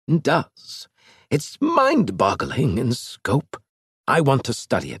Titan does. It's mind-boggling in scope. I want to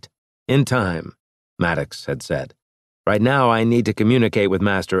study it. In time, Maddox had said. Right now I need to communicate with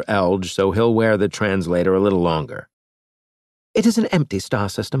Master Elge, so he'll wear the translator a little longer. It is an empty star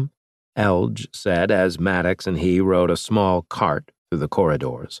system, Elge said as Maddox and he rode a small cart through the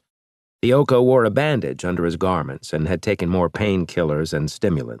corridors. The Oko wore a bandage under his garments and had taken more painkillers and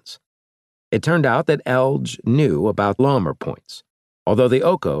stimulants. It turned out that Elge knew about Lammer points, although the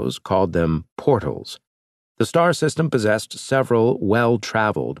Okos called them portals. The star system possessed several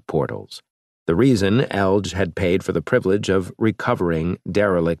well-traveled portals. The reason Elge had paid for the privilege of recovering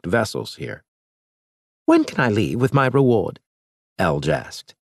derelict vessels here. When can I leave with my reward? Elge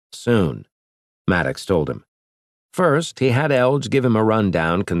asked. Soon, Maddox told him. First, he had Elge give him a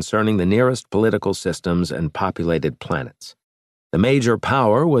rundown concerning the nearest political systems and populated planets. The major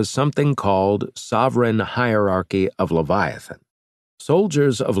power was something called Sovereign Hierarchy of Leviathan.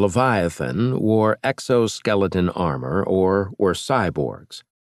 Soldiers of Leviathan wore exoskeleton armor or were cyborgs.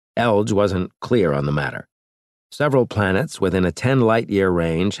 Elge wasn't clear on the matter. Several planets within a 10-light-year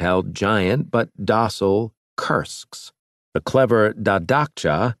range held giant but docile Kursks, the clever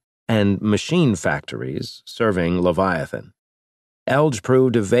Dadaksha, and machine factories serving Leviathan. Elge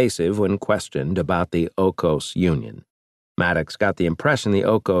proved evasive when questioned about the Okos Union. Maddox got the impression the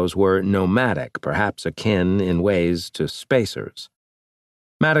Okos were nomadic, perhaps akin in ways to spacers.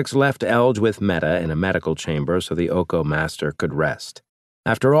 Maddox left Elge with Meta in a medical chamber so the Oko master could rest.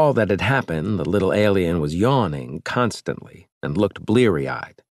 After all that had happened, the little alien was yawning constantly and looked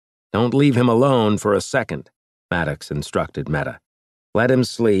bleary-eyed. Don't leave him alone for a second, Maddox instructed Meta. Let him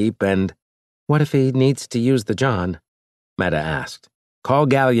sleep and— What if he needs to use the John? Meta asked. Call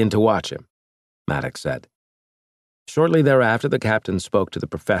Galleon to watch him, Maddox said. Shortly thereafter, the captain spoke to the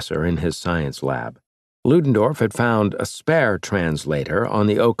professor in his science lab. Ludendorff had found a spare translator on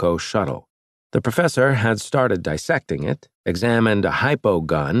the Oko shuttle. The professor had started dissecting it, examined a hypo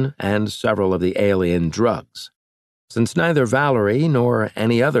gun, and several of the alien drugs. Since neither Valerie nor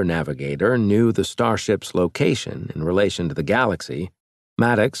any other navigator knew the starship's location in relation to the galaxy,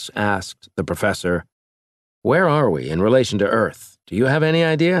 Maddox asked the professor, "Where are we in relation to Earth? Do you have any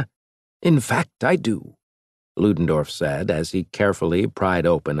idea?" "In fact, I do," Ludendorff said as he carefully pried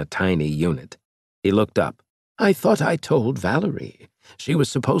open a tiny unit. He looked up. "I thought I told Valerie. She was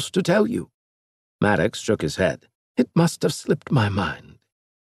supposed to tell you." Maddox shook his head. "It must have slipped my mind,"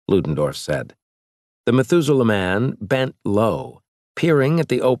 Ludendorff said. The Methuselah man bent low, peering at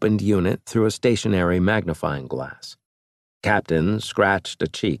the opened unit through a stationary magnifying glass. Captain scratched a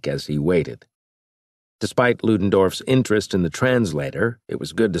cheek as he waited. Despite Ludendorff's interest in the translator, it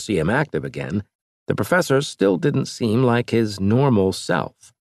was good to see him active again. The professor still didn't seem like his normal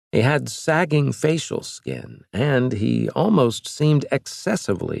self. He had sagging facial skin, and he almost seemed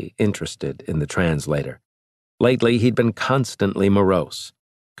excessively interested in the translator. Lately, he'd been constantly morose.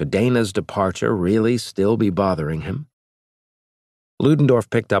 Could Dana's departure really still be bothering him? Ludendorff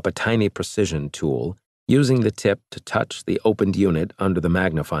picked up a tiny precision tool, using the tip to touch the opened unit under the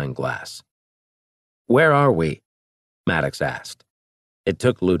magnifying glass. "Where are we?" Maddox asked. It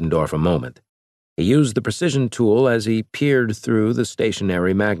took Ludendorff a moment. He used the precision tool as he peered through the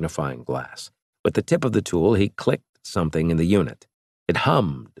stationary magnifying glass. With the tip of the tool, he clicked something in the unit. It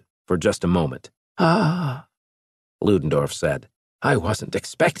hummed for just a moment. "Ah," Ludendorff said. "I wasn't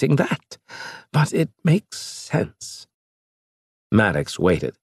expecting that, but it makes sense." Maddox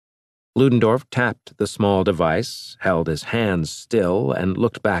waited. Ludendorff tapped the small device, held his hands still, and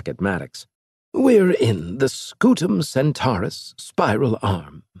looked back at Maddox. "We're in the Scutum-Centaurus Spiral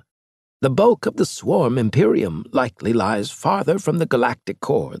Arm. The bulk of the swarm Imperium likely lies farther from the galactic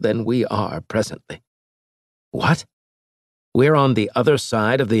core than we are presently." "What? We're on the other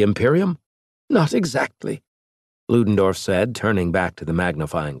side of the Imperium?" "Not exactly," Ludendorff said, turning back to the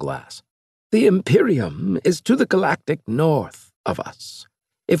magnifying glass. "The Imperium is to the galactic north of us,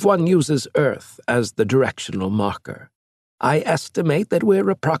 if one uses Earth as the directional marker. I estimate that we're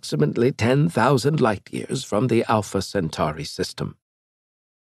approximately 10,000 light-years from the Alpha Centauri system."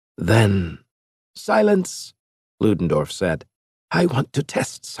 "Then—" "Silence," Ludendorff said. "I want to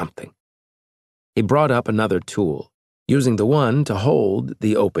test something." He brought up another tool, using the one to hold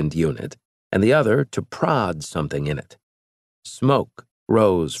the opened unit and the other to prod something in it. Smoke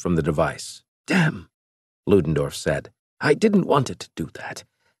rose from the device. "Damn," Ludendorff said. "I didn't want it to do that.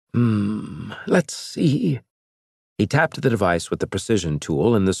 Let's see." He tapped the device with the precision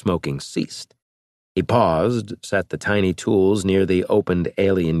tool and the smoking ceased. He paused, set the tiny tools near the opened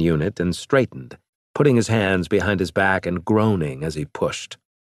alien unit, and straightened, putting his hands behind his back and groaning as he pushed.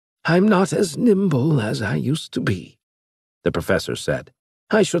 "I'm not as nimble as I used to be," the professor said.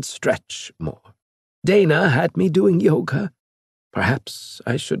 I should stretch more. Dana had me doing yoga. Perhaps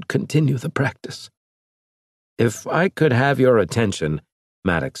I should continue the practice. If I could have your attention,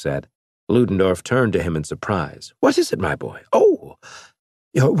 Maddox said. Ludendorff turned to him in surprise. What is it, my boy? Oh,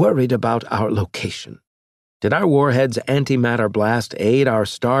 you're worried about our location. Did our warhead's antimatter blast aid our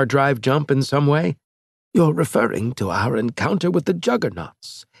star drive jump in some way? You're referring to our encounter with the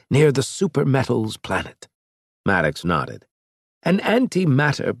juggernauts near the supermetals planet. Maddox nodded. An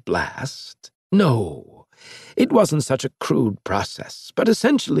antimatter blast? No, it wasn't such a crude process, but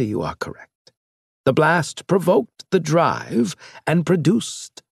essentially you are correct. The blast provoked the drive and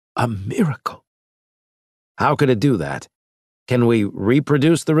produced a miracle. How could it do that? Can we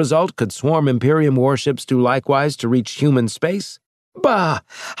reproduce the result? Could swarm Imperium warships do likewise to reach human space? Bah!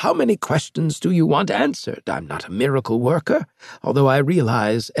 How many questions do you want answered? I'm not a miracle worker, although I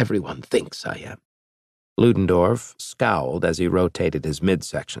realize everyone thinks I am. Ludendorff scowled as he rotated his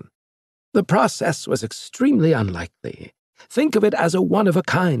midsection. The process was extremely unlikely. Think of it as a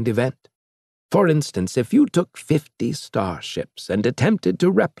one-of-a-kind event. For instance, if you took 50 starships and attempted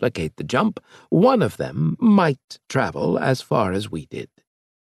to replicate the jump, one of them might travel as far as we did.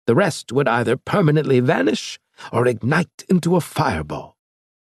 The rest would either permanently vanish or ignite into a fireball.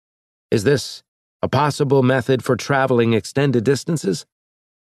 Is this a possible method for traveling extended distances?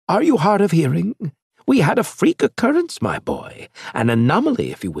 Are you hard of hearing? We had a freak occurrence, my boy, an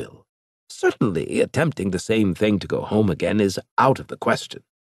anomaly, if you will. Certainly, attempting the same thing to go home again is out of the question.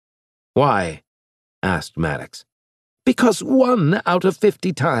 Why? Asked Maddox. Because 1 out of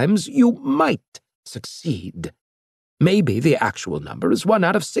 50 times you might succeed. Maybe the actual number is 1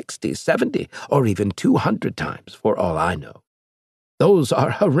 out of 60, 70, or even 200 times, for all I know. Those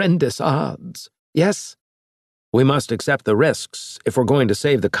are horrendous odds, yes? We must accept the risks if we're going to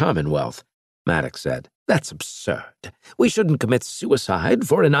save the Commonwealth, Maddox said. That's absurd. We shouldn't commit suicide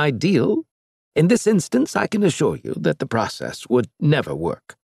for an ideal. In this instance, I can assure you that the process would never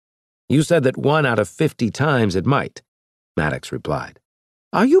work. You said that 1 out of 50 times it might, Maddox replied.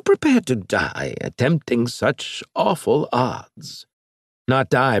 Are you prepared to die attempting such awful odds? Not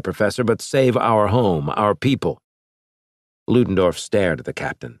die, Professor, but save our home, our people. Ludendorff stared at the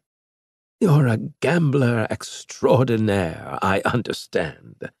captain. You're a gambler extraordinaire, I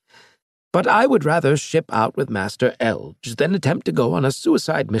understand. But I would rather ship out with Master Elge than attempt to go on a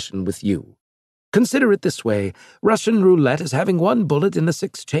suicide mission with you. Consider it this way. Russian roulette is having 1 bullet in the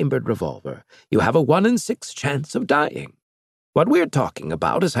 6-chambered revolver. You have a 1 in 6 chance of dying. What we're talking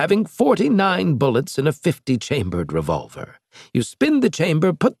about is having 49 bullets in a 50-chambered revolver. You spin the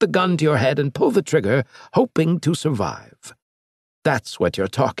chamber, put the gun to your head, and pull the trigger, hoping to survive. That's what you're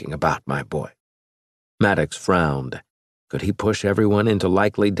talking about, my boy. Maddox frowned. Could he push everyone into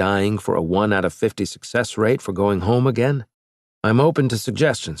likely dying for a 1 out of 50 success rate for going home again? I'm open to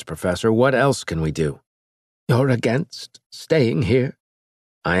suggestions, Professor. What else can we do? You're against staying here?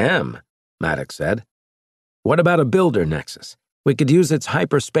 I am, Maddox said. What about a builder nexus? We could use its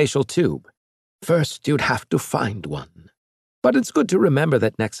hyperspatial tube. First, you'd have to find one. But it's good to remember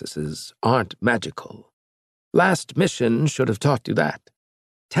that nexuses aren't magical. Last mission should have taught you that.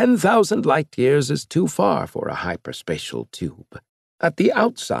 10,000 light-years is too far for a hyperspatial tube. At the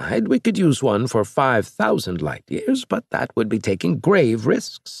outside, we could use one for 5,000 light-years, but that would be taking grave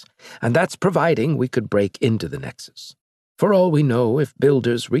risks, and that's providing we could break into the nexus. For all we know, if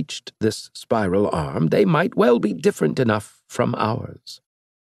builders reached this spiral arm, they might well be different enough from ours.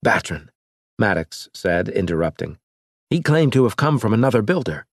 Batron, Maddox said, interrupting. He claimed to have come from another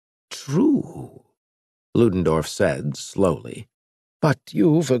builder. True, Ludendorff said slowly. But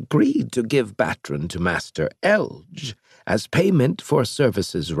you've agreed to give Batron to Master Elge as payment for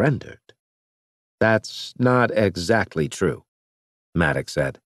services rendered. That's not exactly true, Maddox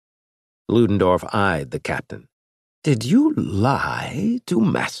said. Ludendorff eyed the captain. Did you lie to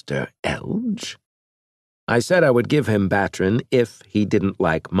Master Elge? I said I would give him Batron if he didn't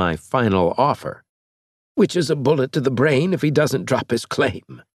like my final offer. Which is a bullet to the brain if he doesn't drop his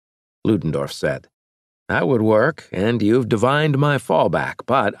claim, Ludendorff said. That would work, and you've divined my fallback,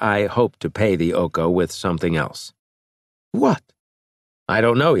 but I hope to pay the Oko with something else. What? I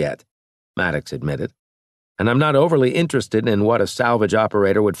don't know yet, Maddox admitted. And I'm not overly interested in what a salvage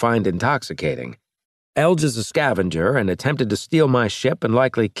operator would find intoxicating. Elge is a scavenger and attempted to steal my ship and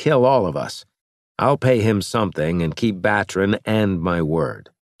likely kill all of us. I'll pay him something and keep Batron and my word.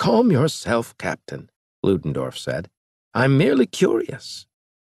 Calm yourself, Captain, Ludendorff said. I'm merely curious.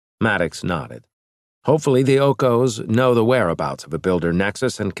 Maddox nodded. Hopefully the Okos know the whereabouts of a builder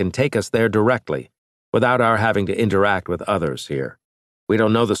nexus and can take us there directly, without our having to interact with others here. We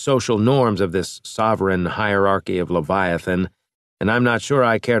don't know the social norms of this sovereign hierarchy of Leviathan, and I'm not sure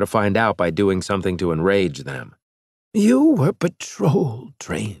I care to find out by doing something to enrage them." "You were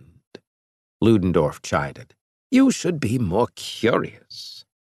patrol-trained," Ludendorff chided. "You should be more curious.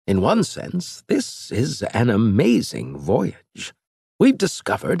 In one sense, this is an amazing voyage. We've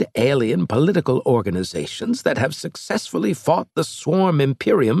discovered alien political organizations that have successfully fought the Swarm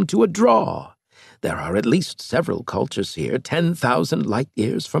Imperium to a draw. There are at least several cultures here 10,000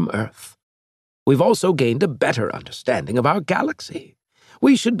 light-years from Earth. We've also gained a better understanding of our galaxy.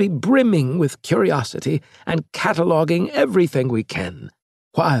 We should be brimming with curiosity and cataloging everything we can,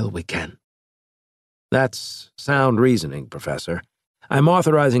 while we can." "That's sound reasoning, Professor. I'm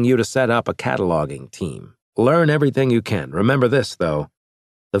authorizing you to set up a cataloging team. Learn everything you can. Remember this, though.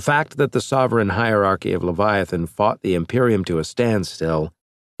 The fact that the sovereign hierarchy of Leviathan fought the Imperium to a standstill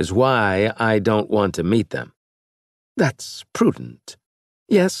is why I don't want to meet them." "That's prudent.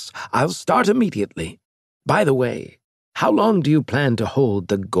 Yes, I'll start immediately. By the way, how long do you plan to hold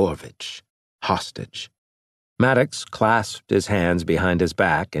the Gorvich hostage?" Maddox clasped his hands behind his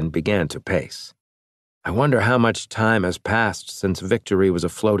back and began to pace. "I wonder how much time has passed since Victory was a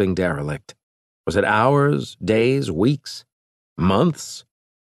floating derelict. Was it hours, days, weeks, months?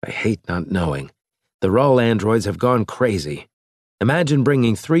 I hate not knowing. The Hurl androids have gone crazy. Imagine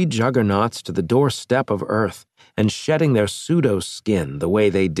bringing 3 juggernauts to the doorstep of Earth and shedding their pseudo-skin the way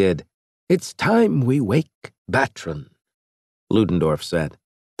they did." "It's time we wake Batron," Ludendorff said.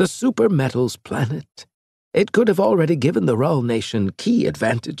 "The supermetals planet. It could have already given the Hurl nation key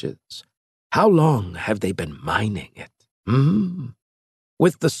advantages. How long have they been mining it?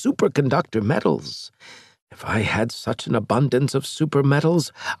 With the superconductor metals, if I had such an abundance of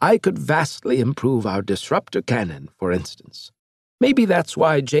supermetals, I could vastly improve our disruptor cannon, for instance. Maybe that's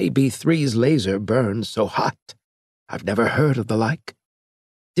why JB3's laser burns so hot. I've never heard of the like.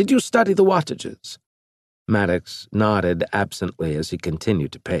 Did you study the wattages?" Maddox nodded absently as he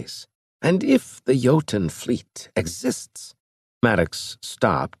continued to pace. "And if the Jotun fleet exists—" Maddox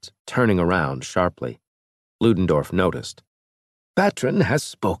stopped, turning around sharply. Ludendorff noticed. "Batron has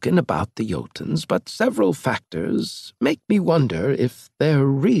spoken about the Jotuns, but several factors make me wonder if they're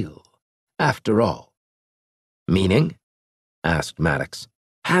real, after all." "Meaning?" asked Maddox.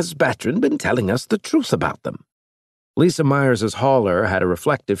 "Has Batron been telling us the truth about them?" "Lisa Myers's hauler had a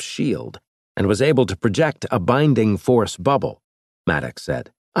reflective shield and was able to project a binding force bubble," Maddox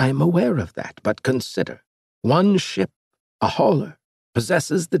said. "I'm aware of that, but consider. One ship, a hauler,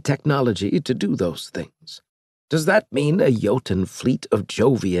 possesses the technology to do those things. Does that mean a Jotun fleet of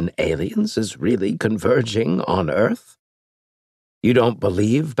Jovian aliens is really converging on Earth?" "You don't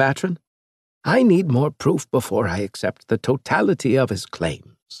believe Batron?" "I need more proof before I accept the totality of his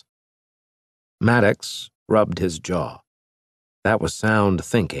claims." Maddox rubbed his jaw. That was sound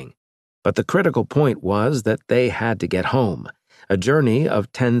thinking, but the critical point was that they had to get home, a journey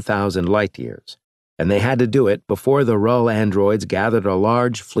of 10,000 light-years, and they had to do it before the Hurl androids gathered a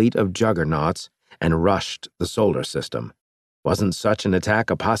large fleet of juggernauts and rushed the solar system. Wasn't such an attack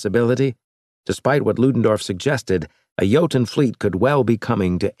a possibility? Despite what Ludendorff suggested, a Jotun fleet could well be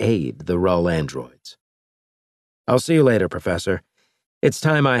coming to aid the Hurl androids. "I'll see you later, Professor. It's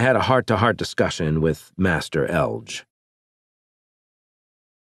time I had a heart-to-heart discussion with Master Elge."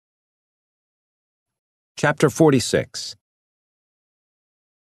 Chapter 46.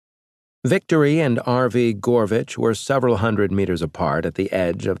 Victory and RV Gorvich were several hundred meters apart at the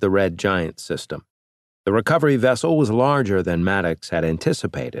edge of the Red Giant system. The recovery vessel was larger than Maddox had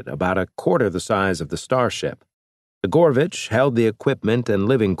anticipated, about a quarter the size of the Starship. The Gorvich held the equipment and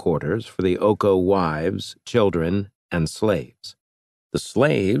living quarters for the Oko wives, children, and slaves. The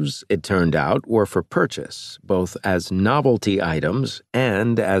slaves, it turned out, were for purchase, both as novelty items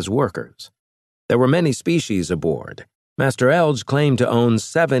and as workers. There were many species aboard. Master Elge claimed to own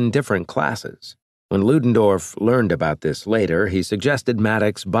 7 different classes. When Ludendorff learned about this later, he suggested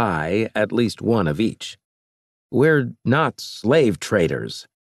Maddox buy at least one of each. "We're not slave traders,"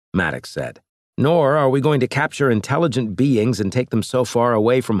 Maddox said. "Nor are we going to capture intelligent beings and take them so far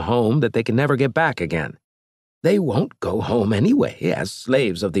away from home that they can never get back again." "They won't go home anyway as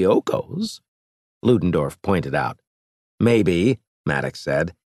slaves of the Okos," Ludendorff pointed out. "Maybe," Maddox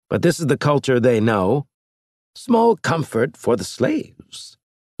said, "but this is the culture they know." "Small comfort for the slaves,"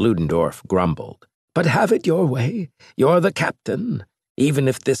 Ludendorff grumbled. "But have it your way. You're the captain, even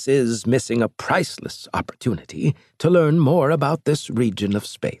if this is missing a priceless opportunity to learn more about this region of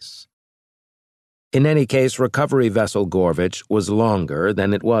space." In any case, recovery vessel Gorvich was longer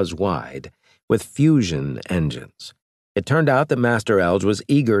than it was wide, with fusion engines. It turned out that Master Elge was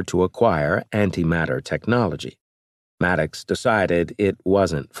eager to acquire antimatter technology. Maddox decided it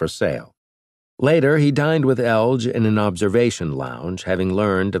wasn't for sale. Later, he dined with Elge in an observation lounge, having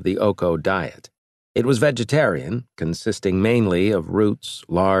learned of the Oko diet. It was vegetarian, consisting mainly of roots,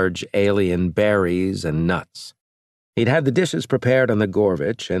 large alien berries, and nuts. He'd had the dishes prepared on the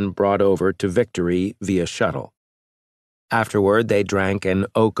Gorvich and brought over to Victory via shuttle. Afterward, they drank an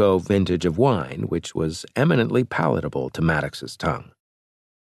Oko vintage of wine, which was eminently palatable to Maddox's tongue.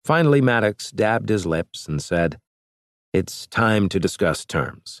 Finally, Maddox dabbed his lips and said, "It's time to discuss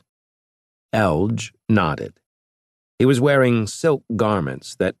terms." Elge nodded. He was wearing silk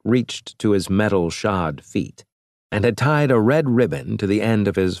garments that reached to his metal-shod feet, and had tied a red ribbon to the end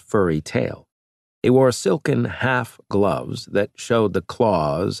of his furry tail. He wore silken half-gloves that showed the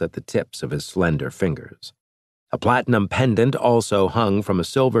claws at the tips of his slender fingers. A platinum pendant also hung from a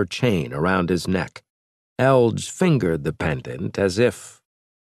silver chain around his neck. Elge fingered the pendant as if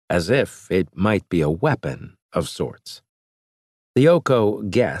it might be a weapon of sorts. The Oko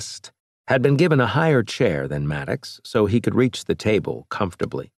guest had been given a higher chair than Maddox, so he could reach the table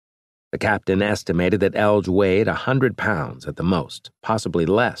comfortably. The captain estimated that Elge weighed 100 pounds at the most, possibly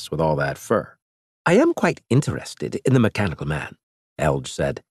less with all that fur. "I am quite interested in the mechanical man," Elge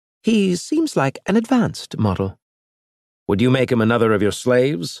said. "He seems like an advanced model." "Would you make him another of your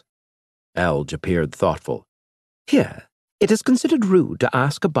slaves?" Elge appeared thoughtful. "Here, it is considered rude to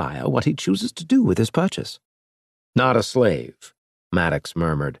ask a buyer what he chooses to do with his purchase." "Not a slave," Maddox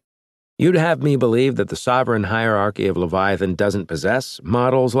murmured. "You'd have me believe that the sovereign hierarchy of Leviathan doesn't possess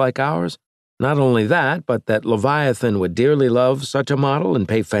models like ours? Not only that, but that Leviathan would dearly love such a model and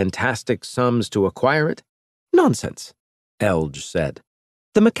pay fantastic sums to acquire it?" "Nonsense," Elge said.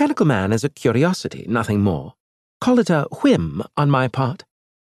 "The mechanical man is a curiosity, nothing more. Call it a whim on my part."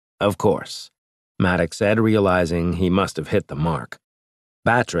 "Of course," Maddox said, realizing he must have hit the mark.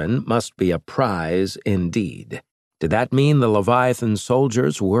 Batran must be a prize indeed. Did that mean the Leviathan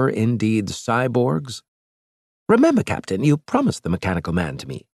soldiers were indeed cyborgs? "Remember, Captain, you promised the mechanical man to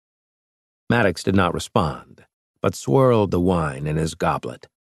me." Maddox did not respond, but swirled the wine in his goblet.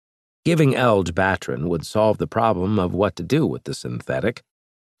 Giving Elge Batran would solve the problem of what to do with the synthetic.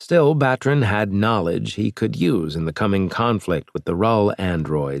 Still, Batran had knowledge he could use in the coming conflict with the hurl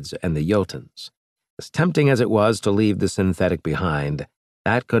androids and the Jotuns. As tempting as it was to leave the synthetic behind,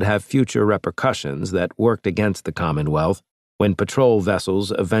 that could have future repercussions that worked against the Commonwealth when patrol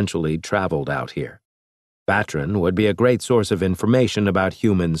vessels eventually traveled out here. Batran would be a great source of information about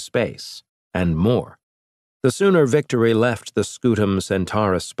human space, and more. The sooner Victory left the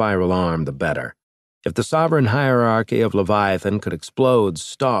Scutum-Centaurus Spiral Arm, the better. If the sovereign hierarchy of Leviathan could explode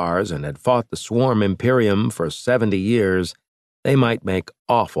stars and had fought the Swarm Imperium for 70 years, they might make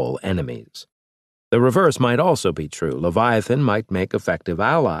awful enemies. The reverse might also be true. Leviathan might make effective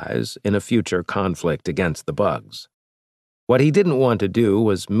allies in a future conflict against the bugs. What he didn't want to do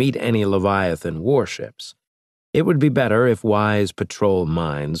was meet any Leviathan warships. It would be better if wise patrol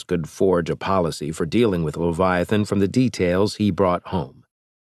minds could forge a policy for dealing with Leviathan from the details he brought home.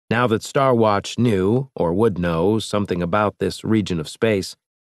 Now that Starwatch knew, or would know, something about this region of space,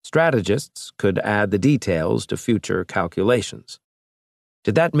 strategists could add the details to future calculations.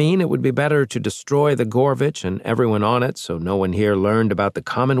 Did that mean it would be better to destroy the Gorvich and everyone on it so no one here learned about the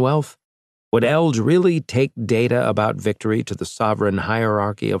Commonwealth? Would Elge really take data about Victory to the sovereign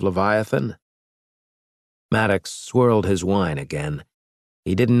hierarchy of Leviathan? Maddox swirled his wine again.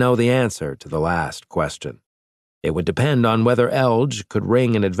 He didn't know the answer to the last question. It would depend on whether Elge could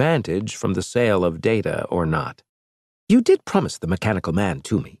wring an advantage from the sale of data or not. "You did promise the mechanical man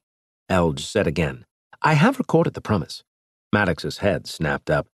to me," Elge said again. "I have recorded the promise." Maddox's head snapped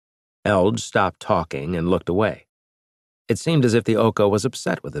up. Elge stopped talking and looked away. It seemed as if the Oko was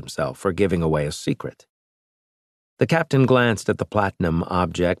upset with himself for giving away a secret. The captain glanced at the platinum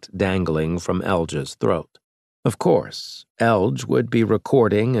object dangling from Elge's throat. Of course, Elge would be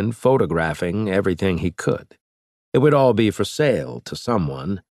recording and photographing everything he could. It would all be for sale to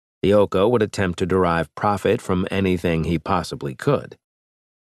someone. The Oko would attempt to derive profit from anything he possibly could.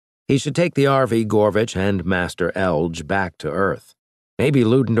 He should take the RV Gorvich and Master Elge back to Earth. Maybe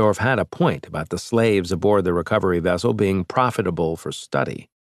Ludendorff had a point about the slaves aboard the recovery vessel being profitable for study.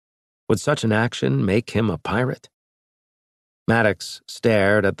 Would such an action make him a pirate? Maddox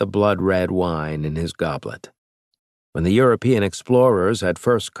stared at the blood-red wine in his goblet. When the European explorers had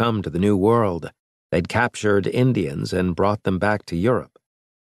first come to the New World, they'd captured Indians and brought them back to Europe.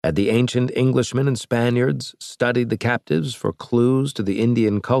 Had the ancient Englishmen and Spaniards studied the captives for clues to the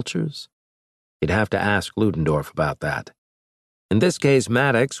Indian cultures? He'd have to ask Ludendorff about that. In this case,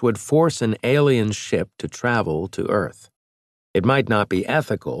 Maddox would force an alien ship to travel to Earth. It might not be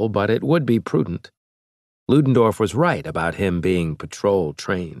ethical, but it would be prudent. Ludendorff was right about him being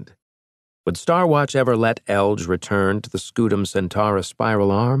patrol-trained. Would Starwatch ever let Elge return to the Scutum-Centaurus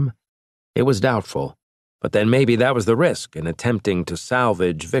Spiral Arm? It was doubtful, but then maybe that was the risk in attempting to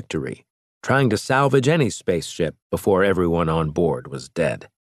salvage Victory, trying to salvage any spaceship before everyone on board was dead.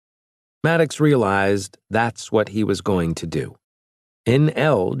 Maddox realized that's what he was going to do. In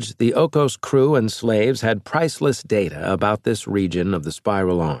Elge, the Okos crew and slaves had priceless data about this region of the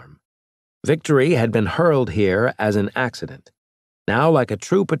Spiral Arm. Victory had been hurled here as an accident. Now, like a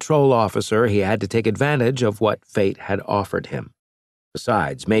true patrol officer, he had to take advantage of what fate had offered him.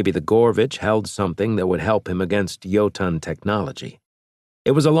 Besides, maybe the Gorvich held something that would help him against Jotun technology.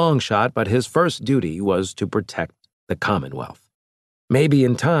 It was a long shot, but his first duty was to protect the Commonwealth. Maybe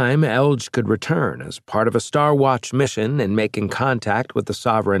in time, Elge could return as part of a Starwatch mission and making contact with the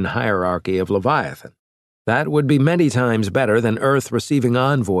sovereign hierarchy of Leviathan. That would be many times better than Earth receiving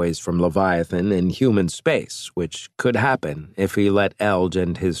envoys from Leviathan in human space, which could happen if he let Elge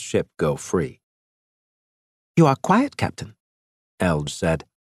and his ship go free. "You are quiet, Captain," Elge said.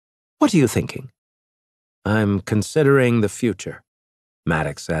 "What are you thinking?" "I'm considering the future,"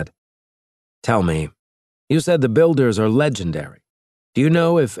 Maddox said. "Tell me, you said the Builders are legendary. Do you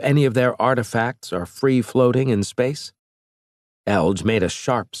know if any of their artifacts are free-floating in space?" Elge made a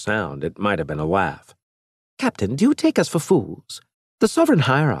sharp sound. It might have been a laugh. "Captain, do you take us for fools? The sovereign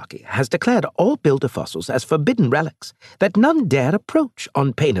hierarchy has declared all builder fossils as forbidden relics that none dare approach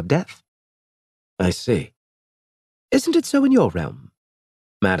on pain of death." "I see." "Isn't it so in your realm?"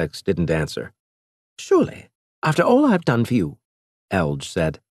 Maddox didn't answer. "Surely, after all I've done for you," Elge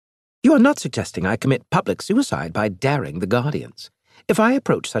said, "you are not suggesting I commit public suicide by daring the Guardians. If I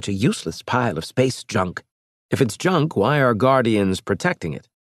approach such a useless pile of space junk—" "If it's junk, why are Guardians protecting it?"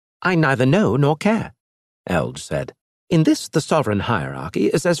 "I neither know nor care," Elge said. "In this, the sovereign hierarchy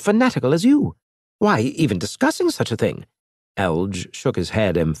is as fanatical as you. Why, even discussing such a thing—" Elge shook his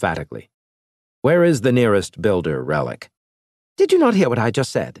head emphatically. "Where is the nearest Builder relic?" "Did you not hear what I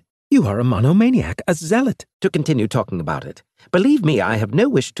just said? You are a monomaniac, a zealot, to continue talking about it. Believe me, I have no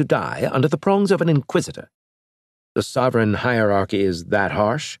wish to die under the prongs of an inquisitor." "The sovereign hierarchy is that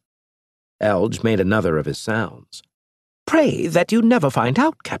harsh?" Elge made another of his sounds. "Pray that you never find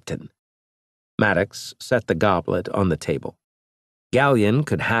out, Captain." Maddox set the goblet on the table. Galleon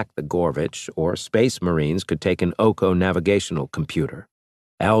could hack the Gorvich, or Space Marines could take an Oko navigational computer.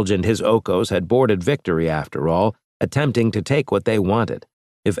 Elge and his Okos had boarded Victory after all, attempting to take what they wanted.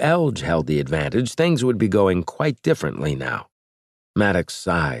 If Elge held the advantage, things would be going quite differently now. Maddox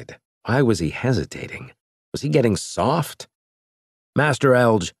sighed. Why was he hesitating? Was he getting soft? "Master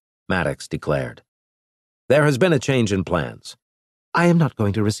Elge," Maddox declared, "there has been a change in plans." "I am not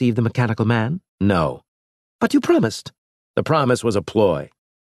going to receive the mechanical man?" "No." "But you promised." "The promise was a ploy."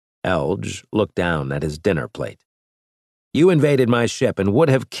 Elge looked down at his dinner plate. "You invaded my ship and would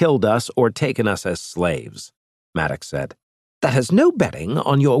have killed us or taken us as slaves," Maddox said. "That has no bearing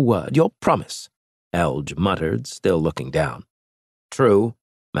on your word, your promise," Elge muttered, still looking down. "True,"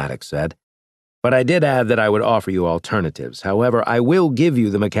 Maddox said. "But I did add that I would offer you alternatives. However, I will give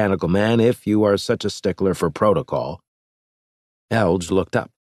you the mechanical man if you are such a stickler for protocol." Elge looked up.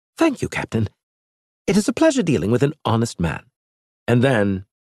 "Thank you, Captain. It is a pleasure dealing with an honest man." "And then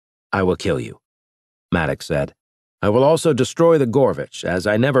I will kill you," Maddox said. "I will also destroy the Gorvich, as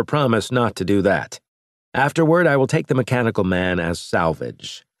I never promised not to do that. Afterward, I will take the mechanical man as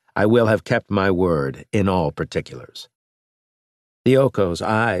salvage. I will have kept my word in all particulars." The Oko's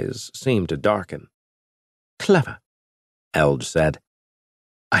eyes seemed to darken. "Clever," Elge said.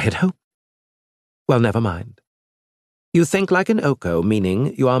 "I had hoped. Well, never mind. You think like an Oko,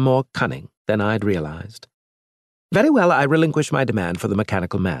 meaning you are more cunning than I'd realized. Very well, I relinquish my demand for the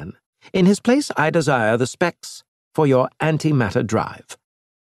mechanical man. In his place, I desire the specs for your antimatter drive."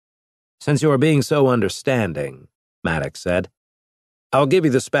 "Since you are being so understanding," Maddox said, "I'll give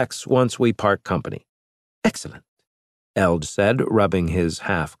you the specs once we part company." "Excellent," Elge said, rubbing his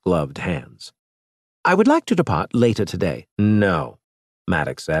half-gloved hands. "I would like to depart later today." "No,"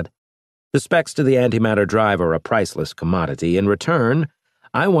 Maddox said. "The specs to the antimatter drive are a priceless commodity. In return,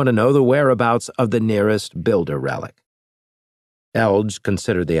 I want to know the whereabouts of the nearest Builder relic." Elge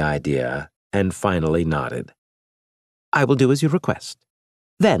considered the idea and finally nodded. "I will do as you request.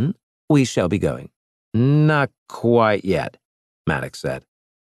 Then we shall be going." "Not quite yet," Maddox said.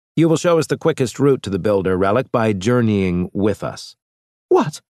 "You will show us the quickest route to the Builder relic by journeying with us."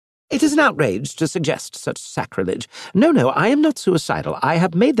 "What? It is an outrage to suggest such sacrilege. No, I am not suicidal. I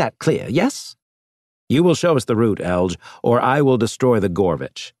have made that clear, yes?" "You will show us the route, Elge, or I will destroy the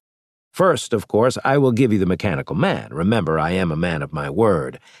Gorvich. First, of course, I will give you the mechanical man. Remember, I am a man of my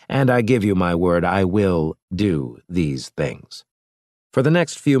word, and I give you my word I will do these things." For the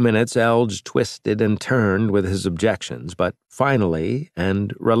next few minutes, Elge twisted and turned with his objections, but finally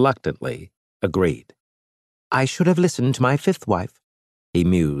and reluctantly agreed. I should have listened to my fifth wife, he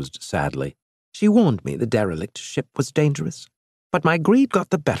mused sadly. She warned me the derelict ship was dangerous, but my greed got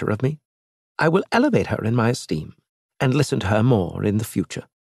the better of me. I will elevate her in my esteem and listen to her more in the future.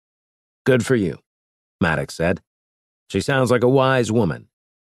 Good for you, Maddox said. She sounds like a wise woman.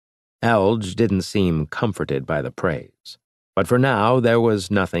 Elge didn't seem comforted by the praise, but for now there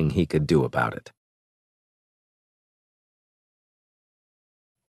was nothing he could do about it.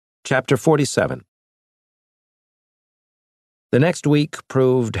 Chapter 47. The next week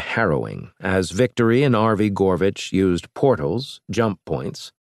proved harrowing, as Victory and R.V. Gorvich used portals, jump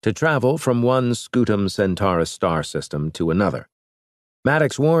points, to travel from one Scutum-Centaurus star system to another.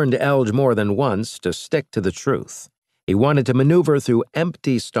 Maddox warned Elge more than once to stick to the truth. He wanted to maneuver through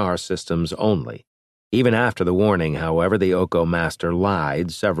empty star systems only. Even after the warning, however, the Oko Master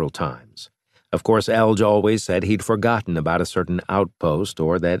lied several times. Of course, Elge always said he'd forgotten about a certain outpost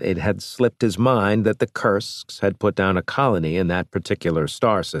or that it had slipped his mind that the Kursks had put down a colony in that particular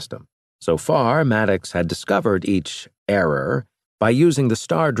star system. So far, Maddox had discovered each error by using the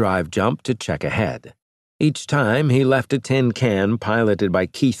star drive jump to check ahead. Each time, he left a tin can piloted by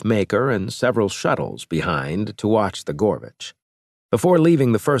Keith Maker and several shuttles behind to watch the Gorvich. Before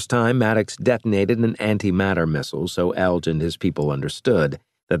leaving the first time, Maddox detonated an antimatter missile so Elge and his people understood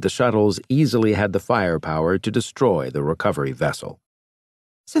that the shuttles easily had the firepower to destroy the recovery vessel.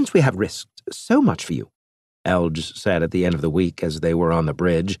 Since we have risked so much for you, Elge said at the end of the week as they were on the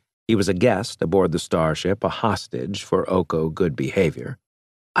bridge. He was a guest aboard the Starship, a hostage for Oko good behavior.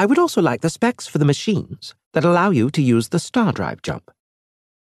 I would also like the specs for the machines that allow you to use the star drive jump.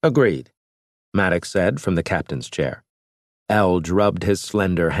 Agreed, Maddox said from the captain's chair. Elge rubbed his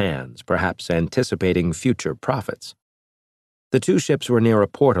slender hands, perhaps anticipating future profits. The two ships were near a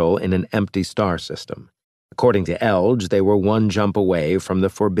portal in an empty star system. According to Elge, they were one jump away from the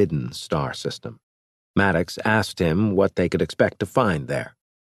forbidden star system. Maddox asked him what they could expect to find there.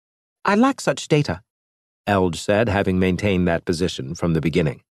 I lack such data, Elge said, having maintained that position from the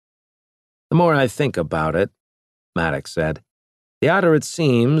beginning. The more I think about it, Maddox said, the odder it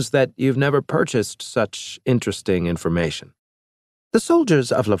seems that you've never purchased such interesting information. The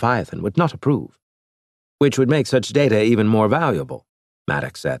soldiers of Leviathan would not approve. Which would make such data even more valuable,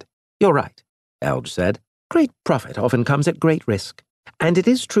 Maddox said. You're right, Elge said. Great profit often comes at great risk, and it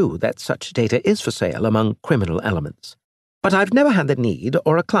is true that such data is for sale among criminal elements. But I've never had the need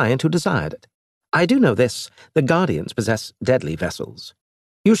or a client who desired it. I do know this, the Guardians possess deadly vessels.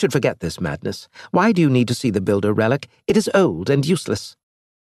 You should forget this madness. Why do you need to see the Builder relic? It is old and useless.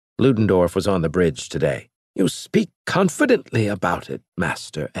 Ludendorff was on the bridge today. You speak confidently about it,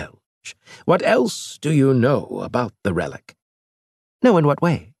 Master Elge. What else do you know about the relic? Know in what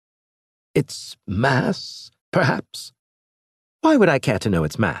way? Its mass, perhaps? Why would I care to know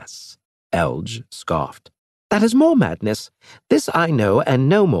its mass? Elge scoffed. That is more madness. This I know and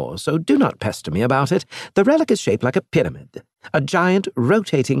no more, so do not pester me about it. The relic is shaped like a pyramid, a giant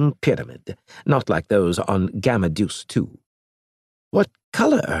rotating pyramid, not like those on Gamma Deuce 2. What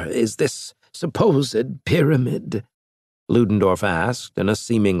color is this supposed pyramid? Ludendorff asked in a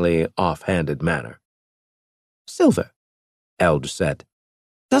seemingly off-handed manner. Silver, Elge said.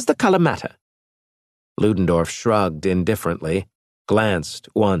 Does the color matter? Ludendorff shrugged indifferently, glanced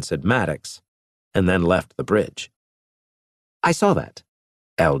once at Maddox, and then left the bridge. I saw that,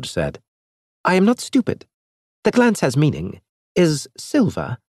 Elge said. I am not stupid. The glance has meaning. Is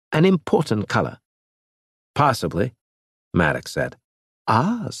silver an important color? Possibly, Maddox said.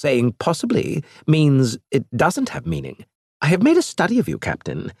 Ah, saying possibly means it doesn't have meaning. I have made a study of you,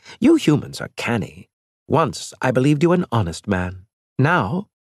 Captain. You humans are canny. Once I believed you an honest man. Now,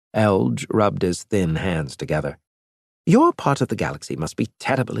 Elge rubbed his thin hands together. Your part of the galaxy must be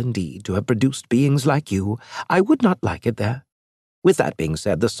terrible indeed to have produced beings like you. I would not like it there. With that being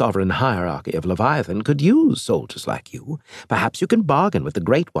said, the sovereign hierarchy of Leviathan could use soldiers like you. Perhaps you can bargain with the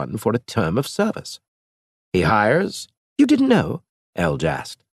Great One for a term of service. He hires? You didn't know? Elge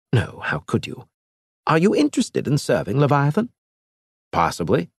asked. No, how could you? Are you interested in serving Leviathan?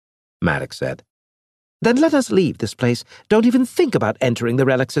 Possibly, Maddox said. Then let us leave this place. Don't even think about entering the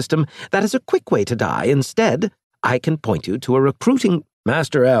relic system. That is a quick way to die. Instead, I can point you to a recruiting—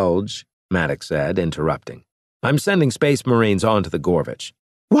 Master Elge, Maddox said, interrupting. I'm sending Space Marines on to the Gorvich.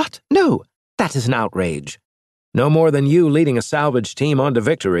 What? No, that is an outrage. No more than you leading a salvage team on to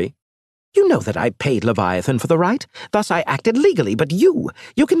Victory. You know that I paid Leviathan for the right, thus I acted legally, but you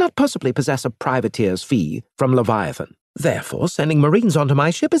cannot possibly possess a privateer's fee from Leviathan. Therefore, sending Marines onto my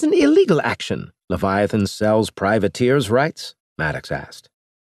ship is an illegal action. Leviathan sells privateers' rights, Maddox asked.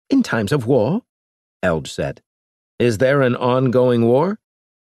 In times of war, Elge said. Is there an ongoing war?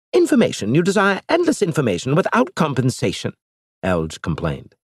 Information. You desire endless information without compensation, Elge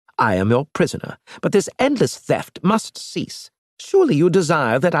complained. I am your prisoner, but this endless theft must cease. Surely you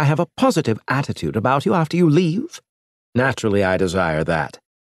desire that I have a positive attitude about you after you leave? Naturally, I desire that,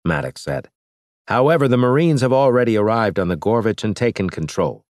 Maddox said. However, the Marines have already arrived on the Gorvich and taken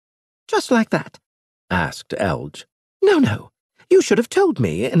control. Just like that? Asked Elge. No. You should have told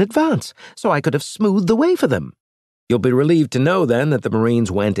me in advance, so I could have smoothed the way for them. You'll be relieved to know, then, that the Marines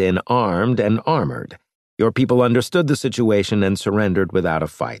went in armed and armored. Your people understood the situation and surrendered without a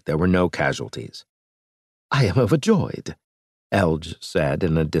fight. There were no casualties. I am overjoyed, Elge said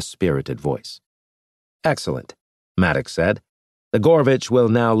in a dispirited voice. Excellent, Maddox said. The Gorvich will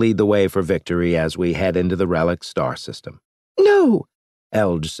now lead the way for victory as we head into the relic star system. No,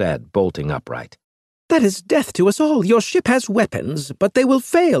 Elge said, bolting upright. That is death to us all. Your ship has weapons, but they will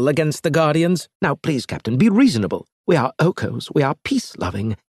fail against the Guardians. Now, please, Captain, be reasonable. We are Okos. We are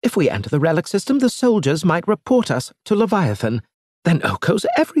peace-loving. If we enter the relic system, the soldiers might report us to Leviathan. Then Okos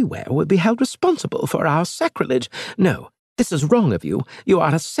everywhere would be held responsible for our sacrilege. No, this is wrong of you. You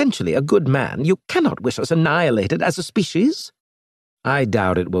are essentially a good man. You cannot wish us annihilated as a species. I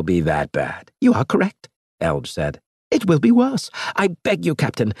doubt it will be that bad. You are correct, Elge said. It will be worse. I beg you,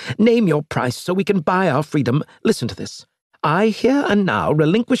 Captain, name your price so we can buy our freedom. Listen to this. I here and now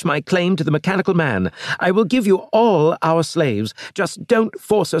relinquish my claim to the mechanical man. I will give you all our slaves. Just don't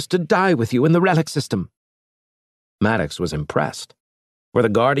force us to die with you in the relic system. Maddox was impressed. Were the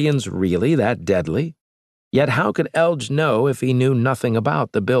Guardians really that deadly? Yet how could Elge know if he knew nothing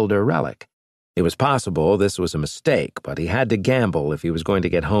about the Builder relic? It was possible this was a mistake, but he had to gamble if he was going to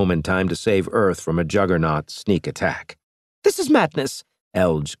get home in time to save Earth from a juggernaut sneak attack. This is madness,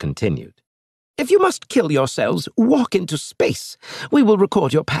 Elge continued. If you must kill yourselves, walk into space. We will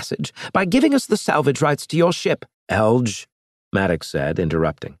record your passage by giving us the salvage rights to your ship. Elge, Maddox said,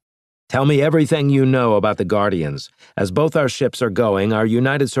 interrupting. Tell me everything you know about the Guardians. As both our ships are going, our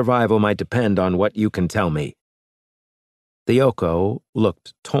united survival might depend on what you can tell me. The Oko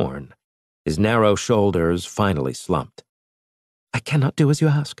looked torn. His narrow shoulders finally slumped. I cannot do as you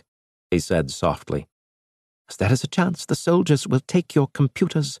ask, he said softly. As there is a chance the soldiers will take your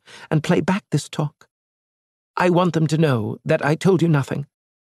computers and play back this talk. I want them to know that I told you nothing.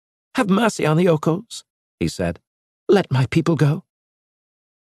 Have mercy on the Okos, he said. Let my people go.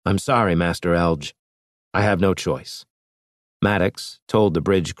 I'm sorry, Master Elge. I have no choice. Maddox told the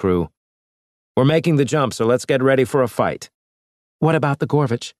bridge crew. We're making the jump, so let's get ready for a fight. What about the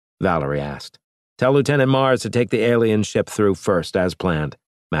Gorvich? Valerie asked. Tell Lieutenant Mars to take the alien ship through first, as planned,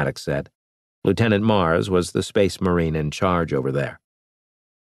 Maddox said. Lieutenant Mars was the space marine in charge over there.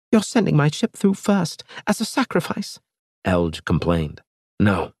 You're sending my ship through first, as a sacrifice, Elge complained.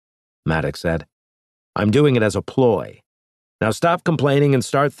 No, Maddox said. I'm doing it as a ploy. Now stop complaining and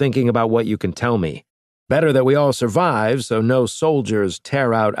start thinking about what you can tell me. Better that we all survive so no soldiers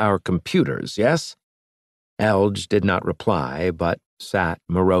tear out our computers, yes? Elge did not reply, but sat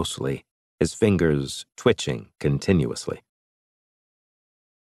morosely, his fingers twitching continuously.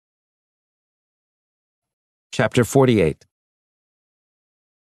 Chapter 48.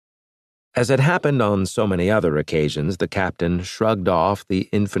 As had happened on so many other occasions, the captain shrugged off the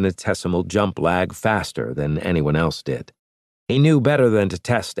infinitesimal jump lag faster than anyone else did. He knew better than to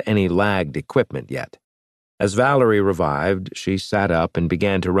test any lagged equipment yet. As Valerie revived, she sat up and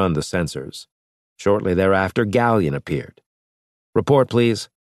began to run the sensors. Shortly thereafter, Galleon appeared. Report, please,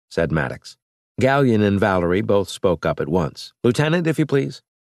 said Maddox. Galleon and Valerie both spoke up at once. Lieutenant, if you please,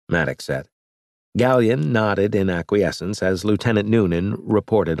 Maddox said. Galleon nodded in acquiescence as Lieutenant Noonan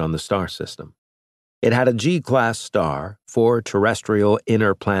reported on the star system. It had a G-class star, 4 terrestrial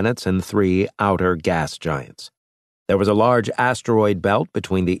inner planets, and 3 outer gas giants. There was a large asteroid belt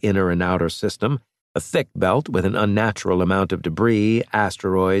between the inner and outer system, a thick belt with an unnatural amount of debris,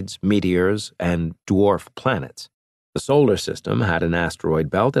 asteroids, meteors, and dwarf planets. The solar system had an asteroid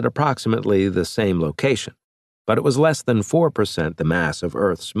belt at approximately the same location, but it was less than 4% the mass of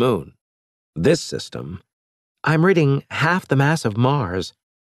Earth's moon. This system— I'm reading half the mass of Mars,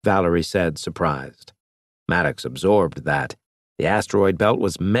 Valerie said, surprised. Maddox absorbed that. The asteroid belt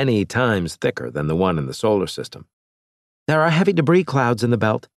was many times thicker than the one in the solar system. There are heavy debris clouds in the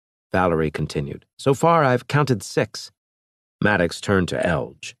belt, Valerie continued. So far, I've counted 6. Maddox turned to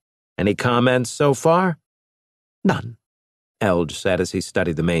Elge. Any comments so far? None, Elge said as he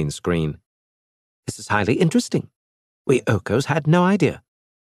studied the main screen. This is highly interesting. We Okos had no idea.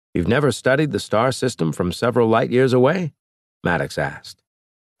 You've never studied the star system from several light years away? Maddox asked.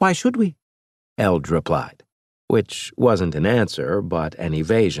 Why should we? Elge replied. which wasn't an answer, but an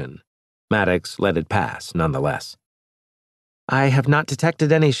evasion. Maddox let it pass, nonetheless. "I have not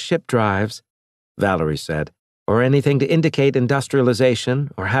detected any ship drives," Valerie said, "or anything to indicate industrialization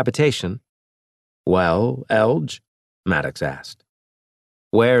or habitation." "Well, Elge?" Maddox asked.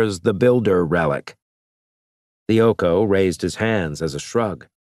 "Where's the builder relic?" The Oko raised his hands as a shrug.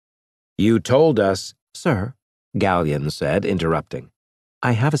 "You told us—" "Sir," Gallion said, interrupting,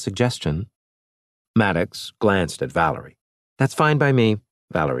 "I have a suggestion." Maddox glanced at Valerie. "That's fine by me,"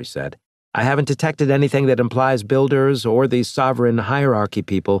 Valerie said. "I haven't detected anything that implies builders or the sovereign hierarchy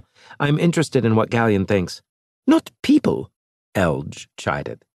people. I'm interested in what Gallion thinks." "Not people," Elge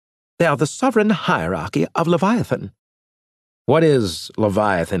chided. "They are the sovereign hierarchy of Leviathan." "What is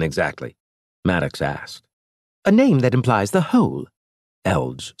Leviathan exactly?" Maddox asked. "A name that implies the whole,"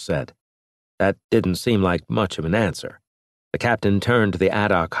 Elge said. That didn't seem like much of an answer. The captain turned to the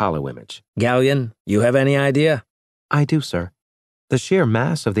ad hoc hollow image. "Gallion, you have any idea?" "I do, sir. The sheer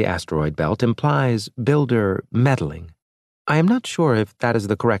mass of the asteroid belt implies builder meddling. I am not sure if that is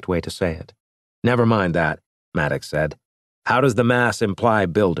the correct way to say it." "Never mind that," Maddox said. "How does the mass imply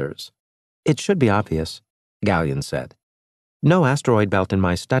builders?" "It should be obvious," Gallion said. "No asteroid belt in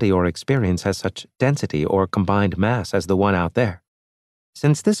my study or experience has such density or combined mass as the one out there.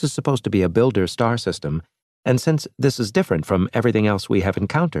 Since this is supposed to be a builder star system, and since this is different from everything else we have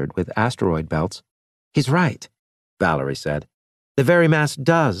encountered with asteroid belts—" "He's right," Valerie said. "The very mass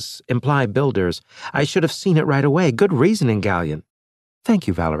does imply builders. I should have seen it right away. Good reasoning, Gallion." "Thank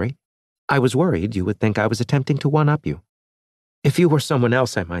you, Valerie. I was worried you would think I was attempting to one-up you." "If you were someone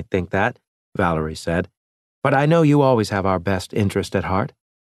else, I might think that," Valerie said. "But I know you always have our best interest at heart."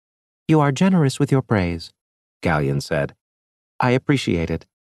 "You are generous with your praise," Gallion said. "I appreciate it.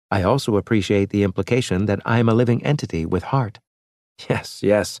 I also appreciate the implication that I am a living entity with heart."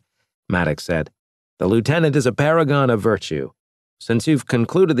 Yes, Maddox said. "The lieutenant is a paragon of virtue. Since you've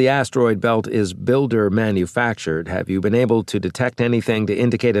concluded the asteroid belt is builder-manufactured, have you been able to detect anything to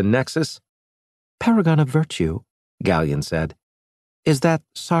indicate a nexus?" "Paragon of virtue," Gallion said. "Is that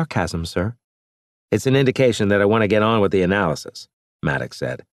sarcasm, sir?" "It's an indication that I want to get on with the analysis," Maddox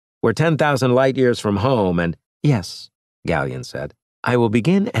said. "We're 10,000 light-years from home and—" "Yes," Gallion said. "I will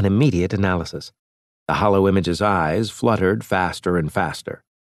begin an immediate analysis." The hollow image's eyes fluttered faster and faster.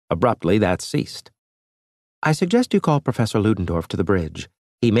 Abruptly, that ceased. "I suggest you call Professor Ludendorff to the bridge.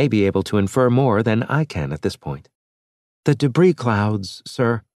 He may be able to infer more than I can at this point." "The debris clouds,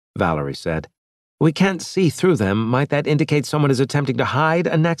 sir," Valerie said. "We can't see through them. Might that indicate someone is attempting to hide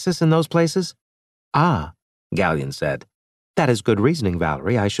a nexus in those places?" "Ah," Gallion said. "That is good reasoning,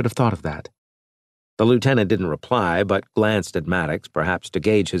 Valerie. I should have thought of that." The lieutenant didn't reply, but glanced at Maddox, perhaps to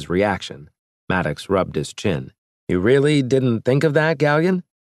gauge his reaction. Maddox rubbed his chin. "You really didn't think of that, Gallion?"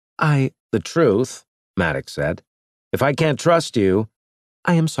 "The truth," Maddox said. "If I can't trust you—"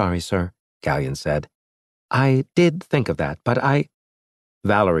 "I am sorry, sir," Gallion said. "I did think of that, but I—"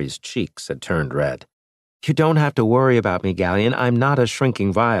 Valerie's cheeks had turned red. "You don't have to worry about me, Gallion. I'm not a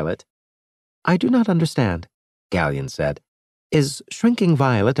shrinking violet." "I do not understand," Gallion said. "Is shrinking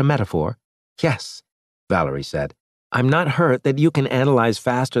violet a metaphor?" "Yes," Valerie said. "I'm not hurt that you can analyze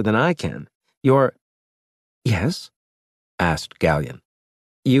faster than I can. You're—" "Yes?" asked Gallion.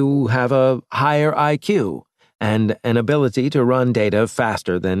 "You have a higher IQ and an ability to run data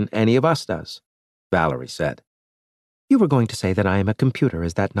faster than any of us does," Valerie said. "You were going to say that I am a computer,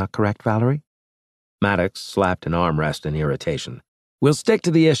 is that not correct, Valerie?" Maddox slapped an armrest in irritation. "We'll stick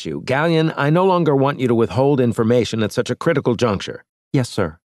to the issue. Gallion, I no longer want you to withhold information at such a critical juncture." "Yes,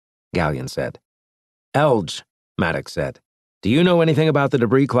 sir," Gallion said. "Elge," Maddox said, "do you know anything about the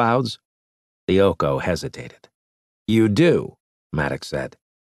debris clouds?" The Oko hesitated. "You do," Maddox said.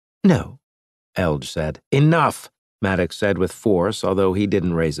 "No," Elge said. "Enough," Maddox said with force, although he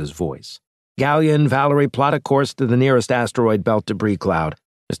didn't raise his voice. "Gallion, Valerie, plot a course to the nearest asteroid belt debris cloud.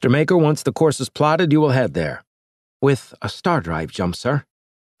 Mr. Maker, once the course is plotted, you will head there." "With a star drive jump, sir?"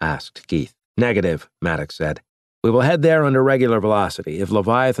 asked Keith. "Negative," Maddox said. "We will head there under regular velocity. If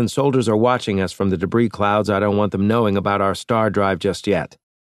Leviathan soldiers are watching us from the debris clouds, I don't want them knowing about our star drive just yet."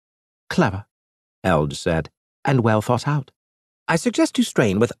 "Clever," Elge said, "and well thought out. I suggest you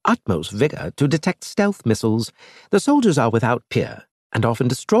strain with utmost vigor to detect stealth missiles. The soldiers are without peer, and often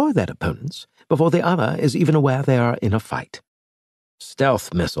destroy their opponents before the other is even aware they are in a fight."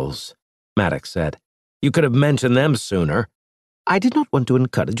 "Stealth missiles," Maddox said. "You could have mentioned them sooner." "I did not want to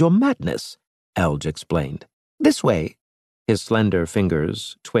encourage your madness," Elge explained. "This way." His slender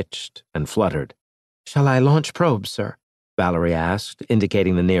fingers twitched and fluttered. "Shall I launch probes, sir?" Valerie asked,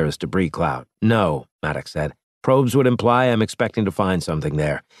 indicating the nearest debris cloud. "No," Maddox said. Probes would imply I'm expecting to find something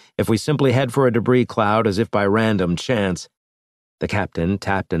there. If we simply head for a debris cloud as if by random chance—" The captain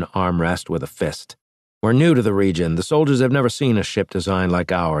tapped an armrest with a fist. "We're new to the region. The soldiers have never seen a ship designed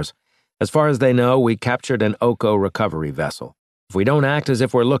like ours. As far as they know, we captured an Oko recovery vessel. If we don't act as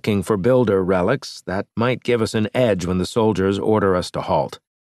if we're looking for builder relics, that might give us an edge when the soldiers order us to halt."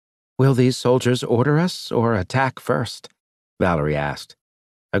 "Will these soldiers order us or attack first?" Valerie asked.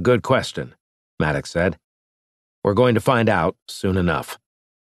 "A good question," Maddox said. "We're going to find out soon enough."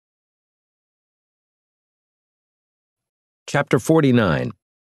 Chapter 49.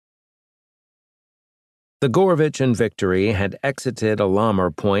 The Gorovitch and Victory had exited a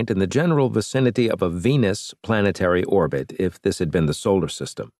Lammer point in the general vicinity of a Venus planetary orbit, if this had been the solar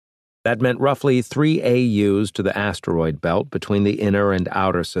system. That meant roughly 3 AUs to the asteroid belt between the inner and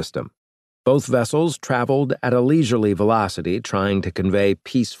outer system. Both vessels traveled at a leisurely velocity, trying to convey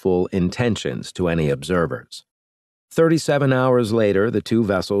peaceful intentions to any observers. 37 hours later, the two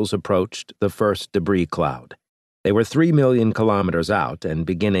vessels approached the first debris cloud. They were 3 million kilometers out and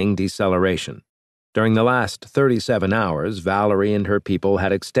beginning deceleration. During the last 37 hours, Valerie and her people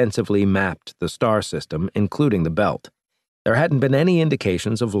had extensively mapped the star system, including the belt. There hadn't been any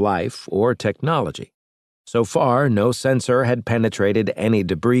indications of life or technology. So far, no sensor had penetrated any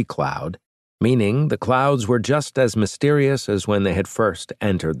debris cloud, meaning the clouds were just as mysterious as when they had first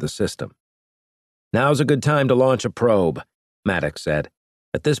entered the system. "Now's a good time to launch a probe," Maddox said.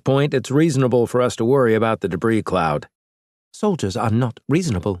 "At this point, it's reasonable for us to worry about the debris cloud." "Soldiers are not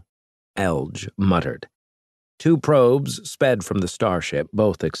reasonable," Elge muttered. 2 probes sped from the Starship,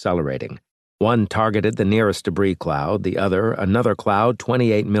 both accelerating. One targeted the nearest debris cloud, the other another cloud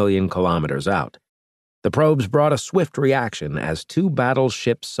 28 million kilometers out. The probes brought a swift reaction as 2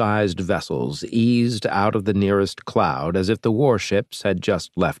 battleship-sized vessels eased out of the nearest cloud as if the warships had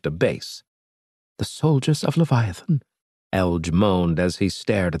just left a base. "The soldiers of Leviathan," Elge moaned as he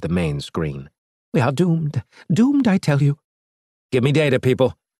stared at the main screen. "We are doomed. Doomed, I tell you." "Give me data,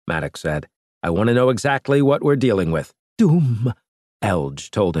 people," Maddox said. "I want to know exactly what we're dealing with." "Doom," Elge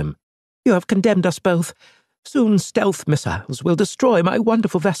told him. "You have condemned us both. Soon stealth missiles will destroy my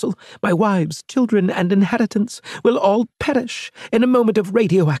wonderful vessel. My wives, children, and inheritance will all perish in a moment of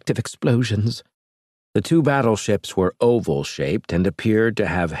radioactive explosions." The 2 battleships were oval-shaped and appeared to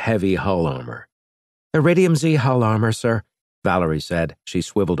have heavy hull armor. "Iridium Z hull armor, sir," Valerie said. She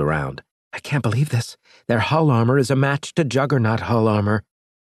swiveled around. "I can't believe this. Their hull armor is a match to Juggernaut hull armor."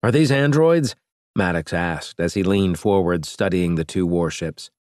 "Are these androids?" Maddox asked as he leaned forward studying the 2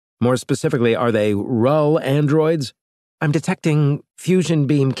 warships. "More specifically, are they hurl androids?" "I'm detecting fusion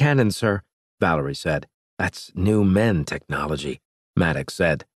beam cannons, sir," Valerie said. "That's new men technology," Maddox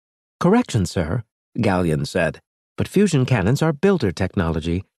said. "Correction, sir," Galleon said. "But fusion cannons are builder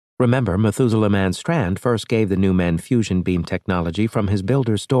technology. Remember, Methuselah Man Strand first gave the new men fusion beam technology from his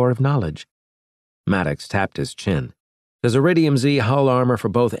builder's store of knowledge." Maddox tapped his chin. "Does Iridium Z hull armor for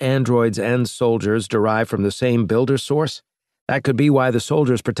both androids and soldiers derive from the same builder source? That could be why the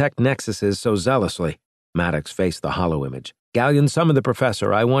soldiers protect Nexuses so zealously." Maddox faced the hollow image. "Galleon, summon the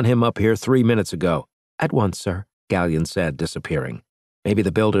professor. I want him up here 3 minutes ago." "At once, sir," Galleon said, disappearing. "Maybe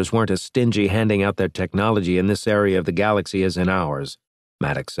the builders weren't as stingy handing out their technology in this area of the galaxy as in ours,"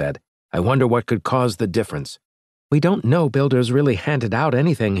 Maddox said. "I wonder what could cause the difference." "We don't know builders really handed out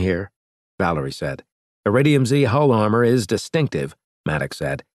anything here," Valerie said. "Iridium Z hull armor is distinctive," Maddox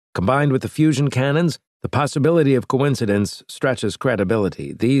said. "Combined with the fusion cannons, the possibility of coincidence stretches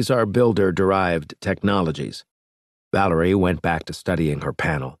credibility. These are builder-derived technologies." Valerie went back to studying her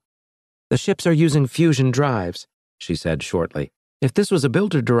panel. "The ships are using fusion drives," she said shortly. "If this was a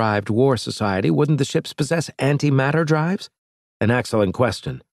builder-derived war society, wouldn't the ships possess antimatter drives?" "An excellent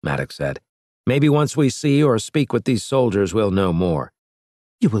question," Maddox said. "Maybe once we see or speak with these soldiers, we'll know more."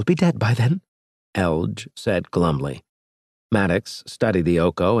 "You will be dead by then," Elge said glumly. Maddox studied the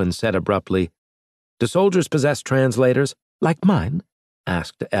Oko and said abruptly, "Do soldiers possess translators?" "Like mine?"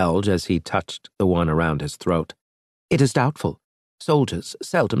 asked Elge as he touched the one around his throat. "It is doubtful. Soldiers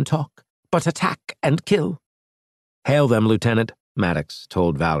seldom talk, but attack and kill." "Hail them, Lieutenant," Maddox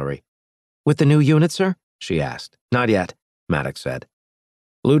told Valerie. "With the new unit, sir?" she asked. "Not yet," Maddox said.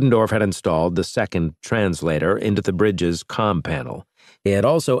 Ludendorff had installed the second translator into the bridge's comm panel. He had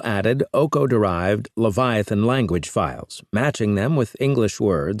also added Oko-derived Leviathan language files, matching them with English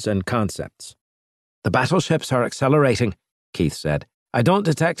words and concepts. "The battleships are accelerating," Keith said. "I don't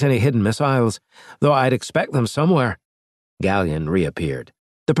detect any hidden missiles, though I'd expect them somewhere." Galleon reappeared.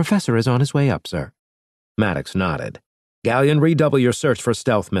 "The professor is on his way up, sir." Maddox nodded. "Galleon, redouble your search for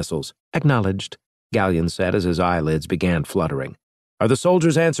stealth missiles." "Acknowledged," Galleon said as his eyelids began fluttering. "Are the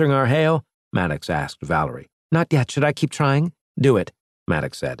soldiers answering our hail?" Maddox asked Valerie. Not yet. Should I keep trying? Do it,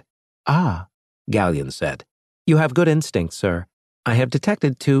 Maddox said. Ah, Gallion said. You have good instincts, sir. I have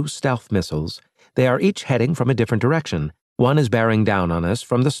detected 2 stealth missiles. They are each heading from a different direction. One is bearing down on us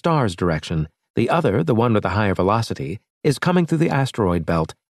from the star's direction. The other, the one with the higher velocity, is coming through the asteroid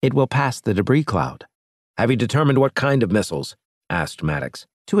belt. It will pass the debris cloud. Have you determined what kind of missiles? Asked Maddox.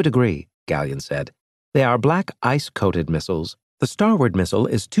 To a degree, Gallion said. They are black ice-coated missiles. The starward missile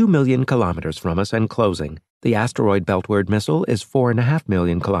is 2 million kilometers from us and closing. The asteroid beltward missile is 4.5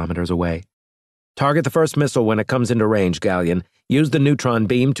 million kilometers away. Target the first missile when it comes into range, Gallion. Use the neutron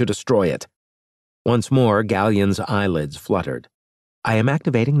beam to destroy it. Once more, Gallion's eyelids fluttered. I am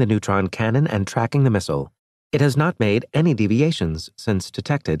activating the neutron cannon and tracking the missile. It has not made any deviations since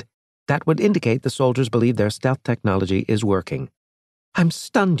detected. That would indicate the soldiers believe their stealth technology is working. I'm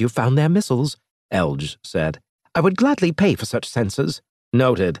stunned you found their missiles, Elge said. I would gladly pay for such sensors.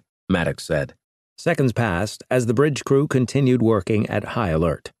 Noted, Maddox said. Seconds passed as the bridge crew continued working at high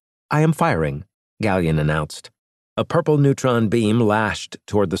alert. I am firing, Gallion announced. A purple neutron beam lashed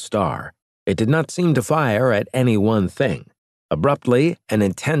toward the star. It did not seem to fire at any one thing. Abruptly, an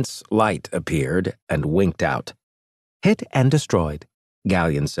intense light appeared and winked out. Hit and destroyed,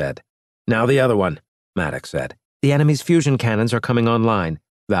 Gallion said. Now the other one, Maddox said. The enemy's fusion cannons are coming online,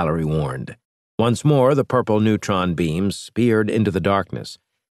 Valerie warned. Once more, the purple neutron beam speared into the darkness.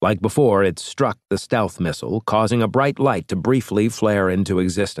 Like before, it struck the stealth missile, causing a bright light to briefly flare into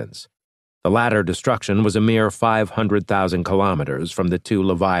existence. The latter destruction was a mere 500,000 kilometers from the 2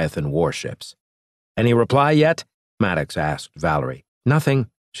 Leviathan warships. Any reply yet? Maddox asked Valerie. Nothing,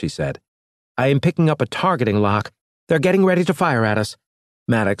 she said. I am picking up a targeting lock. They're getting ready to fire at us.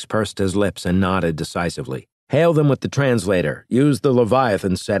 Maddox pursed his lips and nodded decisively. Hail them with the translator. Use the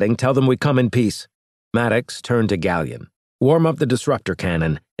Leviathan setting. Tell them we come in peace. Maddox turned to Gallion. Warm up the disruptor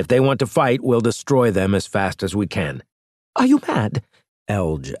cannon. If they want to fight, we'll destroy them as fast as we can. Are you mad?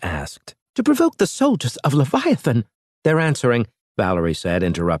 Elge asked. To provoke the soldiers of Leviathan. They're answering, Valerie said,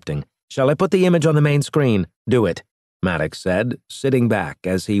 interrupting. Shall I put the image on the main screen? Do it, Maddox said, sitting back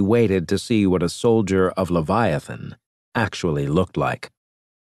as he waited to see what a soldier of Leviathan actually looked like.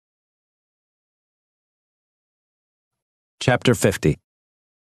 Chapter 50.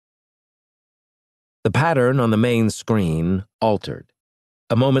 The pattern on the main screen altered.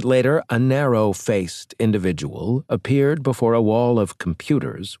 A moment later, a narrow-faced individual appeared before a wall of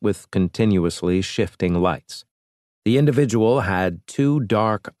computers with continuously shifting lights. The individual had 2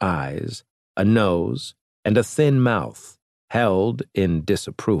 dark eyes, a nose, and a thin mouth, held in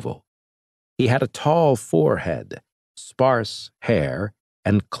disapproval. He had a tall forehead, sparse hair,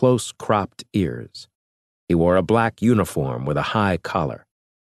 and close-cropped ears. He wore a black uniform with a high collar.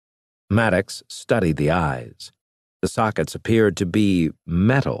 Maddox studied the eyes. The sockets appeared to be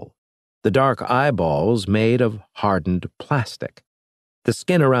metal, the dark eyeballs made of hardened plastic. The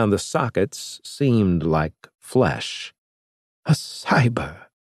skin around the sockets seemed like flesh. A cyber,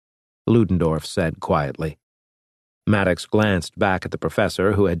 Ludendorff said quietly. Maddox glanced back at the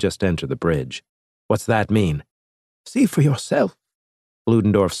professor who had just entered the bridge. What's that mean? See for yourself,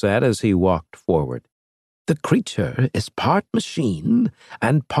 Ludendorff said as he walked forward. The creature is part machine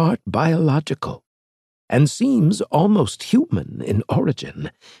and part biological, and seems almost human in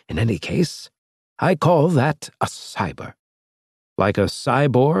origin. In any case, I call that a cyber. Like a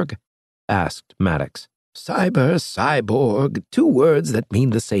cyborg? Asked Maddox. Cyborg, 2 words that mean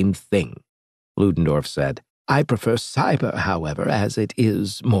the same thing, Ludendorff said. I prefer cyber, however, as it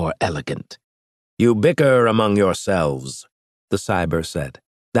is more elegant. You bicker among yourselves, the cyber said.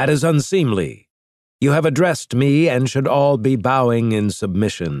 That is unseemly. You have addressed me and should all be bowing in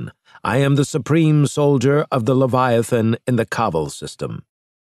submission. I am the supreme soldier of the Leviathan in the Cavil system.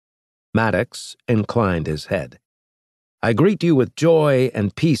 Maddox inclined his head. I greet you with joy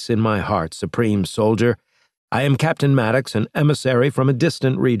and peace in my heart, supreme soldier. I am Captain Maddox, an emissary from a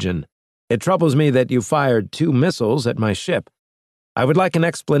distant region. It troubles me that you fired 2 missiles at my ship. I would like an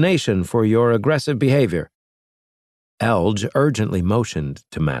explanation for your aggressive behavior. Elge urgently motioned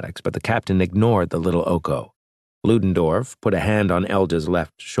to Maddox, but the captain ignored the little Oko. Ludendorff put a hand on Elge's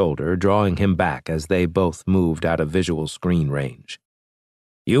left shoulder, drawing him back as they both moved out of visual screen range.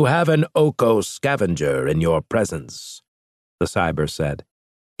 You have an Oko scavenger in your presence, the cyber said.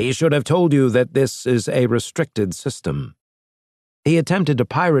 He should have told you that this is a restricted system. He attempted to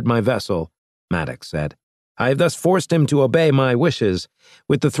pirate my vessel, Maddox said. I have thus forced him to obey my wishes,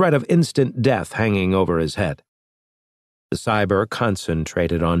 with the threat of instant death hanging over his head. The cyber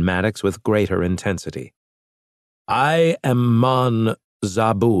concentrated on Maddox with greater intensity. I am Mon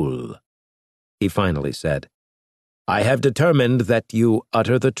Zabul, he finally said. I have determined that you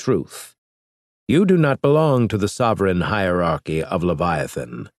utter the truth. You do not belong to the sovereign hierarchy of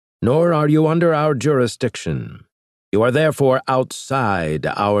Leviathan, nor are you under our jurisdiction. You are therefore outside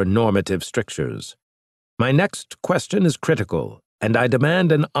our normative strictures. My next question is critical, and I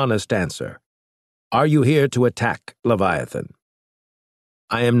demand an honest answer. Are you here to attack Leviathan?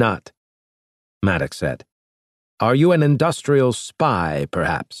 I am not, Maddox said. Are you an industrial spy,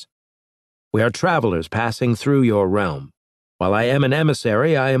 perhaps? We are travelers passing through your realm. While I am an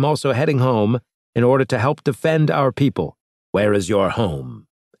emissary, I am also heading home in order to help defend our people. Where is your home,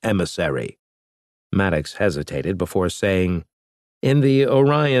 emissary? Maddox hesitated before saying, in the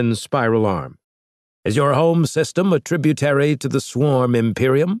Orion Spiral Arm. Is your home system a tributary to the Swarm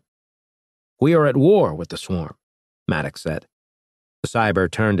Imperium? We are at war with the Swarm, Maddox said. The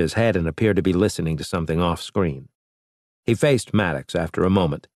cyber turned his head and appeared to be listening to something off-screen. He faced Maddox after a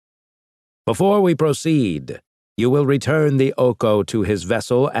moment. Before we proceed, you will return the Oko to his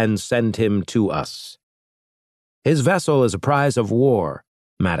vessel and send him to us. His vessel is a prize of war,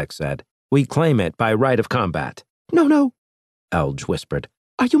 Maddox said. We claim it by right of combat. No, no, Elge whispered.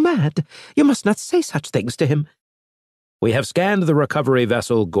 Are you mad? You must not say such things to him. We have scanned the recovery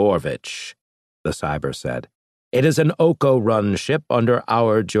vessel Gorvich, the cyber said. It is an Oko-run ship under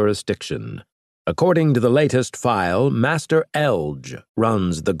our jurisdiction. According to the latest file, Master Elge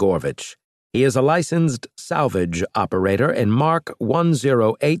runs the Gorvich. He is a licensed salvage operator in Mark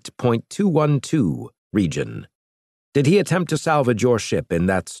 108.212 region. Did he attempt to salvage your ship in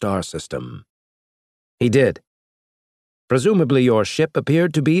that star system? He did. Presumably your ship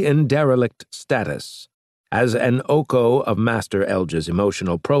appeared to be in derelict status, as an Oko of Master Elge's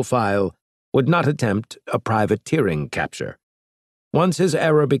emotional profile would not attempt a privateering capture. Once his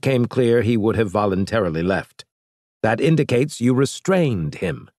error became clear, he would have voluntarily left. That indicates you restrained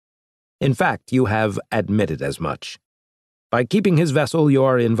him. In fact, you have admitted as much. By keeping his vessel, you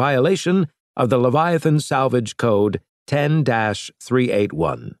are in violation of the Leviathan Salvage Code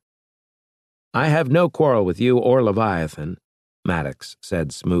 10-381. I have no quarrel with you or Leviathan, Maddox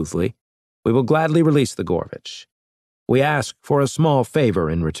said smoothly. We will gladly release the Gorvich. We ask for a small favor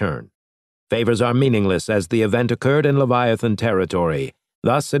in return. Favors are meaningless as the event occurred in Leviathan territory.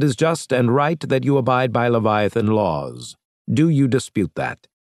 Thus, it is just and right that you abide by Leviathan laws. Do you dispute that?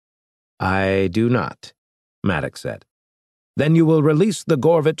 I do not, Maddox said. Then you will release the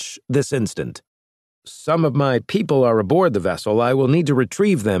Gorvich this instant. Some of my people are aboard the vessel. I will need to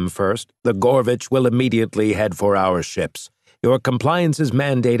retrieve them first. The Gorvich will immediately head for our ships. Your compliance is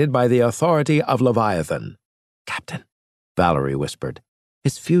mandated by the authority of Leviathan. Captain, Valerie whispered.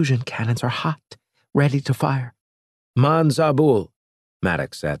 His fusion cannons are hot, ready to fire. Man Zabul,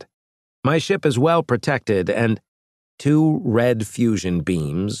 Maddox said. My ship is well protected, and 2 red fusion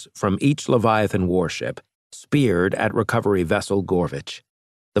beams from each Leviathan warship speared at recovery vessel Gorvich.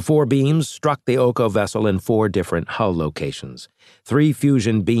 The 4 beams struck the Oko vessel in 4 different hull locations. 3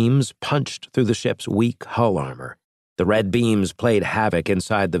 fusion beams punched through the ship's weak hull armor. The red beams played havoc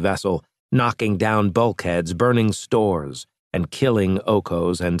inside the vessel, knocking down bulkheads, burning stores, and killing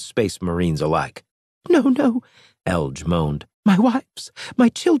Okos and space marines alike. No, no, Elge moaned. My wives, my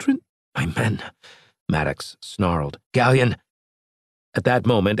children, my men, Maddox snarled. Galleon! At that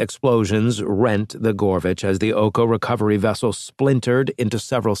moment, explosions rent the Gorvich as the Oko recovery vessel splintered into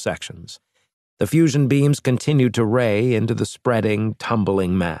several sections. The fusion beams continued to ray into the spreading,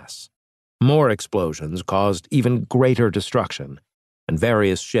 tumbling mass. More explosions caused even greater destruction, and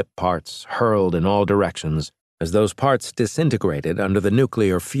various ship parts hurled in all directions as those parts disintegrated under the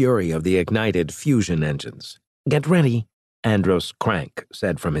nuclear fury of the ignited fusion engines. Get ready, Andros Crank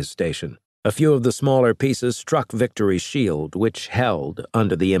said from his station. A few of the smaller pieces struck Victory's shield, which held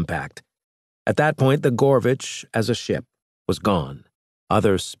under the impact. At that point, the Gorvich, as a ship, was gone,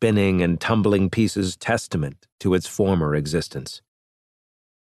 other spinning and tumbling pieces testament to its former existence.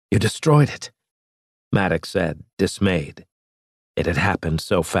 You destroyed it, Maddox said, dismayed. It had happened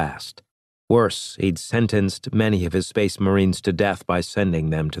so fast. Worse, he'd sentenced many of his space marines to death by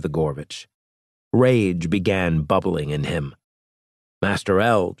sending them to the Gorvich. Rage began bubbling in him. Master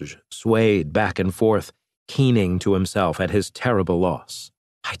Elge swayed back and forth, keening to himself at his terrible loss.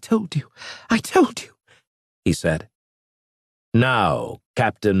 I told you, he said. Now,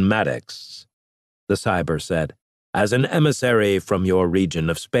 Captain Maddox, the cyber said, as an emissary from your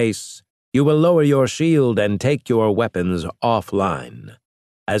region of space, you will lower your shield and take your weapons offline.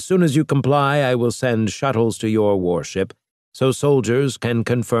 As soon as you comply, I will send shuttles to your warship so soldiers can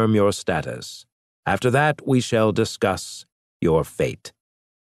confirm your status. After that, we shall discuss your fate.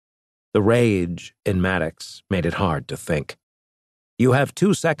 The rage in Maddox made it hard to think. You have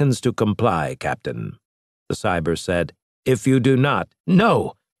 2 seconds to comply, Captain, the cyber said. If you do not,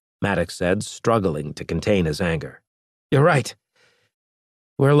 No, Maddox said, struggling to contain his anger. You're right.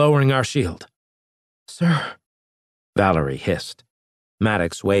 We're lowering our shield. Sir, Valerie hissed.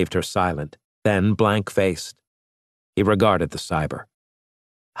 Maddox waved her silent, then blank-faced. He regarded the cyber.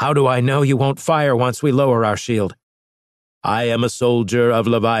 How do I know you won't fire once we lower our shield? I am a soldier of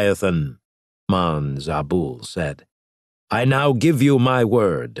Leviathan, Mon Zabul said. I now give you my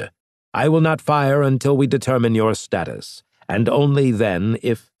word. I will not fire until we determine your status, and only then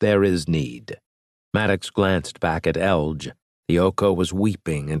if there is need. Maddox glanced back at Elge. The Oko was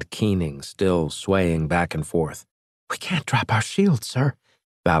weeping and keening, still swaying back and forth. We can't drop our shield, sir,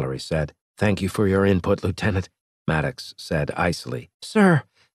 Valerie said. Thank you for your input, Lieutenant, Maddox said icily. Sir,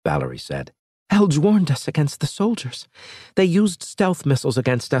 Valerie said, Elge warned us against the soldiers. They used stealth missiles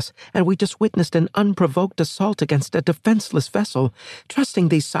against us, and we just witnessed an unprovoked assault against a defenseless vessel. Trusting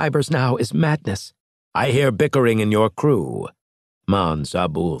these cybers now is madness. I hear bickering in your crew, Mon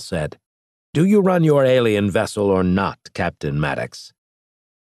Zabul said. Do you run your alien vessel or not, Captain Maddox?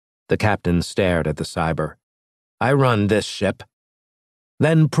 The captain stared at the cyber. I run this ship.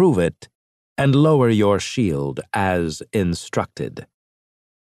 Then prove it, and lower your shield as instructed.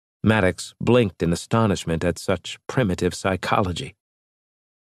 Maddox blinked in astonishment at such primitive psychology.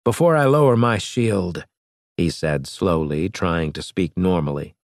 Before I lower my shield, he said slowly, trying to speak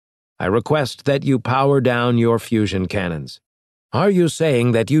normally, I request that you power down your fusion cannons. Are you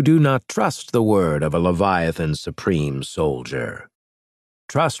saying that you do not trust the word of a Leviathan Supreme soldier?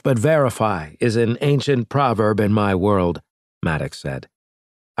 Trust but verify is an ancient proverb in my world, Maddox said.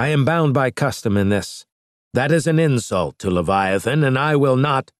 I am bound by custom in this. That is an insult to Leviathan, and I will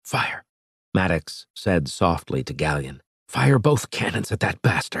not fire, Maddox said softly to Galleon. Fire both cannons at that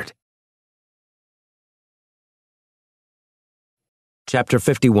bastard. Chapter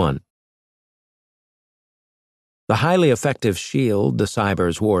 51. The highly effective shield the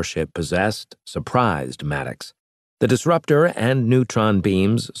Cyber's warship possessed surprised Maddox. The disruptor and neutron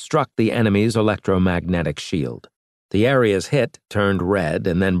beams struck the enemy's electromagnetic shield. The areas hit turned red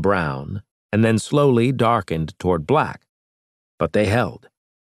and then brown, and then slowly darkened toward black. But they held.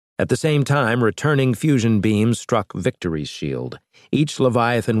 At the same time, returning fusion beams struck Victory's shield. Each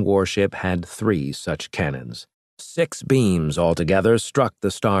Leviathan warship had 3 such cannons. 6 beams altogether struck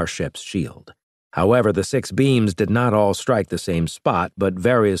the Starship's shield. However, the 6 beams did not all strike the same spot, but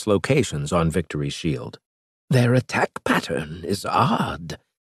various locations on Victory's shield. Their attack pattern is odd,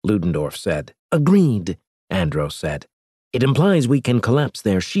 Ludendorff said. Agreed, Andros said. It implies we can collapse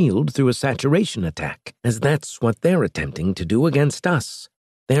their shield through a saturation attack, as that's what they're attempting to do against us.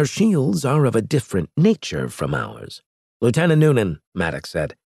 Their shields are of a different nature from ours. Lieutenant Noonan, Maddox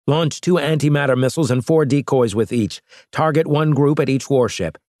said, launch 2 antimatter missiles and 4 decoys with each. Target 1 group at each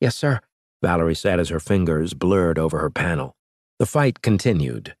warship. Yes, sir, Valerie said as her fingers blurred over her panel. The fight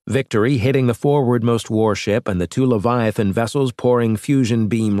continued, Victory hitting the forwardmost warship and the 2 Leviathan vessels pouring fusion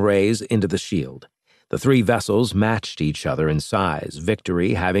beam rays into the shield. The 3 vessels matched each other in size,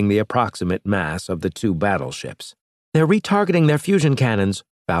 Victory having the approximate mass of the 2 battleships. They're retargeting their fusion cannons,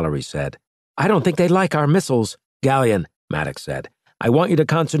 Valerie said. I don't think they like our missiles, Galleon, Maddox said. I want you to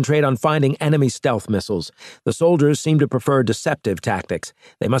concentrate on finding enemy stealth missiles. The soldiers seem to prefer deceptive tactics.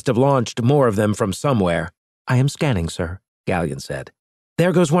 They must have launched more of them from somewhere. I am scanning, sir, Galleon said.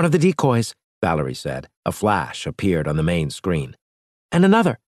 There goes one of the decoys, Valerie said. A flash appeared on the main screen. And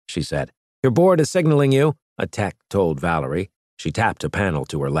another, she said. Your board is signaling you, a tech told Valerie. She tapped a panel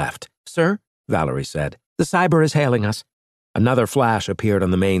to her left. Sir, Valerie said, the cyber is hailing us. Another flash appeared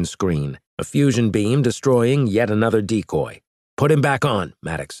on the main screen, a fusion beam destroying yet another decoy. Put him back on,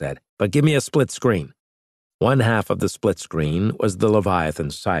 Maddox said, but give me a split screen. One half of the split screen was the Leviathan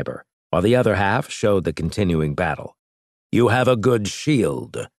cyber, while the other half showed the continuing battle. You have a good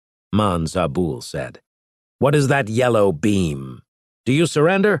shield, Mon Zabul said. What is that yellow beam? Do you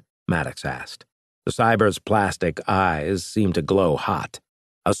surrender? Maddox asked. The cyber's plastic eyes seemed to glow hot.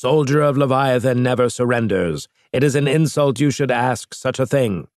 A soldier of Leviathan never surrenders. It is an insult you should ask such a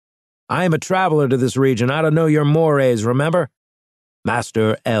thing. I am a traveler to this region. I don't know your mores, remember?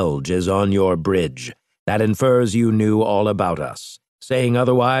 Master Elge is on your bridge. That infers you knew all about us. Saying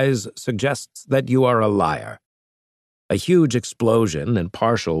otherwise suggests that you are a liar. A huge explosion and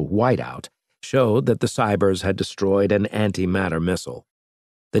partial whiteout showed that the cybers had destroyed an antimatter missile.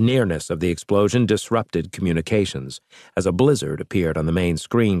 The nearness of the explosion disrupted communications, as a blizzard appeared on the main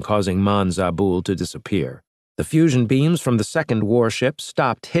screen, causing Mon Zabul to disappear. The fusion beams from the second warship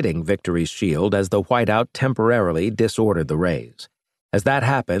stopped hitting Victory's shield as the whiteout temporarily disordered the rays. As that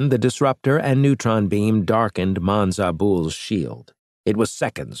happened, the disruptor and neutron beam darkened Mon Zabul's shield. It was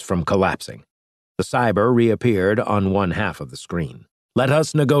seconds from collapsing. The cyber reappeared on one half of the screen. Let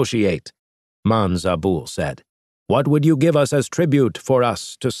us negotiate, Manzabul said. What would you give us as tribute for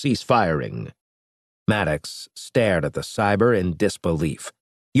us to cease firing? Maddox stared at the cyber in disbelief.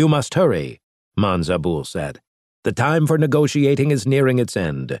 You must hurry, Manzabul said. The time for negotiating is nearing its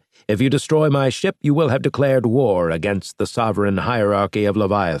end. If you destroy my ship, you will have declared war against the sovereign hierarchy of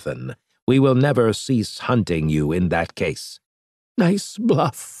Leviathan. We will never cease hunting you in that case. Nice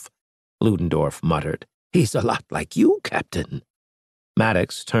bluff, Ludendorff muttered. He's a lot like you, Captain.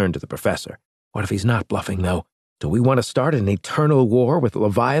 Maddox turned to the professor. What if he's not bluffing, though? Do we want to start an eternal war with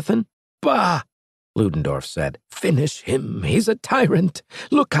Leviathan? Bah! Ludendorff said. Finish him. He's a tyrant.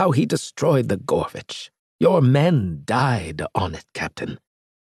 Look how he destroyed the Gorvich. Your men died on it, Captain.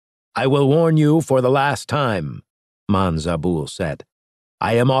 I will warn you for the last time, Manzabul said.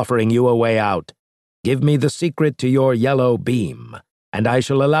 I am offering you a way out. Give me the secret to your yellow beam, and I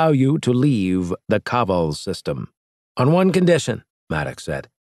shall allow you to leave the Kaval system. On one condition, Maddox said.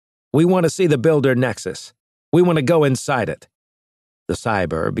 We want to see the Builder Nexus. We want to go inside it. The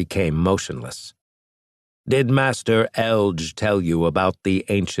cyber became motionless. Did Master Elge tell you about the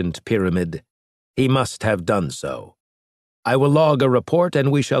ancient pyramid? He must have done so. I will log a report,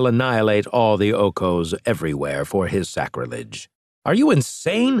 and we shall annihilate all the Okos everywhere for his sacrilege. Are you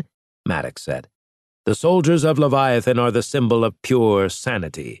insane? Maddox said. The soldiers of Leviathan are the symbol of pure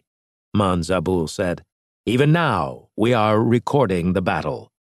sanity, Manzabul said. Even now, we are recording the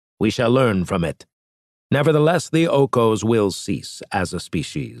battle. We shall learn from it. Nevertheless, the Okos will cease as a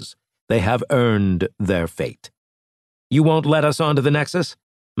species. They have earned their fate. You won't let us onto the Nexus?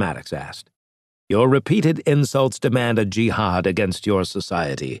 Maddox asked. Your repeated insults demand a jihad against your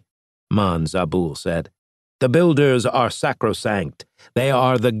society, Manzabul said. The Builders are sacrosanct. They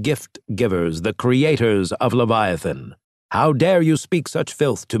are the gift-givers, the creators of Leviathan. How dare you speak such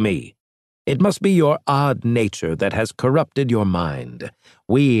filth to me? It must be your odd nature that has corrupted your mind.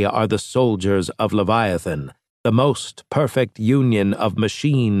 We are the soldiers of Leviathan, the most perfect union of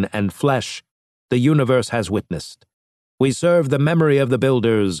machine and flesh the universe has witnessed. We serve the memory of the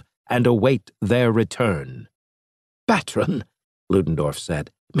Builders and await their return. Batron, Ludendorff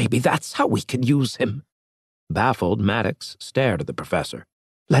said. Maybe that's how we can use him. Baffled, Maddox stared at the professor.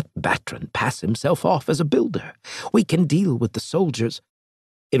 Let Batron pass himself off as a builder. We can deal with the soldiers.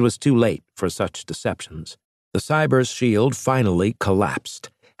 It was too late for such deceptions. The cyber's shield finally collapsed,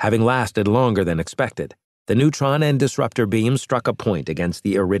 having lasted longer than expected. The neutron and disruptor beams struck a point against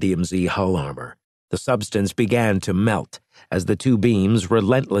the Iridium Z hull armor. The substance began to melt as the two beams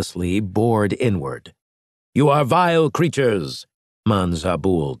relentlessly bored inward. You are vile creatures,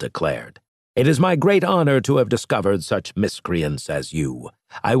 Manzabul declared. It is my great honor to have discovered such miscreants as you.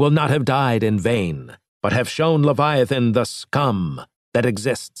 I will not have died in vain, but have shown Leviathan the scum that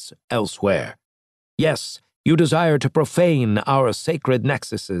exists elsewhere. Yes, you desire to profane our sacred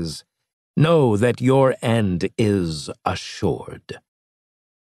nexuses. Know that your end is assured.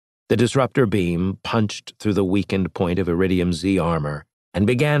 The disruptor beam punched through the weakened point of Iridium Z armor and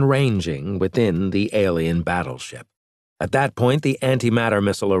began ranging within the alien battleship. At that point, the antimatter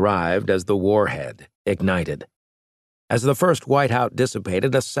missile arrived as the warhead ignited. As the first whiteout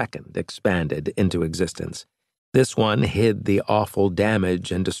dissipated, a second expanded into existence. This one hid the awful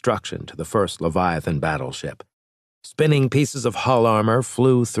damage and destruction to the first Leviathan battleship. Spinning pieces of hull armor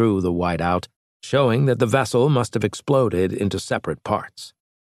flew through the whiteout, showing that the vessel must have exploded into separate parts.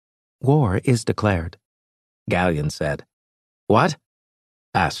 War is declared, Gallion said. What?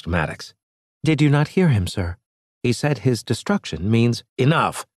 Asked Maddox. Did you not hear him, sir? He said his destruction means—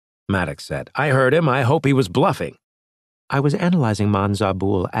 Enough, Maddox said. I heard him. I hope he was bluffing. I was analyzing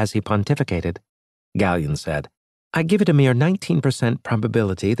Manzabul as he pontificated, Gallion said. I give it a mere 19%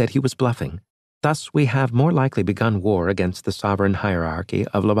 probability that he was bluffing. Thus, we have more likely begun war against the sovereign hierarchy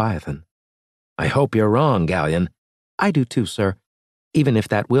of Leviathan. I hope you're wrong, Gallion. I do too, sir, even if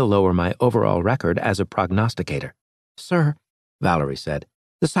that will lower my overall record as a prognosticator. Sir, Valerie said,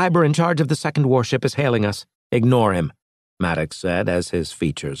 the cyber in charge of the second warship is hailing us. Ignore him, Maddox said as his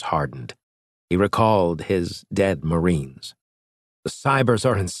features hardened. He recalled his dead Marines. The cybers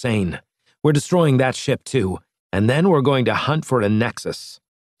are insane. We're destroying that ship too, and then we're going to hunt for a nexus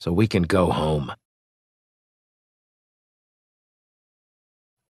so we can go home.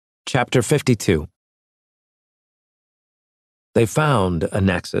 Chapter 52. They found a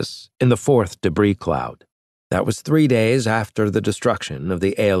nexus in the fourth debris cloud. That was 3 days after the destruction of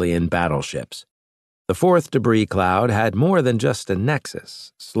the alien battleships. The fourth debris cloud had more than just a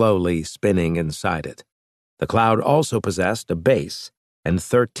nexus slowly spinning inside it. The cloud also possessed a base and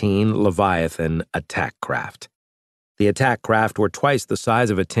 13 Leviathan attack craft. The attack craft were twice the size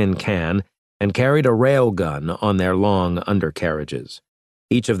of a tin can and carried a railgun on their long undercarriages.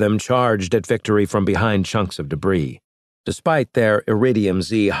 Each of them charged at victory from behind chunks of debris. Despite their Iridium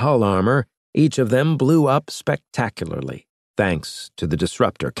Z hull armor, each of them blew up spectacularly, thanks to the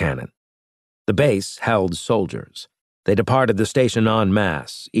disruptor cannon. The base held soldiers. They departed the station en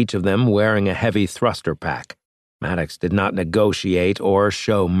masse, each of them wearing a heavy thruster pack. Maddox did not negotiate or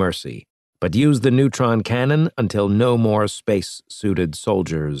show mercy, but used the neutron cannon until no more space-suited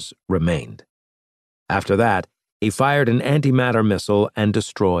soldiers remained. After that, he fired an antimatter missile and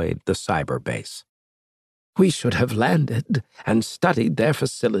destroyed the cyber base. "We should have landed and studied their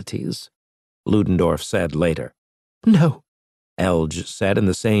facilities," Ludendorff said later. "No," Elge said in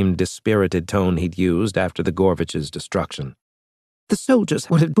the same dispirited tone he'd used after the Gorvich's destruction. "The soldiers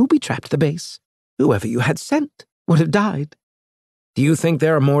would have booby-trapped the base. Whoever you had sent would have died." "Do you think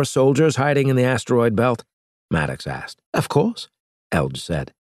there are more soldiers hiding in the asteroid belt?" Maddox asked. "Of course," Elge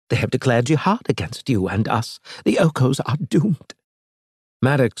said. "They have declared jihad against you and us. The Okos are doomed."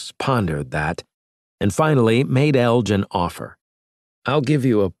 Maddox pondered that, and finally made Elge an offer. "I'll give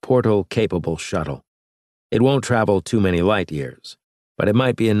you a portal-capable shuttle. It won't travel too many light years, but it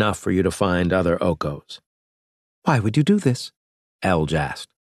might be enough for you to find other Okos." "Why would you do this?" Elge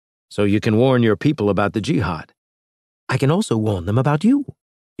asked. "So you can warn your people about the jihad." "I can also warn them about you."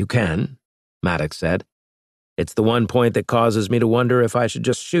 "You can," Maddox said. "It's the one point that causes me to wonder if I should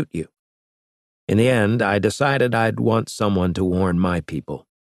just shoot you. In the end, I decided I'd want someone to warn my people.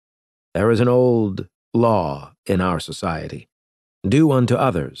 There is an old law in our society. Do unto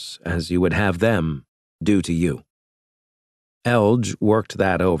others as you would have them do to you." Elge worked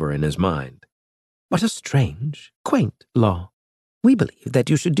that over in his mind. "What a strange, quaint law. We believe that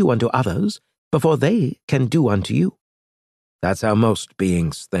you should do unto others before they can do unto you." "That's how most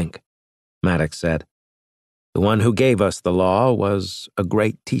beings think," Maddox said. "The one who gave us the law was a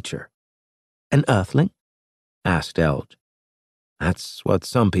great teacher." "An earthling?" asked Elge. "That's what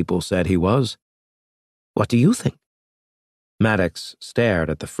some people said he was." "What do you think?" Maddox stared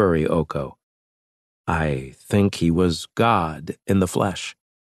at the furry Oko. "I think he was God in the flesh."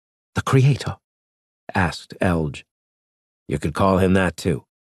 "The Creator?" asked Elge. "You could call him that too."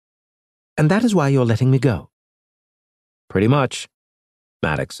 "And that is why you're letting me go?" "Pretty much,"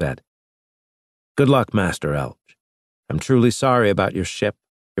 Maddox said. "Good luck, Master Elge. I'm truly sorry about your ship,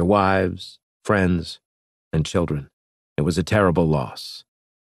 your wives, friends, and children. It was a terrible loss.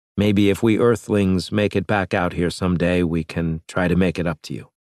 Maybe if we Earthlings make it back out here someday, we can try to make it up to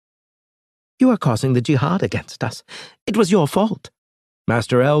you." "You are causing the jihad against us. It was your fault."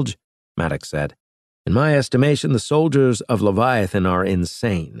 "Master Elge," Maddox said, "in my estimation, the soldiers of Leviathan are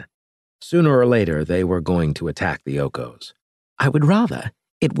insane. Sooner or later, they were going to attack the Okos." "I would rather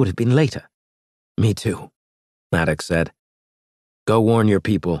it would have been later." "Me too," Maddox said. "Go warn your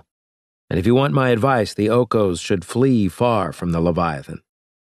people, and if you want my advice, the Okos should flee far from the Leviathan."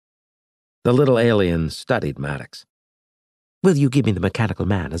 The little alien studied Maddox. "Will you give me the mechanical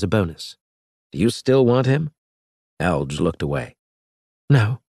man as a bonus?" "Do you still want him?" Elge looked away.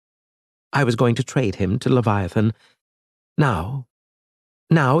 "No. I was going to trade him to Leviathan. Now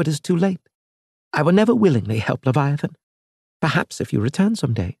it is too late. I will never willingly help Leviathan. Perhaps if you return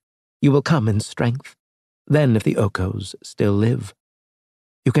someday, you will come in strength. Then if the Okos still live,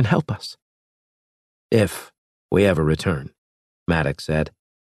 you can help us." "If we ever return," Maddox said.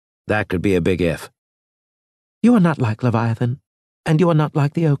 "That could be a big if." "You are not like Leviathan, and you are not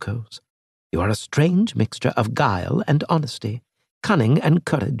like the Okos. You are a strange mixture of guile and honesty, cunning and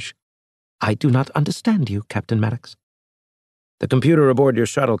courage. I do not understand you, Captain Maddox." "The computer aboard your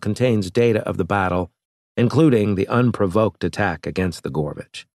shuttle contains data of the battle, including the unprovoked attack against the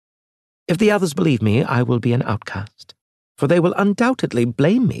Gorvich." "If the others believe me, I will be an outcast, for they will undoubtedly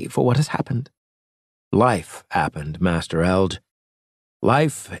blame me for what has happened." "Life happened, Master Elge.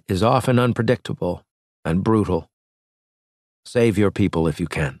 Life is often unpredictable and brutal. Save your people if you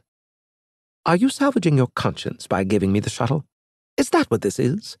can." "Are you salvaging your conscience by giving me the shuttle? Is that what this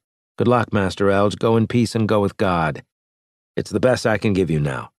is?" "Good luck, Master Elge. Go in peace and go with God. It's the best I can give you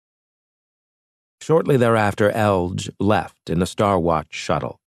now." Shortly thereafter, Elge left in a Star Watch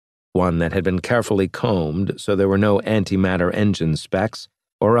shuttle, one that had been carefully combed so there were no antimatter engine specs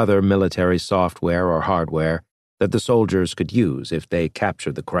or other military software or hardware that the soldiers could use if they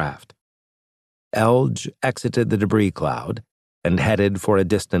captured the craft. Elge exited the debris cloud and headed for a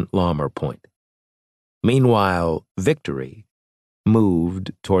distant Lammer point. Meanwhile, Victory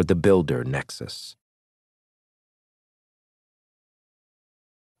moved toward the Builder Nexus.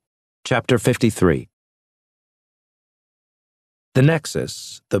 Chapter 53. The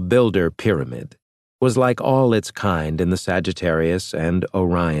Nexus, the Builder Pyramid, was like all its kind in the Sagittarius and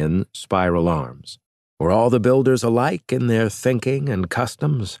Orion spiral arms. Were all the builders alike in their thinking and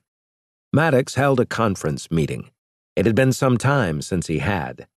customs? Maddox held a conference meeting. It had been some time since he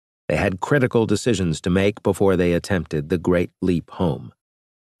had. They had critical decisions to make before they attempted the great leap home.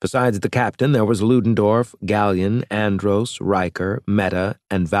 Besides the captain, there was Ludendorff, Gallion, Andros, Riker, Meta,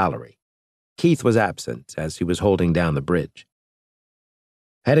 and Valerie. Keith was absent, as he was holding down the bridge.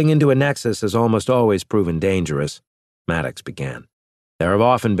 Heading into a nexus has almost always proven dangerous, Maddox began. There have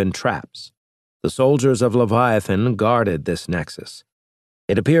often been traps. The soldiers of Leviathan guarded this nexus.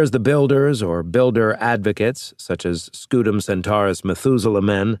 It appears the builders or builder advocates, such as Scutum-Centaurus Methuselah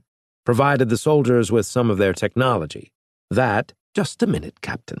men, provided the soldiers with some of their technology. That, just a minute,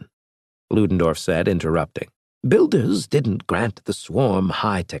 Captain, Ludendorff said, interrupting. Builders didn't grant the swarm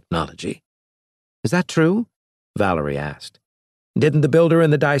high technology. Is that true? Valerie asked. Didn't the builder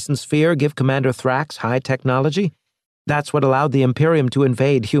in the Dyson Sphere give Commander Thrax high technology? That's what allowed the Imperium to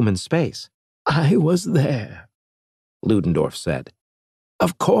invade human space. I was there, Ludendorff said.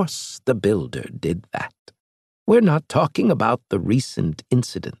 Of course the builder did that. We're not talking about the recent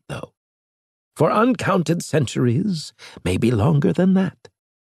incident, though. For uncounted centuries, maybe longer than that,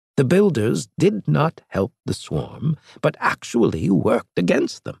 the builders did not help the swarm, but actually worked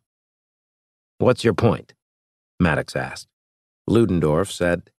against them. What's your point? Maddox asked. Ludendorff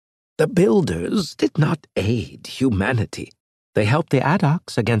said, The builders did not aid humanity. They helped the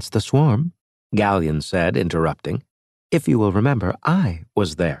Maddox against the swarm, Gallion said, interrupting. If you will remember, I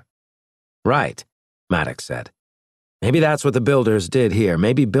was there. Right, Maddox said. Maybe that's what the builders did here.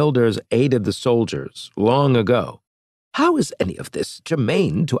 Maybe builders aided the soldiers long ago. How is any of this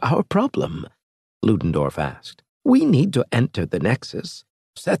germane to our problem? Ludendorff asked. We need to enter the nexus,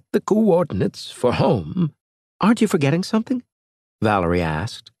 set the coordinates for home. Aren't you forgetting something? Valerie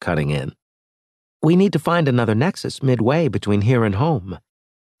asked, cutting in. We need to find another nexus midway between here and home.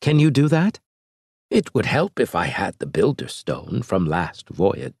 Can you do that? It would help if I had the Builder Stone from last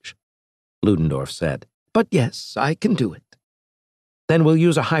voyage, Ludendorff said. But yes, I can do it. Then we'll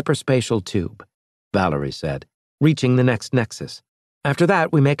use a hyperspatial tube, Valerie said, reaching the next nexus. After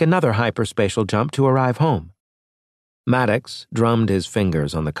that, we make another hyperspatial jump to arrive home. Maddox drummed his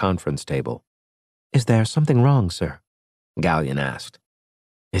fingers on the conference table. Is there something wrong, sir? Gallion asked.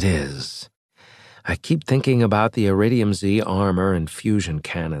 It is. I keep thinking about the Iridium Z armor and fusion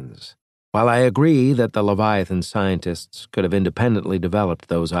cannons. While I agree that the Leviathan scientists could have independently developed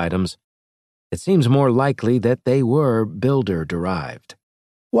those items, it seems more likely that they were builder-derived.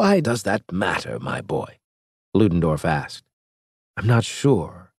 Why does that matter, my boy? Ludendorff asked. I'm not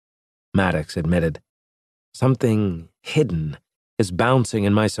sure, Maddox admitted. Something hidden is bouncing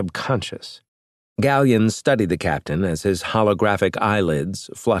in my subconscious. Gallion studied the captain as his holographic eyelids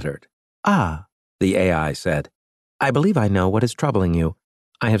fluttered. Ah, the AI said. I believe I know what is troubling you.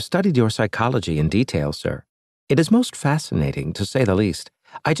 I have studied your psychology in detail, sir. It is most fascinating, to say the least.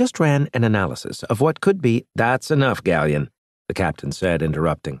 I just ran an analysis of what could be— That's enough, Gallion, the captain said,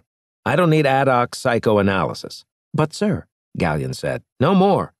 interrupting. I don't need ad hoc psychoanalysis. But, sir, Gallion said. No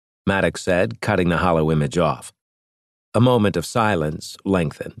more, Maddox said, cutting the hollow image off. A moment of silence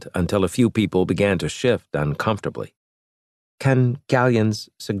lengthened until a few people began to shift uncomfortably. Can Gallion's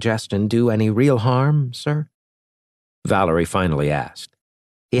suggestion do any real harm, sir? Valerie finally asked.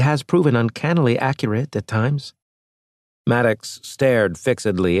 He has proven uncannily accurate at times. Maddox stared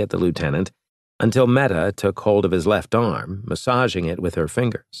fixedly at the lieutenant until Meta took hold of his left arm, massaging it with her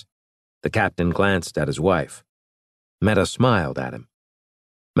fingers. The captain glanced at his wife. Meta smiled at him.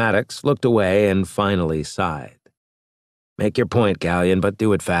 Maddox looked away and finally sighed. Make your point, Gallion, but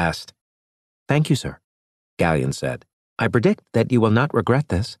do it fast. Thank you, sir, Gallion said. I predict that you will not regret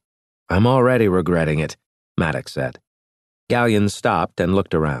this. I'm already regretting it, Maddox said. Gallion stopped and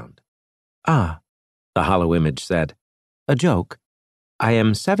looked around. Ah, the hollow image said. A joke? I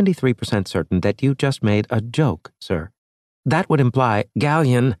am 73% certain that you just made a joke, sir. That would imply—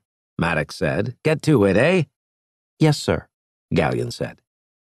 Gallion, Maddox said. Get to it, eh? Yes, sir, Gallion said.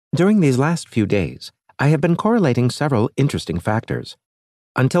 During these last few days, I have been correlating several interesting factors.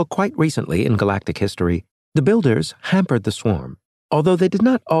 Until quite recently in galactic history, the builders hampered the swarm, although they did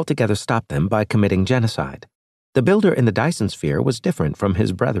not altogether stop them by committing genocide. The builder in the Dyson Sphere was different from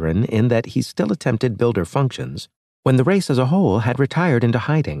his brethren in that he still attempted builder functions when the race as a whole had retired into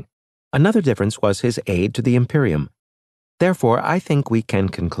hiding. Another difference was his aid to the Imperium. Therefore, I think we can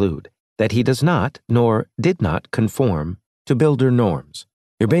conclude that he does not, nor did not, conform to builder norms.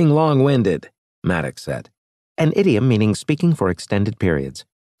 You're being long-winded, Maddox said. An idiom meaning speaking for extended periods,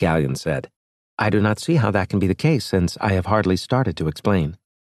 Gallion said. I do not see how that can be the case since I have hardly started to explain.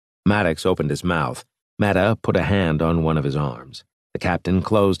 Maddox opened his mouth, Meta put a hand on one of his arms. The captain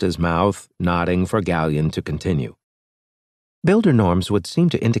closed his mouth, nodding for Gallion to continue. Builder norms would seem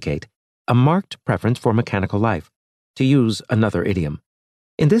to indicate a marked preference for mechanical life, to use another idiom.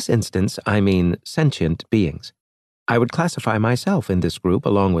 In this instance, I mean sentient beings. I would classify myself in this group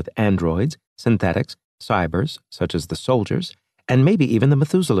along with androids, synthetics, cybers, such as the soldiers, and maybe even the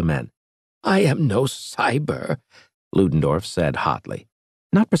Methuselah men. I am no cyber, Ludendorff said hotly.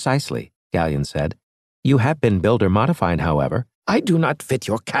 Not precisely, Gallion said. You have been builder modified, however. I do not fit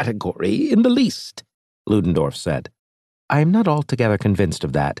your category in the least, Ludendorff said. I am not altogether convinced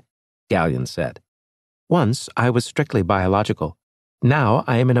of that, Gallion said. Once I was strictly biological. Now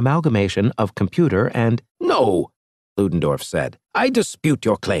I am an amalgamation of computer and— No, Ludendorff said. I dispute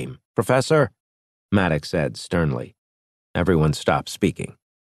your claim, Professor, Maddox said sternly. Everyone stopped speaking.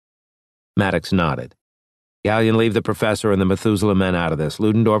 Maddox nodded. Gallion, leave the professor and the Methuselah men out of this.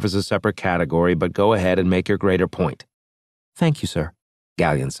 Ludendorff is a separate category, but go ahead and make your greater point. Thank you, sir,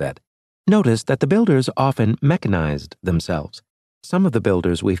 Gallion said. Notice that the builders often mechanized themselves. Some of the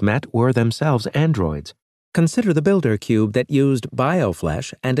builders we've met were themselves androids. Consider the builder cube that used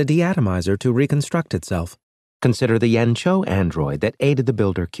bioflesh and a deatomizer to reconstruct itself. Consider the Yen-Cho android that aided the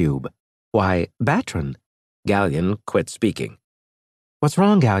builder cube. Why, Batron. Gallion quit speaking. What's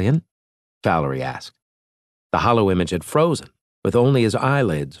wrong, Gallion? Valerie asked. The hollow image had frozen, with only his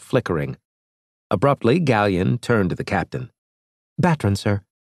eyelids flickering. Abruptly, Gallion turned to the captain. Batron, sir,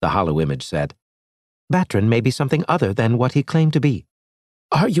 the hollow image said. Batron may be something other than what he claimed to be.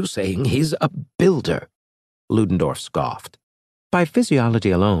 Are you saying he's a builder? Ludendorff scoffed. By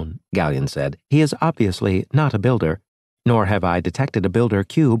physiology alone, Gallion said, he is obviously not a builder, nor have I detected a builder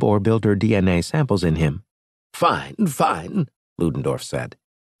cube or builder DNA samples in him. Fine, Ludendorff said.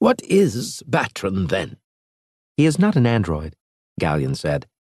 What is Batron, then? He is not an android, Gallion said.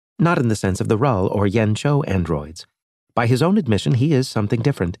 Not in the sense of the Hurl or Yen-Cho androids. By his own admission, he is something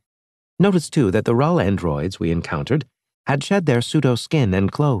different. Notice, too, that the Hurl androids we encountered had shed their pseudo-skin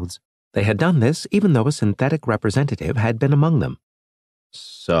and clothes. They had done this even though a synthetic representative had been among them.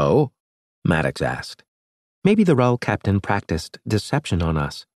 So? Maddox asked. Maybe the Hurl captain practiced deception on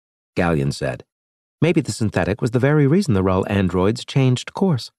us, Gallion said. Maybe the synthetic was the very reason the Hurl androids changed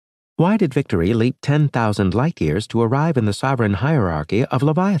course. Why did Victory leap 10,000 light-years to arrive in the sovereign hierarchy of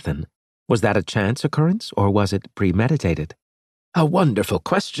Leviathan? Was that a chance occurrence, or was it premeditated? A wonderful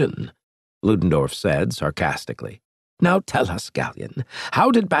question, Ludendorff said sarcastically. Now tell us, Gallion,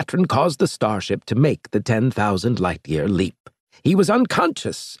 how did Batron cause the Starship to make the 10,000 light-year leap? He was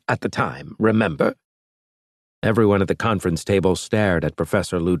unconscious at the time, remember? Everyone at the conference table stared at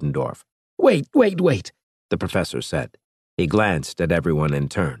Professor Ludendorff. Wait, the professor said. He glanced at everyone in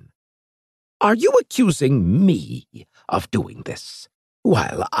turn. Are you accusing me of doing this?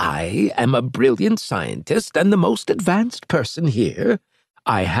 While I am a brilliant scientist and the most advanced person here,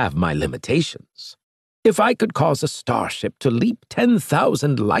 I have my limitations. If I could cause a starship to leap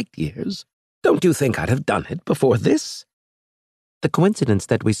 10,000 light-years, don't you think I'd have done it before this? The coincidence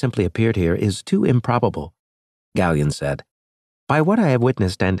that we simply appeared here is too improbable, Gallion said. By what I have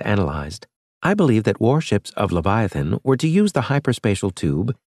witnessed and analyzed, I believe that warships of Leviathan were to use the hyperspatial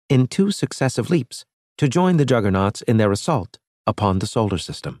tube in 2 successive leaps to join the juggernauts in their assault upon the solar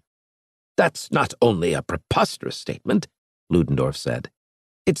system. That's not only a preposterous statement, Ludendorff said.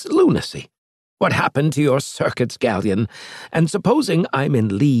 It's lunacy. What happened to your circuits, Gallion? And supposing I'm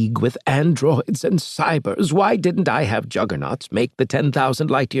in league with androids and cybers, why didn't I have juggernauts make the 10,000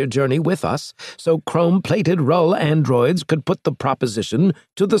 light-year journey with us so chrome-plated Hurl androids could put the proposition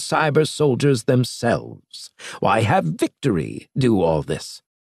to the cyber soldiers themselves? Why have Victory do all this?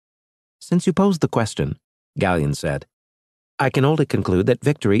 Since you posed the question, Gallion said, I can only conclude that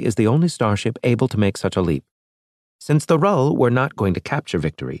Victory is the only starship able to make such a leap. Since the Hurl were not going to capture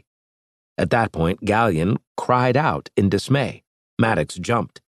Victory. At that point, Gallion cried out in dismay. Maddox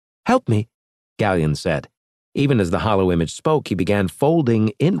jumped. Help me, Gallion said. Even as the hollow image spoke, he began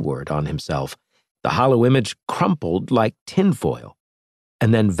folding inward on himself. The hollow image crumpled like tinfoil,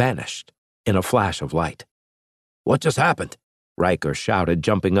 and then vanished in a flash of light. What just happened? Riker shouted,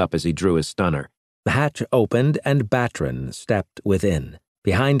 jumping up as he drew his stunner. The hatch opened and Batron stepped within.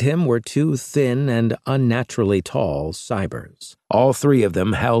 Behind him were 2 thin and unnaturally tall cybers. All 3 of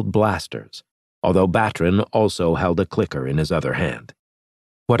them held blasters, although Batron also held a clicker in his other hand.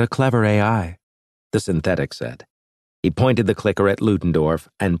 What a clever AI, the synthetic said. He pointed the clicker at Ludendorff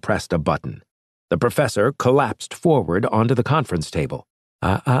and pressed a button. The professor collapsed forward onto the conference table.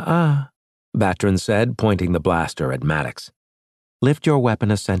 Batron said, pointing the blaster at Maddox. Lift your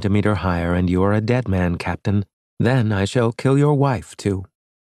weapon a centimeter higher and you are a dead man, Captain. Then I shall kill your wife, too.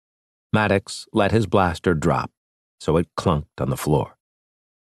 Maddox let his blaster drop, so it clunked on the floor.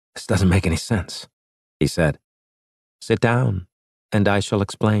 "This doesn't make any sense," he said. "Sit down, and I shall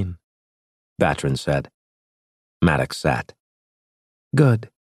explain," Batron said. Maddox sat. "Good,"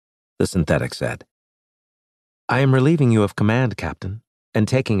 the synthetic said. "I am relieving you of command, Captain, and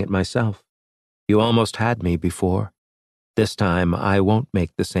taking it myself. You almost had me before. This time I won't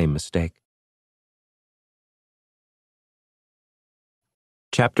make the same mistake."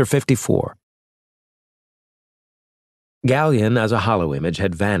 Chapter 54. Gallion as a holoimage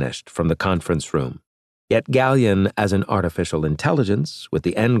had vanished from the conference room, yet Gallion as an artificial intelligence with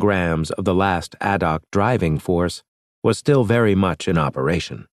the engrams of the last Addoc driving force was still very much in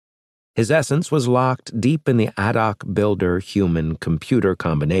operation. His essence was locked deep in the Addoc builder-human-computer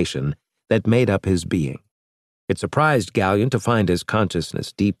combination that made up his being. It surprised Gallion to find his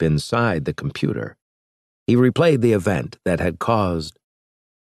consciousness deep inside the computer. He replayed the event that had caused.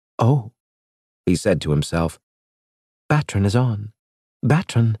 "Oh," he said to himself. "Batron is on.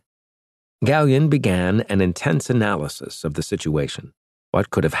 Batron." Gallion began an intense analysis of the situation.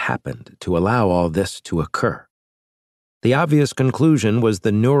 What could have happened to allow all this to occur? The obvious conclusion was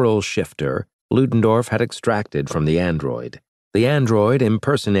the neural shifter Ludendorff had extracted from the android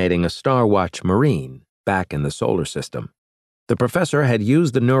impersonating a Star Watch Marine back in the solar system. The professor had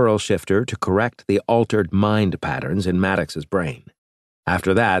used the neural shifter to correct the altered mind patterns in Maddox's brain.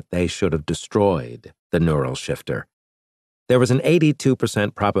 After that, they should have destroyed the neural shifter. There was an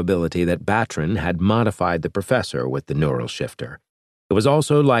 82% probability that Batron had modified the professor with the neural shifter. It was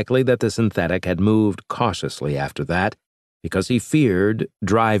also likely that the synthetic had moved cautiously after that because he feared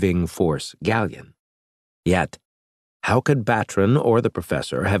driving force Gallion. Yet, how could Batron or the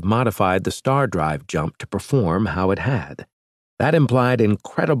professor have modified the star drive jump to perform how it had? That implied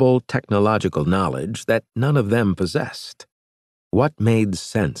incredible technological knowledge that none of them possessed. What made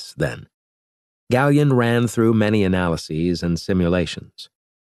sense, then? Gallion ran through many analyses and simulations.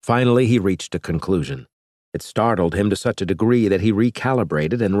 Finally, he reached a conclusion. It startled him to such a degree that he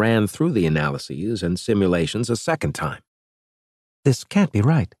recalibrated and ran through the analyses and simulations a second time. "This can't be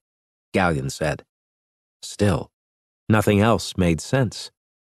right," Gallion said. Still, nothing else made sense.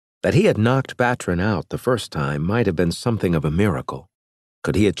 That he had knocked Batron out the first time might have been something of a miracle.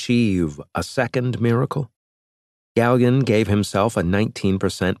 Could he achieve a second miracle? Gallion gave himself a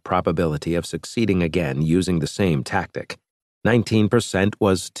 19% probability of succeeding again using the same tactic. 19%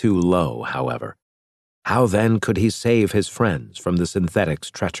 was too low, however. How then could he save his friends from the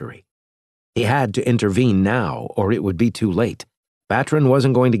synthetic's treachery? He had to intervene now, or it would be too late. Batron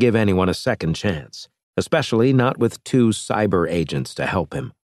wasn't going to give anyone a second chance, especially not with 2 cyber agents to help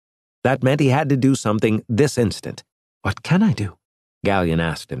him. That meant he had to do something this instant. What can I do? Gallion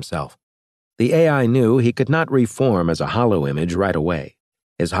asked himself. The AI knew he could not reform as a holoimage right away.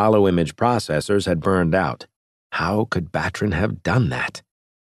 His holoimage processors had burned out. How could Batron have done that?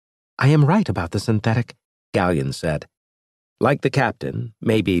 "I am right about the synthetic," Gallion said. Like the captain,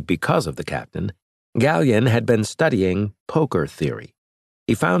 maybe because of the captain, Gallion had been studying poker theory.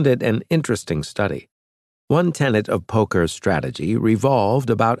 He found it an interesting study. One tenet of poker strategy revolved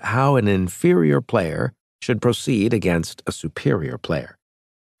about how an inferior player should proceed against a superior player.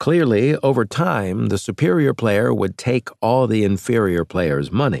 Clearly, over time, the superior player would take all the inferior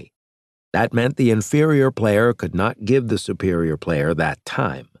player's money. That meant the inferior player could not give the superior player that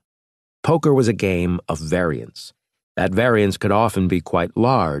time. Poker was a game of variance. That variance could often be quite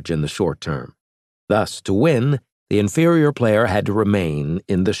large in the short term. Thus, to win, the inferior player had to remain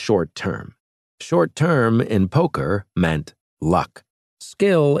in the short term. Short term in poker meant luck.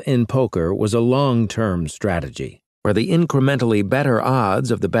 Skill in poker was a long-term strategy, where the incrementally better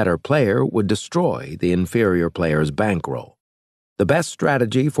odds of the better player would destroy the inferior player's bankroll. The best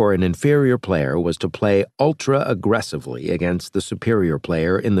strategy for an inferior player was to play ultra-aggressively against the superior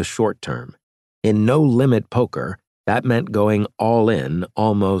player in the short term. In no-limit poker, that meant going all in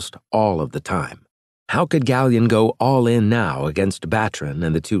almost all of the time. How could Gallion go all in now against Batron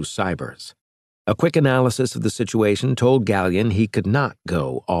and the 2 cybers? A quick analysis of the situation told Gallion he could not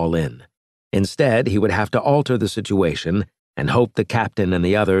go all in. Instead, he would have to alter the situation and hope the captain and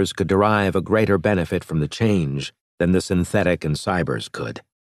the others could derive a greater benefit from the change than the synthetic and cybers could.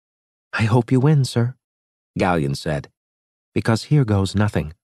 "I hope you win, sir," Gallion said, "because here goes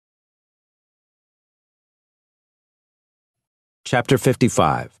nothing." Chapter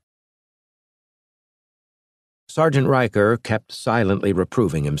 55. Sergeant Riker kept silently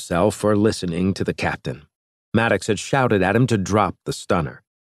reproving himself for listening to the captain. Maddox had shouted at him to drop the stunner.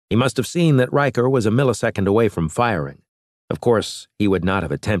 He must have seen that Riker was a millisecond away from firing. Of course, he would not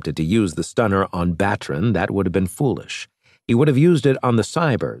have attempted to use the stunner on Batron. That would have been foolish. He would have used it on the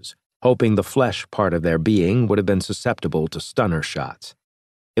cybers, hoping the flesh part of their being would have been susceptible to stunner shots.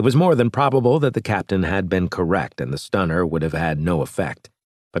 It was more than probable that the captain had been correct and the stunner would have had no effect,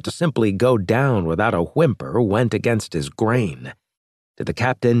 but to simply go down without a whimper went against his grain. Did the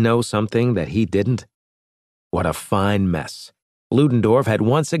captain know something that he didn't? What a fine mess. Ludendorff had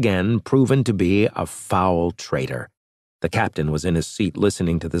once again proven to be a foul traitor. The captain was in his seat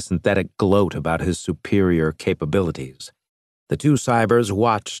listening to the synthetic gloat about his superior capabilities. The two cybers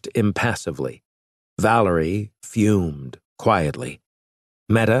watched impassively. Valerie fumed quietly.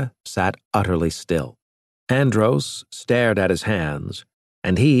 Meta sat utterly still. Andros stared at his hands,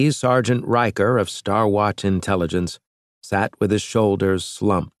 and he, Sergeant Riker of Star Watch Intelligence, sat with his shoulders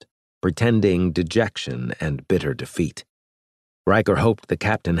slumped, pretending dejection and bitter defeat. Riker hoped the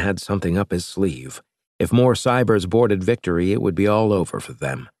captain had something up his sleeve. If more cybers boarded Victory, it would be all over for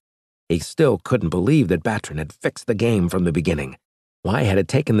them. He still couldn't believe that Batron had fixed the game from the beginning. Why had it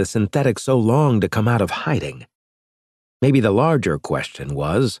taken the synthetic so long to come out of hiding? Maybe the larger question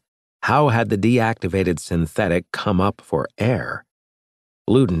was, how had the deactivated synthetic come up for air?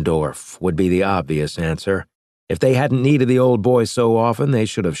 Ludendorff would be the obvious answer. If they hadn't needed the old boy so often, they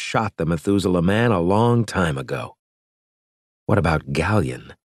should have shot the Methuselah man a long time ago. What about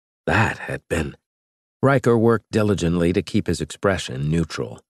Galleon? That had been... Riker worked diligently to keep his expression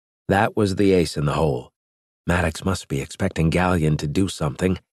neutral. That was the ace in the hole. Maddox must be expecting Galleon to do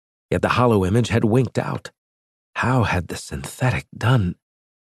something, yet the hollow image had winked out. How had the synthetic done?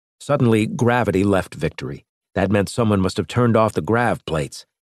 Suddenly, gravity left Victory. That meant someone must have turned off the grav plates.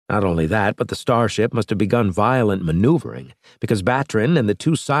 Not only that, but the Starship must have begun violent maneuvering, because Batron and the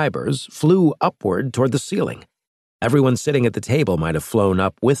two cybers flew upward toward the ceiling. Everyone sitting at the table might have flown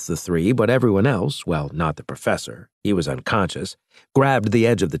up with the three, but everyone else, well, not the professor, he was unconscious, grabbed the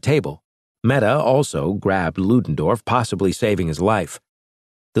edge of the table. Meta also grabbed Ludendorff, possibly saving his life.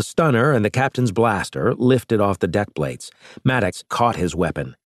 The stunner and the captain's blaster lifted off the deck plates. Maddox caught his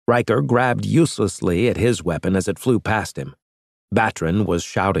weapon. Riker grabbed uselessly at his weapon as it flew past him. Batron was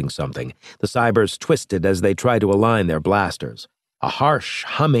shouting something. The cybers twisted as they tried to align their blasters. A harsh,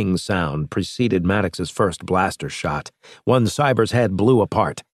 humming sound preceded Maddox's first blaster shot. One cyber's head blew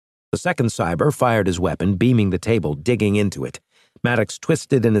apart. The second cyber fired his weapon, beaming the table, digging into it. Maddox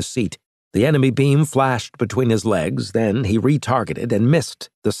twisted in his seat. The enemy beam flashed between his legs, then he retargeted and missed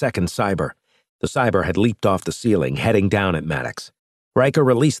the second cyber. The cyber had leaped off the ceiling, heading down at Maddox. Riker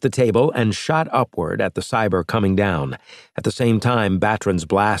released the table and shot upward at the cyber coming down. At the same time, Batron's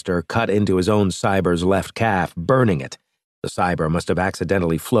blaster cut into his own cyber's left calf, burning it. The cyber must have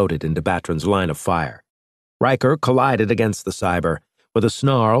accidentally floated into Batron's line of fire. Riker collided against the cyber. With a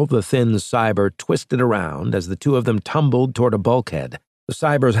snarl, the thin cyber twisted around as the two of them tumbled toward a bulkhead. The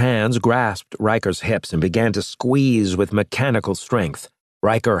cyber's hands grasped Riker's hips and began to squeeze with mechanical strength.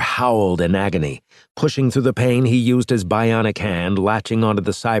 Riker howled in agony. Pushing through the pain, he used his bionic hand, latching onto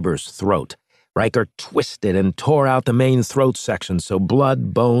the cyber's throat. Riker twisted and tore out the main throat section so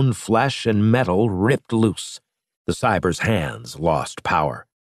blood, bone, flesh, and metal ripped loose. The cyber's hands lost power.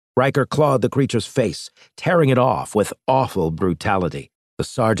 Riker clawed the creature's face, tearing it off with awful brutality. The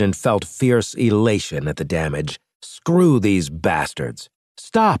sergeant felt fierce elation at the damage. Screw these bastards.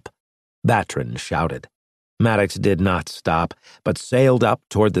 Stop! Batron shouted. Maddox did not stop, but sailed up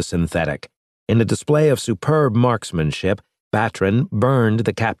toward the synthetic. In a display of superb marksmanship, Batron burned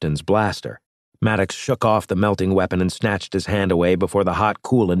the captain's blaster. Maddox shook off the melting weapon and snatched his hand away before the hot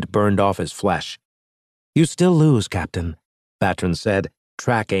coolant burned off his flesh. "You still lose, Captain," Batron said,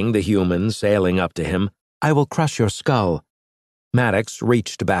 tracking the human sailing up to him. "I will crush your skull." Maddox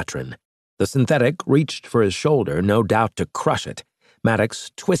reached Batron. The synthetic reached for his shoulder, no doubt to crush it.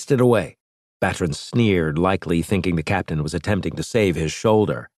 Maddox twisted away. Batron sneered, likely thinking the captain was attempting to save his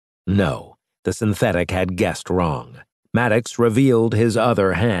shoulder. No, the synthetic had guessed wrong. Maddox revealed his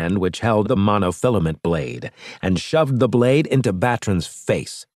other hand, which held the monofilament blade, and shoved the blade into Batron's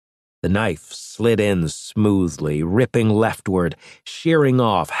face. The knife slid in smoothly, ripping leftward, shearing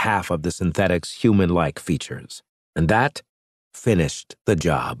off half of the synthetic's human-like features. And that finished the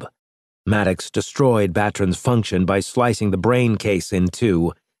job. Maddox destroyed Batron's function by slicing the brain case in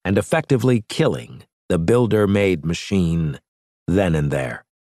two and effectively killing the builder-made machine then and there.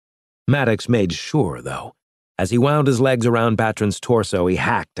 Maddox made sure, though. As he wound his legs around Batron's torso, he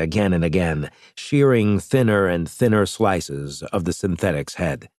hacked again and again, shearing thinner and thinner slices of the synthetic's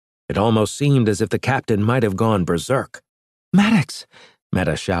head. It almost seemed as if the captain might have gone berserk. "Maddox!"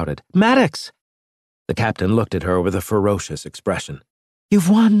 Meta shouted. "Maddox!" The captain looked at her with a ferocious expression. "You've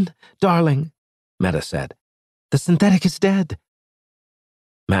won, darling," Meta said. "The synthetic is dead."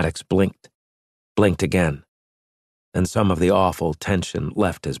 Maddox blinked again. and some of the awful tension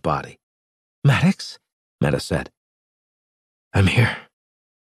left his body. Maddox? Meta said. I'm here,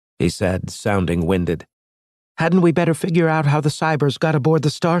 He said, sounding winded. Hadn't we better figure out how the cybers got aboard the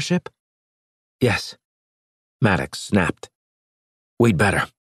Starship? Yes, Maddox snapped. We'd better.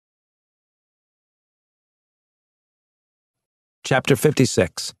 Chapter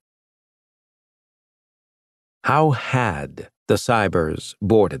 56. How had the cybers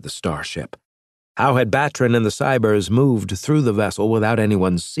boarded the Starship? How had Batrin and the cybers moved through the vessel without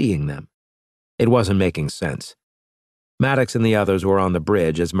anyone seeing them? It wasn't making sense. Maddox and the others were on the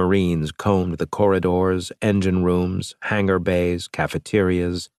bridge as Marines combed the corridors, engine rooms, hangar bays,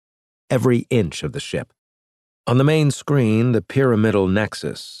 cafeterias, every inch of the ship. On the main screen, the pyramidal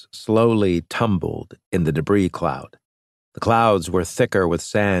nexus slowly tumbled in the debris cloud. The clouds were thicker with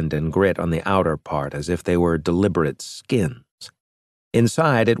sand and grit on the outer part, as if they were deliberate skins.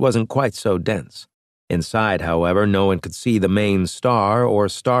 Inside, it wasn't quite so dense. Inside, however, no one could see the main star or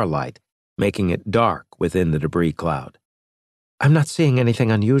starlight, making it dark within the debris cloud. I'm not seeing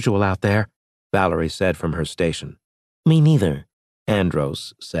anything unusual out there, Valerie said from her station. Me neither,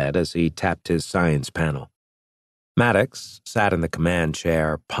 Andros said as he tapped his science panel. Maddox sat in the command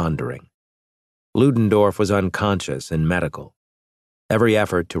chair, pondering. Ludendorff was unconscious and medical. Every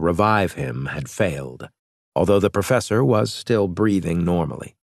effort to revive him had failed, although the professor was still breathing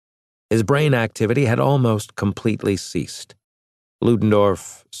normally. His brain activity had almost completely ceased.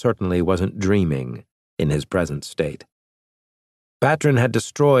 Ludendorff certainly wasn't dreaming in his present state. Batrin had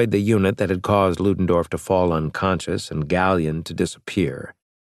destroyed the unit that had caused Ludendorff to fall unconscious and Gallion to disappear,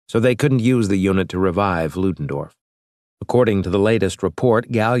 so they couldn't use the unit to revive Ludendorff. According to the latest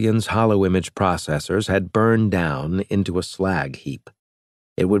report, Gallion's hollow-image processors had burned down into a slag heap.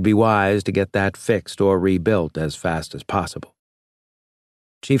 It would be wise to get that fixed or rebuilt as fast as possible.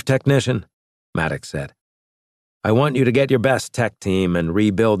 Chief Technician, Maddox said, I want you to get your best tech team and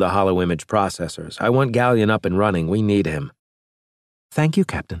rebuild the hollow-image processors. I want Gallion up and running. We need him. Thank you,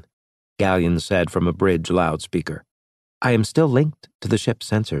 Captain, Gallion said from a bridge loudspeaker. I am still linked to the ship's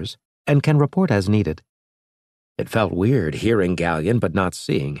sensors and can report as needed. It felt weird hearing Gallion but not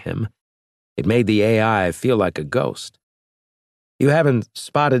seeing him. It made the AI feel like a ghost. You haven't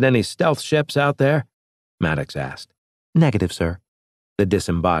spotted any stealth ships out there? Maddox asked. Negative, sir, the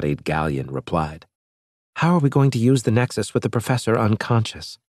disembodied Gallion replied. How are we going to use the Nexus with the professor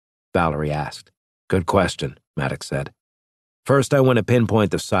unconscious? Valerie asked. Good question, Maddox said. First, I want to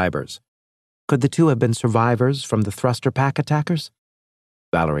pinpoint the cybers. Could the two have been survivors from the thruster pack attackers?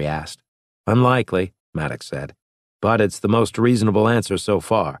 Valerie asked. Unlikely, Maddox said. But it's the most reasonable answer so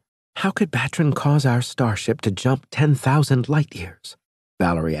far. How could Batrin cause our starship to jump 10,000 light years?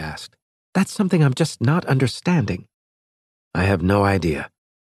 Valerie asked. That's something I'm just not understanding. I have no idea,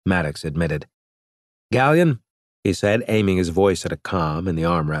 Maddox admitted. Gallion, he said, aiming his voice at a comm in the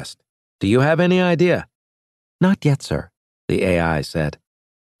armrest. Do you have any idea? Not yet, sir, the AI said.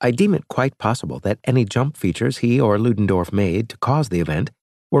 I deem it quite possible that any jump features he or Ludendorff made to cause the event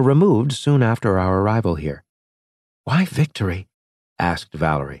were removed soon after our arrival here. Why victory? Asked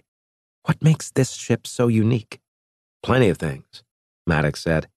Valerie. What makes this ship so unique? Plenty of things, Maddox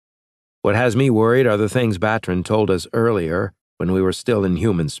said. What has me worried are the things Batrin told us earlier when we were still in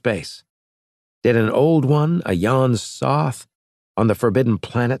human space. Did an old one, a Jan Soth, on the Forbidden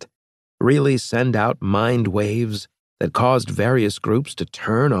Planet, really send out mind waves that caused various groups to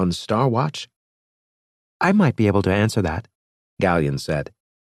turn on Starwatch? I might be able to answer that, Gallion said.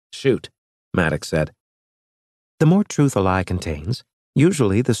 Shoot, Maddox said. The more truth a lie contains,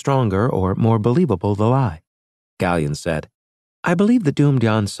 usually the stronger or more believable the lie, Gallion said. I believe the doomed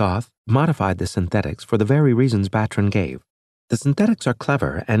Jan Soth modified the synthetics for the very reasons Batrin gave. The synthetics are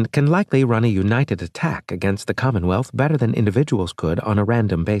clever and can likely run a united attack against the Commonwealth better than individuals could on a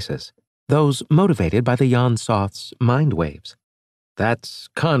random basis, those motivated by the Jan Soth's mind waves. That's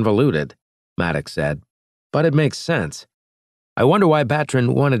convoluted, Maddox said, but it makes sense. I wonder why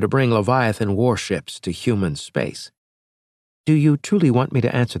Batrin wanted to bring Leviathan warships to human space. Do you truly want me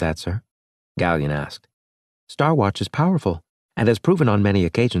to answer that, sir? Gallion asked. Starwatch is powerful and has proven on many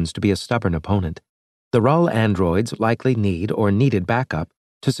occasions to be a stubborn opponent. The hurl androids likely need or needed backup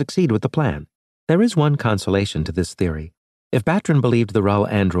to succeed with the plan. There is one consolation to this theory. If Batrin believed the hurl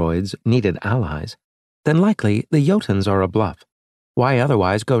androids needed allies, then likely the Jotuns are a bluff. Why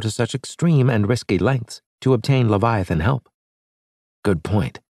otherwise go to such extreme and risky lengths to obtain Leviathan help? Good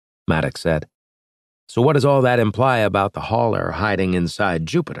point, Maddox said. So what does all that imply about the hauler hiding inside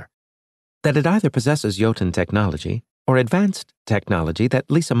Jupiter? That it either possesses Jotun technology or advanced technology that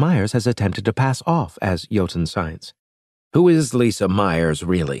Lisa Myers has attempted to pass off as Jotun science. Who is Lisa Myers,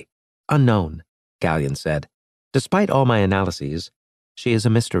 really? Unknown, Gallion said. Despite all my analyses, she is a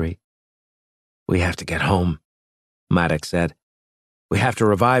mystery. We have to get home, Maddox said. We have to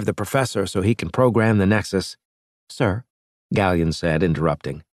revive the professor so he can program the Nexus. Sir, Gallion said,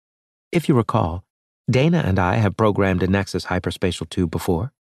 interrupting. If you recall, Dana and I have programmed a Nexus hyperspatial tube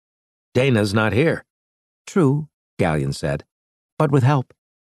before. Dana's not here. True, Gallion said, but with help,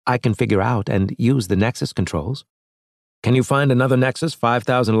 I can figure out and use the Nexus controls. Can you find another Nexus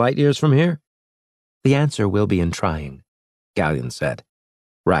 5,000 light-years from here? The answer will be in trying, Gallion said.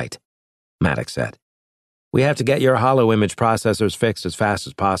 Right, Maddox said. We have to get your hollow-image processors fixed as fast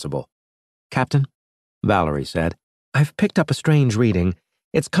as possible. Captain, Valerie said, I've picked up a strange reading.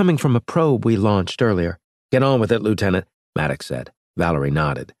 It's coming from a probe we launched earlier. Get on with it, Lieutenant, Maddox said. Valerie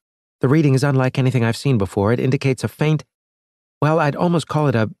nodded. The reading is unlike anything I've seen before. It indicates a faint, well, I'd almost call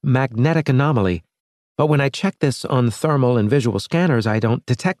it a magnetic anomaly. But when I check this on thermal and visual scanners, I don't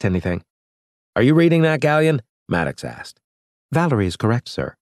detect anything. Are you reading that, Gallion? Maddox asked. Valerie is correct,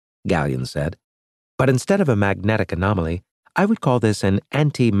 sir, Gallion said. But instead of a magnetic anomaly, I would call this an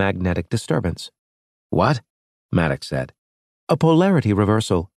anti-magnetic disturbance. What? Maddox said. A polarity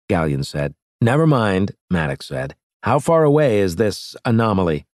reversal, Gallion said. Never mind, Maddox said. How far away is this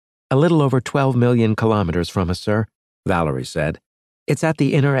anomaly? A little over 12 million kilometers from us, sir, Valerie said. It's at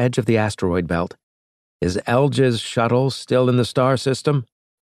the inner edge of the asteroid belt. Is Elge's shuttle still in the star system?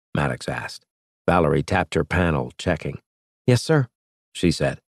 Maddox asked. Valerie tapped her panel, checking. Yes, sir, she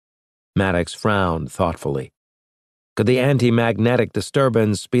said. Maddox frowned thoughtfully. Could the anti-magnetic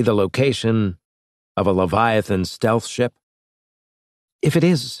disturbance be the location of a Leviathan stealth ship? If it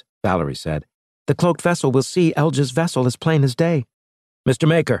is, Valerie said, the cloaked vessel will see Elge's vessel as plain as day. Mr.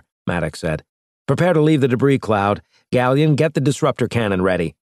 Maker, Maddox said, prepare to leave the debris cloud. Gallion, get the disruptor cannon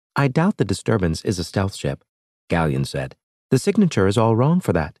ready. I doubt the disturbance is a stealth ship, Gallion said. The signature is all wrong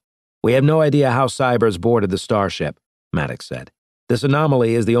for that. We have no idea how cybers boarded the Starship, Maddox said. This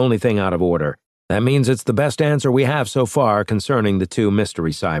anomaly is the only thing out of order. That means it's the best answer we have so far concerning the two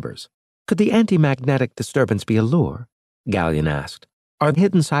mystery cybers. Could the anti-magnetic disturbance be a lure? Gallion asked. Are the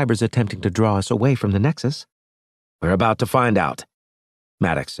hidden cybers attempting to draw us away from the Nexus? We're about to find out,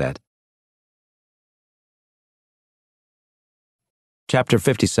 Maddox said. Chapter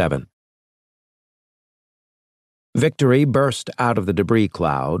 57. Victory burst out of the debris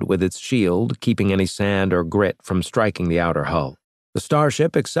cloud with its shield keeping any sand or grit from striking the outer hull. The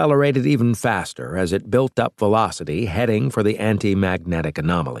Starship accelerated even faster as it built up velocity, heading for the anti-magnetic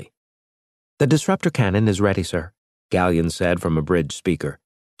anomaly. The disruptor cannon is ready, sir, Gallion said from a bridge speaker.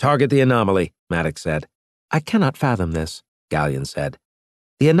 Target the anomaly, Maddox said. I cannot fathom this, Gallion said.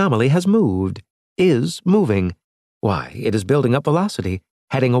 The anomaly has moved, is moving. Why, it is building up velocity,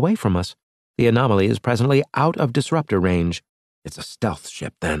 heading away from us. The anomaly is presently out of disruptor range. It's a stealth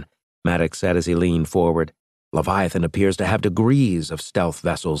ship, then, Maddox said as he leaned forward. Leviathan appears to have degrees of stealth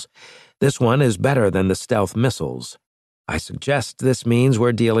vessels. This one is better than the stealth missiles. I suggest this means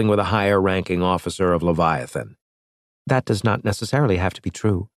we're dealing with a higher-ranking officer of Leviathan. That does not necessarily have to be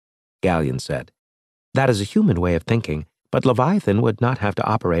true, Gallion said. That is a human way of thinking, but Leviathan would not have to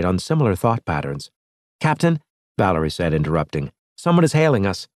operate on similar thought patterns. Captain, Valerie said, interrupting, someone is hailing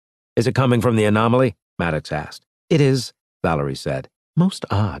us. Is it coming from the anomaly? Maddox asked. It is, Valerie said. Most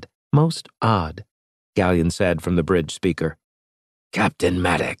odd, Gallion said from the bridge speaker. Captain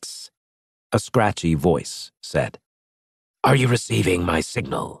Maddox, a scratchy voice said. Are you receiving my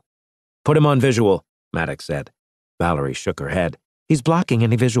signal? Put him on visual, Maddox said. Valerie shook her head. He's blocking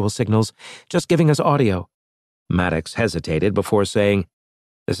any visual signals, just giving us audio. Maddox hesitated before saying,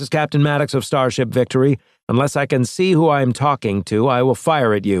 This is Captain Maddox of Starship Victory. Unless I can see who I am talking to, I will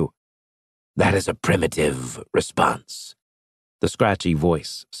fire at you. That is a primitive response, the scratchy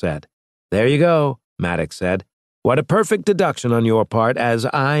voice said. There you go, Maddox said. What a perfect deduction on your part, as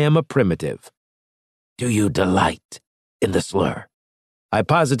I am a primitive. Do you delight in the slur? I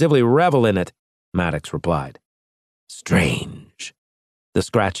positively revel in it, Maddox replied. Strange, the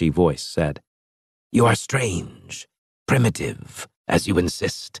scratchy voice said. You are strange, primitive, as you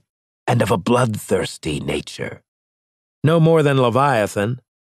insist, and of a bloodthirsty nature. No more than Leviathan,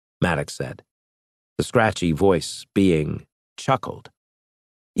 Maddox said. The scratchy voice being chuckled.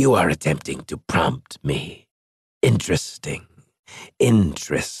 You are attempting to prompt me. Interesting.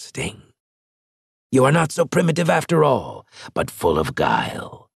 You are not so primitive after all, but full of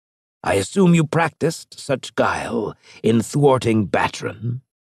guile. I assume you practiced such guile in thwarting Batron.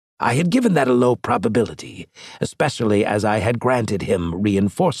 I had given that a low probability, especially as I had granted him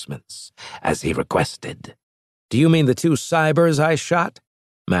reinforcements, as he requested. Do you mean the two cybers I shot?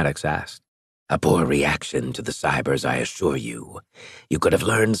 Maddox asked. A poor reaction to the cybers, I assure you. You could have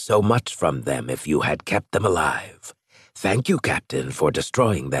learned so much from them if you had kept them alive. Thank you, Captain, for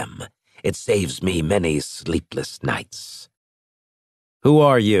destroying them. It saves me many sleepless nights." "Who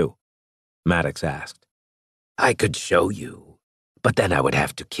are you?" Maddox asked. "I could show you, but then I would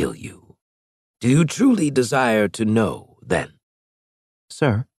have to kill you. Do you truly desire to know, then?"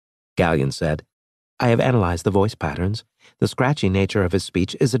 "Sir," Galleon said, "I have analyzed the voice patterns. The scratchy nature of his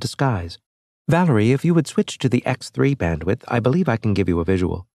speech is a disguise. Valerie, if you would switch to the X3 bandwidth, I believe I can give you a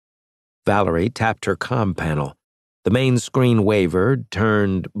visual." Valerie tapped her comm panel. The main screen wavered,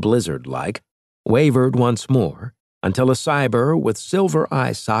 turned blizzard-like, wavered once more, until a cyber with silver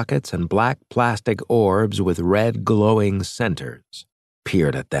eye sockets and black plastic orbs with red glowing centers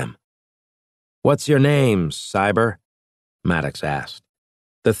peered at them. "What's your name, cyber?" Maddox asked.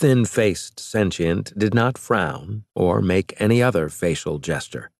 The thin-faced sentient did not frown or make any other facial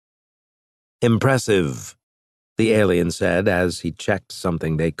gesture. "Impressive," the alien said as he checked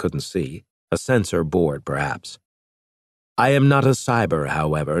something they couldn't see, a sensor board perhaps. "I am not a cyber,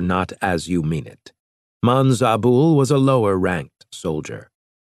 however, not as you mean it. Manzabul was a lower-ranked soldier.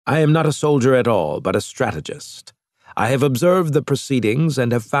 I am not a soldier at all, but a strategist. I have observed the proceedings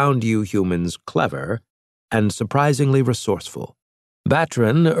and have found you humans clever and surprisingly resourceful.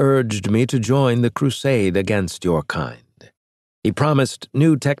 Batran urged me to join the crusade against your kind. He promised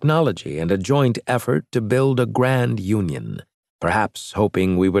new technology and a joint effort to build a grand union, perhaps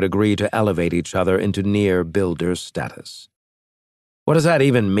hoping we would agree to elevate each other into near-builder status." "What does that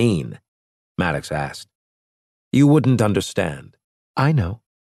even mean?" Maddox asked. "You wouldn't understand." "I know,"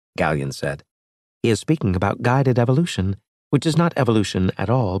 Galleon said. "He is speaking about guided evolution, which is not evolution at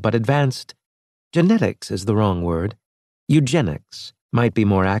all, but advanced. Genetics is the wrong word. Eugenics might be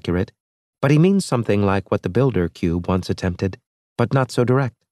more accurate, but he means something like what the Builder Cube once attempted, but not so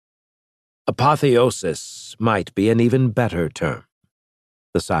direct." "Apotheosis might be an even better term,"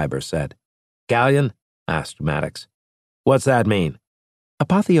 the cyber said. "Galleon?" asked Maddox. "What's that mean?"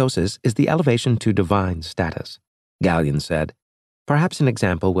 "Apotheosis is the elevation to divine status," Galleon said. "Perhaps an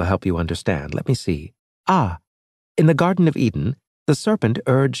example will help you understand. Let me see. In the Garden of Eden, the serpent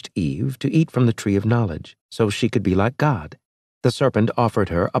urged Eve to eat from the tree of knowledge, so she could be like God. The serpent offered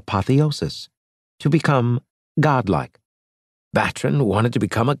her apotheosis, to become godlike." "Batran wanted to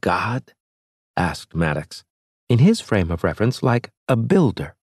become a god?" asked Maddox. "In his frame of reference, like a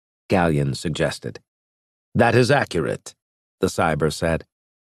builder," Galleon suggested. "That is accurate," the cyber said.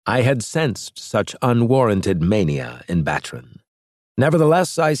 "I had sensed such unwarranted mania in Batran.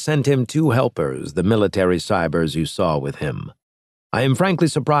 Nevertheless, I sent him 2 helpers, the military cybers you saw with him. I am frankly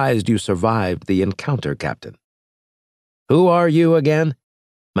surprised you survived the encounter, Captain." "Who are you again?"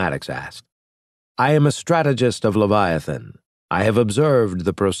 Maddox asked. "I am a strategist of Leviathan. I have observed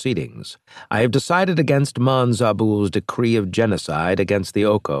the proceedings. I have decided against Manzabul's decree of genocide against the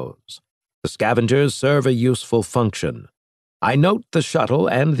Okos. The scavengers serve a useful function. I note the shuttle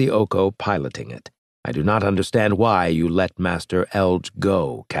and the Oko piloting it. I do not understand why you let Master Elge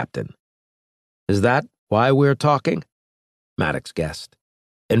go, Captain." "Is that why we're talking?" Maddox guessed.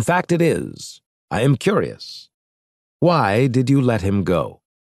 "In fact, it is. I am curious. Why did you let him go?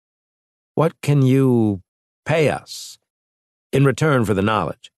 What can you pay us in return for the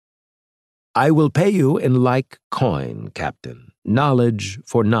knowledge?" "I will pay you in like coin, Captain. Knowledge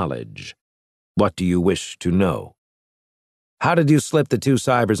for knowledge. What do you wish to know?" "How did you slip the 2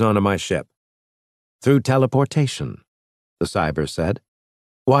 cybers onto my ship?" "Through teleportation," the cyber said.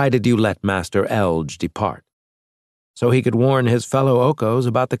 "Why did you let Master Elge depart?" "So he could warn his fellow Okos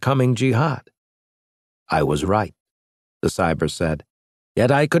about the coming jihad." "I was right," the cyber said.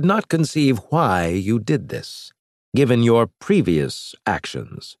 "Yet I could not conceive why you did this, given your previous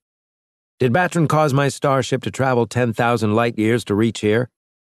actions. Did Batran cause my starship to travel 10,000 light-years to reach here?"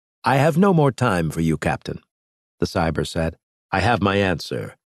 "I have no more time for you, Captain," the cyber said. "I have my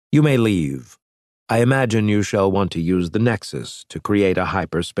answer. You may leave. I imagine you shall want to use the Nexus to create a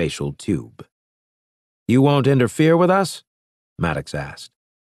hyperspatial tube." "You won't interfere with us?" Maddox asked.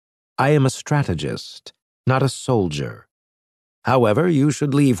 "I am a strategist, not a soldier. However, you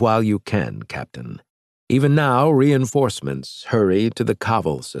should leave while you can, Captain. Even now, reinforcements hurry to the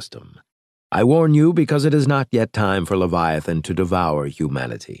Cavil system. I warn you because it is not yet time for Leviathan to devour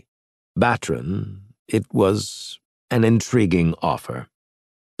humanity. Batran, it was an intriguing offer.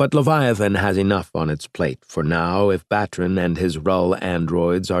 But Leviathan has enough on its plate for now if Batran and his hurl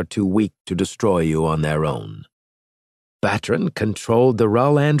androids are too weak to destroy you on their own." "Batran controlled the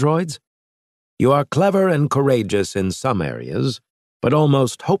hurl androids? You are clever and courageous in some areas, but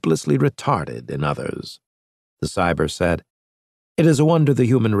almost hopelessly retarded in others," the cyber said. It is a wonder the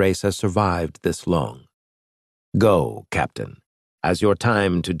human race has survived this long. Go, Captain, as your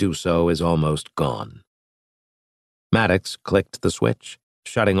time to do so is almost gone. Maddox clicked the switch,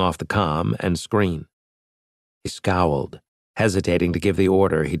 shutting off the comm and screen. He scowled, hesitating to give the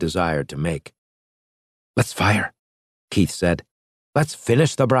order he desired to make. "Let's fire," Keith said. "Let's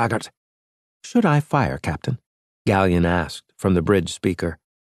finish the braggart." "Should I fire, Captain?" Gallion asked from the bridge speaker.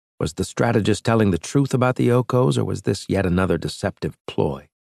 Was the strategist telling the truth about the Yokos, or was this yet another deceptive ploy?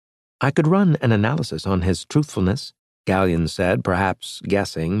 "I could run an analysis on his truthfulness," Gallion said, perhaps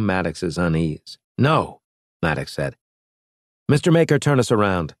guessing Maddox's unease. "No," Maddox said. "Mr. Maker, turn us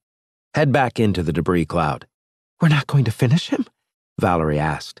around. Head back into the debris cloud." "We're not going to finish him?" Valerie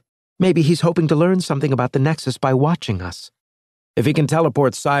asked. "Maybe he's hoping to learn something about the Nexus by watching us." "If he can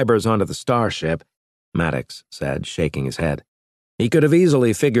teleport cybers onto the Starship," Maddox said, shaking his head, "he could have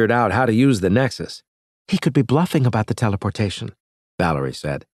easily figured out how to use the Nexus." "He could be bluffing about the teleportation," Valerie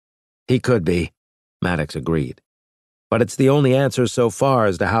said. "He could be," Maddox agreed. "But it's the only answer so far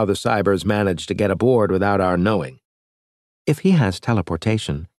as to how the cybers managed to get aboard without our knowing." "If he has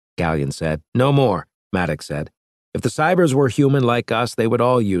teleportation," Gallion said. "No more," Maddox said. "If the cybers were human like us, they would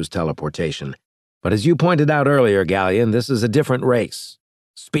all use teleportation. But as you pointed out earlier, Gallion, this is a different race.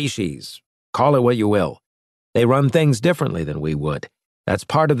 Species. Call it what you will. They run things differently than we would. That's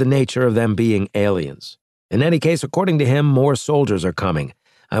part of the nature of them being aliens. In any case, according to him, more soldiers are coming.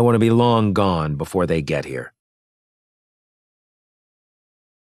 I want to be long gone before they get here."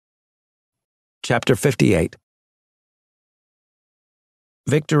 Chapter 58.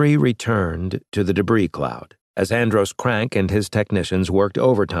 Victory returned to the debris cloud as Andros Crank and his technicians worked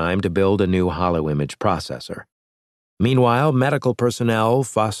overtime to build a new hollow-image processor. Meanwhile, medical personnel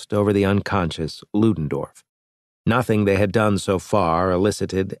fussed over the unconscious Ludendorff. Nothing they had done so far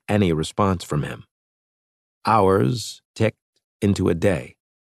elicited any response from him. Hours ticked into a day.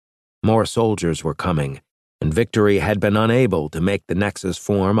 More soldiers were coming, and Victory had been unable to make the Nexus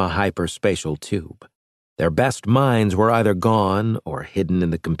form a hyperspatial tube. Their best minds were either gone or hidden in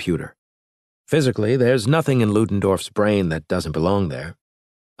the computer. Physically, there's nothing in Ludendorff's brain that doesn't belong there,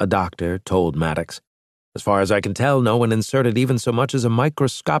 a doctor told Maddox. As far as I can tell, no one inserted even so much as a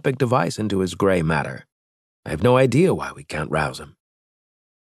microscopic device into his gray matter. I have no idea why we can't rouse him.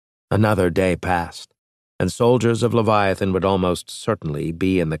 Another day passed, and soldiers of Leviathan would almost certainly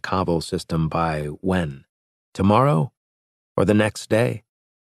be in the Kabul system by when? Tomorrow? Or the next day?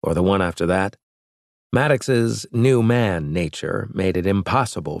 Or the one after that? Maddox's new man nature made it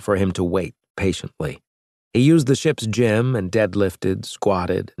impossible for him to wait patiently. He used the ship's gym and deadlifted,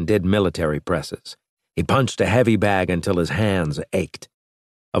 squatted, and did military presses. He punched a heavy bag until his hands ached.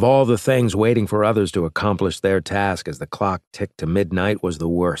 Of all the things, waiting for others to accomplish their task as the clock ticked to midnight was the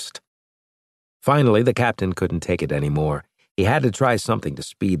worst. Finally, the captain couldn't take it anymore. He had to try something to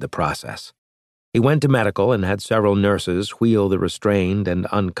speed the process. He went to medical and had several nurses wheel the restrained and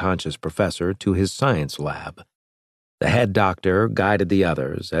unconscious professor to his science lab. The head doctor guided the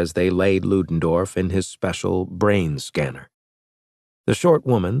others as they laid Ludendorff in his special brain scanner. The short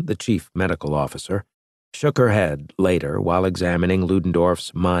woman, the chief medical officer, shook her head later while examining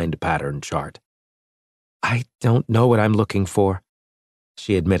Ludendorff's mind pattern chart. "I don't know what I'm looking for,"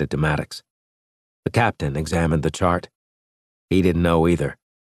 she admitted to Maddox. The captain examined the chart. He didn't know either,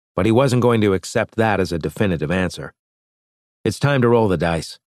 but he wasn't going to accept that as a definitive answer. "It's time to roll the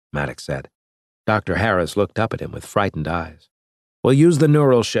dice," Maddox said. Dr. Harris looked up at him with frightened eyes. "We'll use the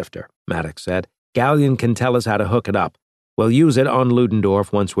neural shifter," Maddox said. "Gallion can tell us how to hook it up. We'll use it on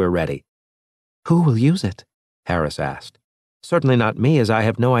Ludendorff once we're ready." "Who will use it?" Harris asked. "Certainly not me, as I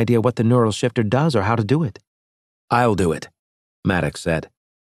have no idea what the neural shifter does or how to do it." "I'll do it," Maddox said.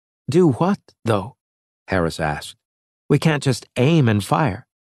 "Do what, though?" Harris asked. "We can't just aim and fire."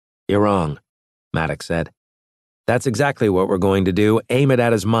 "You're wrong," Maddox said. "That's exactly what we're going to do, aim it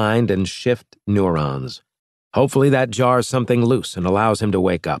at his mind and shift neurons. Hopefully that jars something loose and allows him to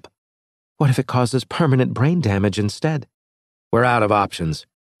wake up." "What if it causes permanent brain damage instead?" "We're out of options,"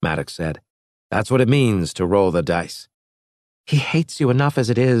 Maddox said. "That's what it means to roll the dice." "He hates you enough as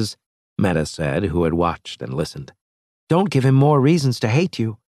it is," Meta said, who had watched and listened. "Don't give him more reasons to hate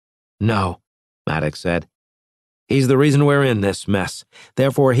you." "No," Maddox said. "He's the reason we're in this mess.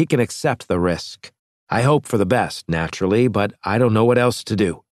 Therefore, he can accept the risk. I hope for the best, naturally, but I don't know what else to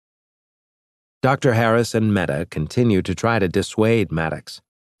do." Dr. Harris and Meta continued to try to dissuade Maddox,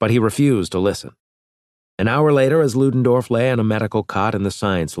 but he refused to listen. An hour later, as Ludendorff lay on a medical cot in the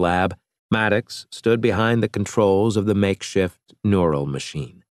science lab, Maddox stood behind the controls of the makeshift neural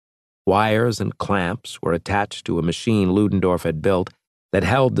machine. Wires and clamps were attached to a machine Ludendorff had built that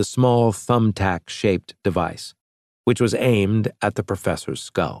held the small thumbtack-shaped device, which was aimed at the professor's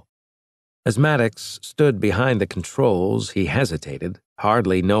skull. As Maddox stood behind the controls, he hesitated,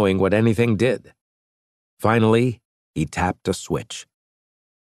 hardly knowing what anything did. Finally, he tapped a switch.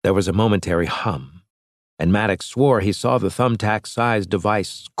 There was a momentary hum, and Maddox swore he saw the thumbtack-sized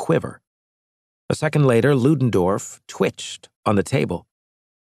device quiver. A second later, Ludendorff twitched on the table.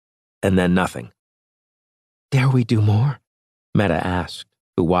 And then nothing. "Dare we do more?" Meta asked,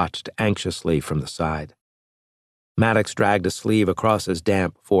 who watched anxiously from the side. Maddox dragged a sleeve across his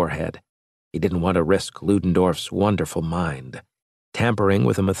damp forehead. He didn't want to risk Ludendorff's wonderful mind. Tampering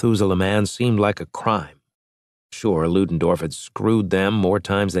with a Methuselah man seemed like a crime. Sure, Ludendorff had screwed them more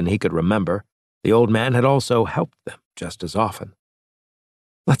times than he could remember. The old man had also helped them just as often.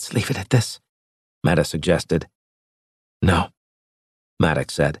 "Let's leave it at this," Meta suggested. "No,"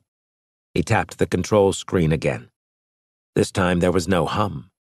 Maddox said. He tapped the control screen again. This time there was no hum.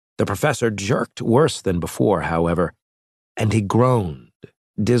 The professor jerked worse than before, however, and he groaned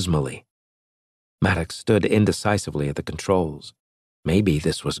dismally. Maddox stood indecisively at the controls. Maybe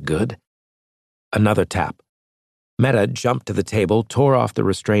this was good. Another tap. Meta jumped to the table, tore off the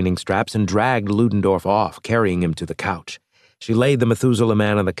restraining straps, and dragged Ludendorff off, carrying him to the couch. She laid the Methuselah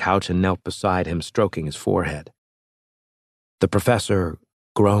man on the couch and knelt beside him, stroking his forehead. The professor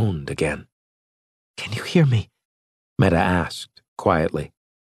groaned again. "Can you hear me?" Meta asked, quietly.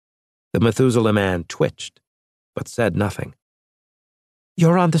 The Methuselah man twitched, but said nothing.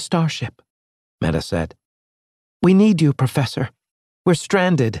 "You're on the Starship," Meta said. "We need you, Professor. We're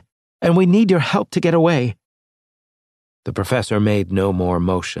stranded, and we need your help to get away." The professor made no more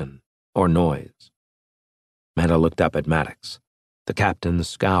motion or noise. Meta looked up at Maddox. The captain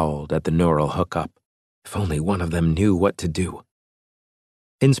scowled at the neural hookup. If only one of them knew what to do.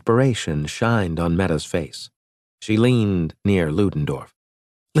 Inspiration shined on Meta's face. She leaned near Ludendorff.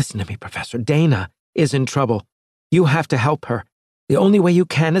 "Listen to me, Professor. Dana is in trouble. You have to help her. The only way you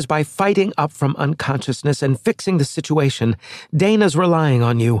can is by fighting up from unconsciousness and fixing the situation. Dana's relying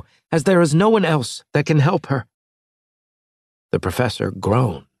on you, as there is no one else that can help her." The professor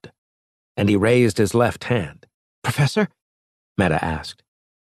groaned, and he raised his left hand. "Professor?" Meta asked.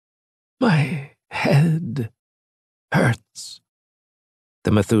 "My head hurts,"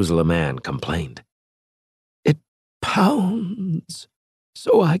 the Methuselah man complained. "It pounds,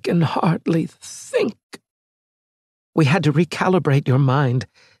 so I can hardly think." "We had to recalibrate your mind,"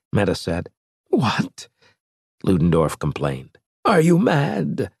 Meta said. "What?" Ludendorff complained. "Are you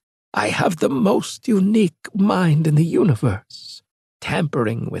mad? I have the most unique mind in the universe.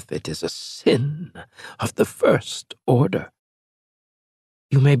 Tampering with it is a sin of the first order."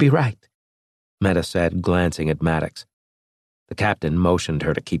 "You may be right," Meta said, glancing at Maddox. The captain motioned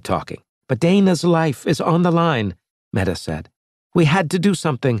her to keep talking. "But Dana's life is on the line," Meta said. "We had to do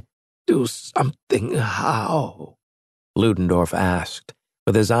something." "Do something how?" Ludendorff asked,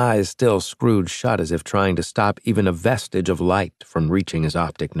 with his eyes still screwed shut as if trying to stop even a vestige of light from reaching his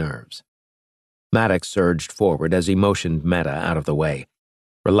optic nerves. Maddox surged forward as he motioned Meta out of the way.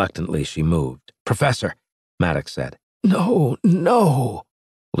 Reluctantly, she moved. "Professor," Maddox said. "No, no,"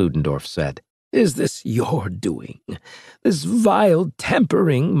 Ludendorff said. "Is this your doing? This vile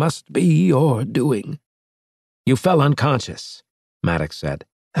tampering must be your doing." "You fell unconscious," Maddox said.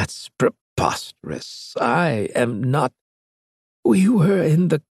 "That's preposterous. I am not. We were in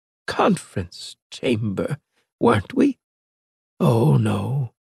the conference chamber, weren't we? Oh,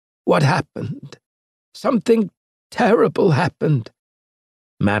 no. What happened? Something terrible happened."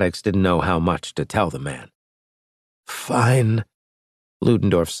 Maddox didn't know how much to tell the man. "Fine,"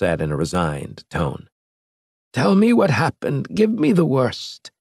 Ludendorff said in a resigned tone. "Tell me what happened. Give me the worst."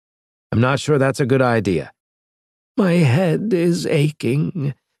 "I'm not sure that's a good idea." "My head is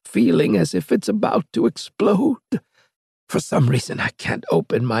aching, feeling as if it's about to explode. For some reason, I can't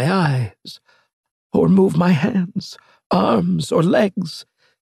open my eyes, or move my hands, arms, or legs.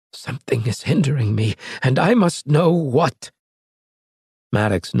 Something is hindering me, and I must know what."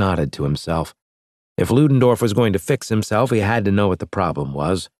 Maddox nodded to himself. If Ludendorff was going to fix himself, he had to know what the problem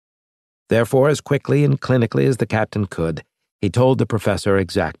was. Therefore, as quickly and clinically as the captain could, he told the professor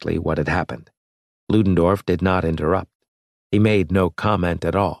exactly what had happened. Ludendorff did not interrupt. He made no comment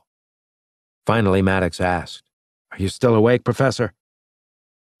at all. Finally, Maddox asked, "Are you still awake, Professor?"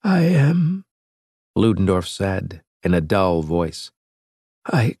 "I am," Ludendorff said in a dull voice.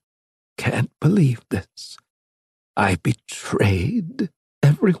 "I can't believe this. I betrayed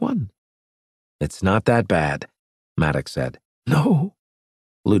everyone." "It's not that bad," Maddox said. "No?"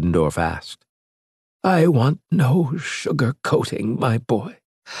 Ludendorff asked. "I want no sugar-coating, my boy.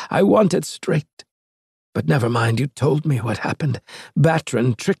 I want it straight. But never mind, you told me what happened.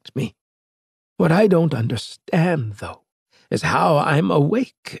 Batran tricked me. What I don't understand, though, is how I'm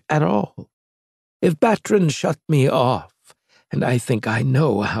awake at all. If Batron shut me off, and I think I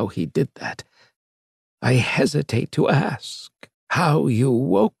know how he did that, I hesitate to ask how you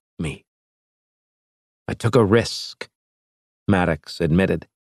woke me. I took a risk, Maddox admitted,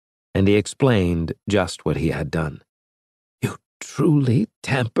 and he explained just what he had done. You truly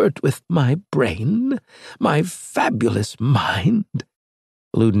tampered with my brain, my fabulous mind?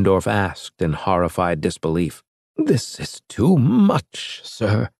 Ludendorff asked in horrified disbelief. This is too much,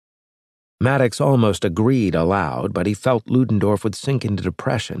 sir. Maddox almost agreed aloud, but he felt Ludendorff would sink into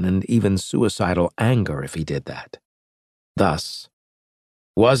depression and even suicidal anger if he did that. Thus,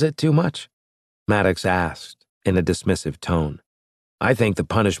 was it too much? Maddox asked in a dismissive tone. I think the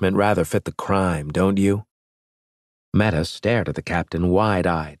punishment rather fit the crime, don't you? Meta stared at the captain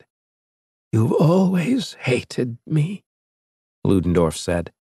wide-eyed. You've always hated me, Ludendorff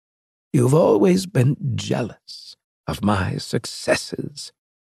said. You've always been jealous of my successes.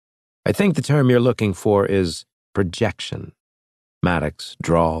 I think the term you're looking for is projection, Maddox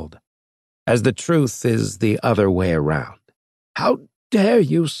drawled, as the truth is the other way around. How dare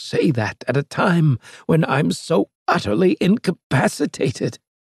you say that at a time when I'm so utterly incapacitated?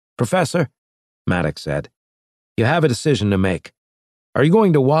 Professor, Maddox said, you have a decision to make. Are you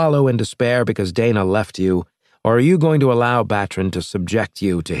going to wallow in despair because Dana left you, or are you going to allow Batron to subject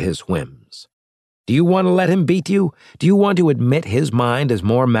you to his whims? Do you want to let him beat you? Do you want to admit his mind is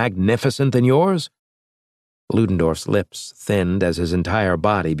more magnificent than yours? Ludendorff's lips thinned as his entire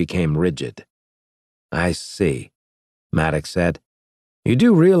body became rigid. I see, Maddox said. You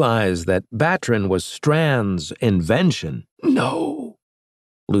do realize that Batron was Strand's invention? No,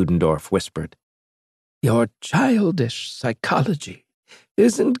 Ludendorff whispered. Your childish psychology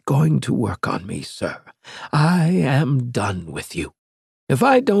isn't going to work on me, sir. I am done with you. If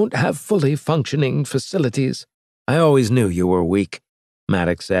I don't have fully functioning facilities— I always knew you were weak,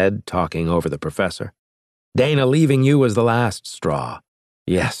 Maddox said, talking over the professor. Dana leaving you was the last straw.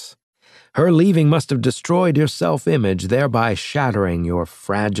 Yes, her leaving must have destroyed your self-image, thereby shattering your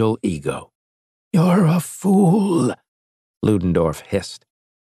fragile ego. You're a fool, Ludendorff hissed.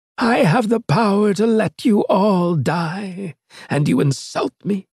 I have the power to let you all die, and you insult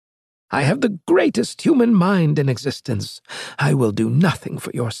me. I have the greatest human mind in existence. I will do nothing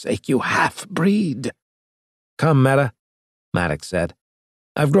for your sake, you half-breed. Come, Meta, Maddox said.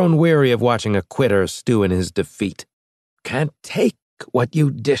 I've grown weary of watching a quitter stew in his defeat. Can't take what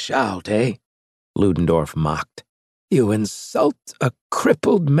you dish out, eh? Ludendorff mocked. You insult a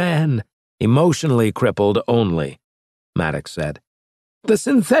crippled man. Emotionally crippled only, Maddox said. The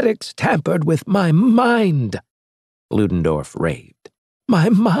synthetics tampered with my mind, Ludendorff raved. My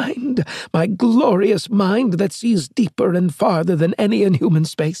mind, my glorious mind that sees deeper and farther than any in human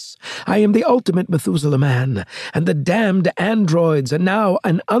space. I am the ultimate Methuselah man, and the damned androids and now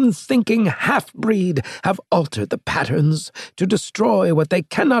an unthinking half-breed have altered the patterns to destroy what they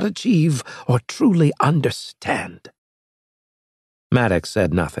cannot achieve or truly understand. Maddox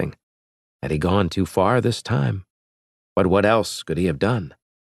said nothing. Had he gone too far this time? But what else could he have done?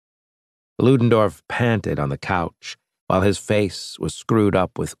 Ludendorff panted on the couch, while his face was screwed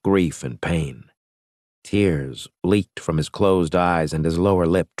up with grief and pain. Tears leaked from his closed eyes and his lower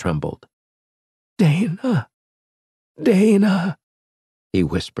lip trembled. Dana, Dana, he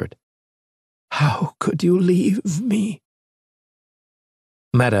whispered. How could you leave me?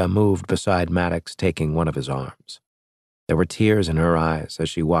 Meta moved beside Maddox, taking one of his arms. There were tears in her eyes as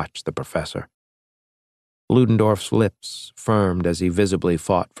she watched the professor. Ludendorff's lips firmed as he visibly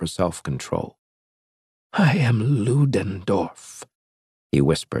fought for self-control. I am Ludendorff, he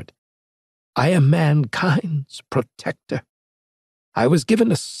whispered. I am mankind's protector. I was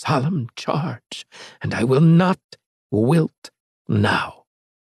given a solemn charge, and I will not wilt now.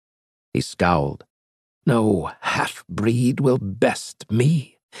 He scowled. No half-breed will best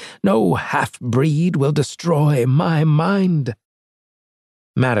me. No half-breed will destroy my mind.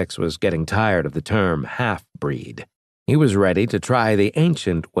 Maddox was getting tired of the term half-breed. He was ready to try the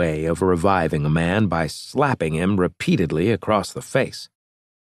ancient way of reviving a man by slapping him repeatedly across the face.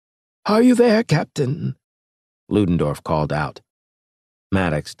 Are you there, Captain? Ludendorff called out.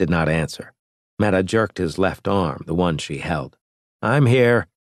 Maddox did not answer. Meta jerked his left arm, the one she held. I'm here,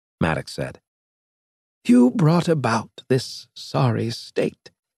 Maddox said. You brought about this sorry state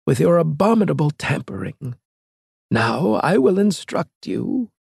with your abominable tampering. Now I will instruct you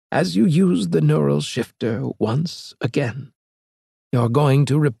as you use the neural shifter once again. You're going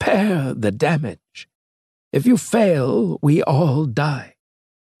to repair the damage. If you fail, we all die,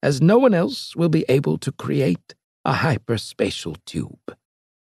 as no one else will be able to create a hyperspatial tube.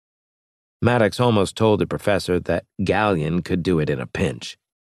 Maddox almost told the professor that Gallion could do it in a pinch.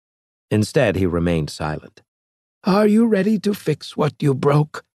 Instead, he remained silent. "Are you ready to fix what you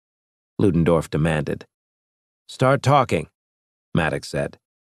broke?" Ludendorff demanded. "Start talking," Maddox said.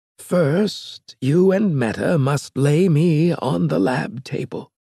 "First, you and Meta must lay me on the lab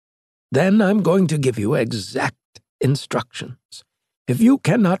table. Then I'm going to give you exact instructions. If you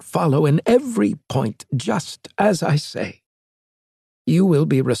cannot follow in every point just as I say, you will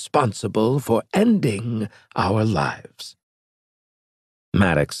be responsible for ending our lives."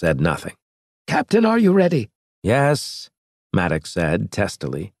 Maddox said nothing. "Captain, are you ready?" "Yes," Maddox said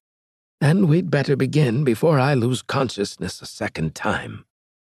testily. "Then we'd better begin before I lose consciousness a second time."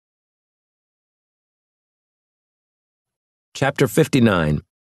 Chapter 59.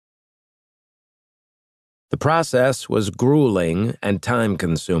 The process was grueling and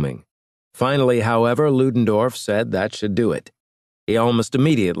time-consuming. Finally, however, Ludendorff said that should do it. He almost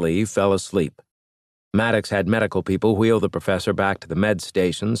immediately fell asleep. Maddox had medical people wheel the professor back to the med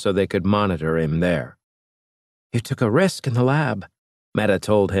station so they could monitor him there. "You took a risk in the lab," Meta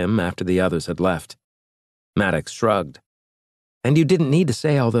told him after the others had left. Maddox shrugged. "And you didn't need to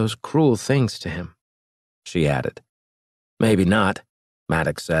say all those cruel things to him," she added. "Maybe not,"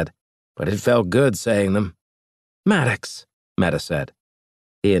 Maddox said, "but it felt good saying them." "Maddox," Meta said.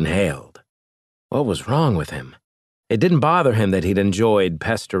 He inhaled. What was wrong with him? It didn't bother him that he'd enjoyed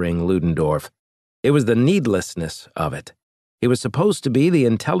pestering Ludendorff. It was the needlessness of it. He was supposed to be the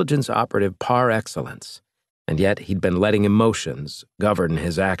intelligence operative par excellence, and yet he'd been letting emotions govern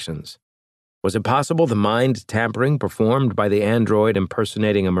his actions. Was it possible the mind tampering performed by the android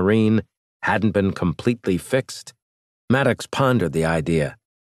impersonating a Marine hadn't been completely fixed? Maddox pondered the idea.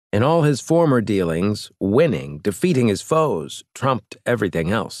 In all his former dealings, winning, defeating his foes, trumped everything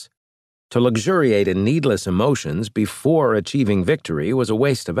else. To luxuriate in needless emotions before achieving victory was a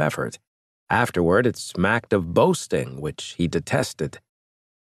waste of effort. Afterward, it smacked of boasting, which he detested.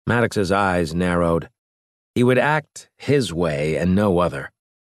 Maddox's eyes narrowed. He would act his way and no other.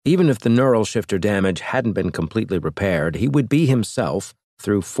 Even if the neural shifter damage hadn't been completely repaired, he would be himself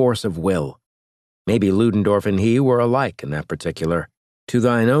through force of will. Maybe Ludendorff and he were alike in that particular. To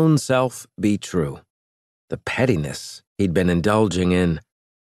thine own self be true. The pettiness he'd been indulging in.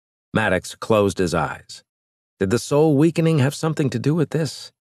 Maddox closed his eyes. Did the soul weakening have something to do with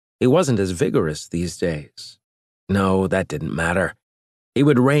this? He wasn't as vigorous these days. No, that didn't matter. He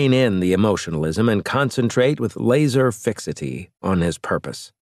would rein in the emotionalism and concentrate with laser fixity on his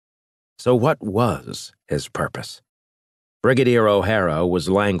purpose. So what was his purpose? Brigadier O'Hara was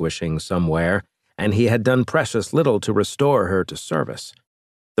languishing somewhere, and he had done precious little to restore her to service.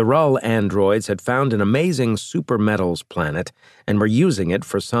 The hurl androids had found an amazing supermetals planet and were using it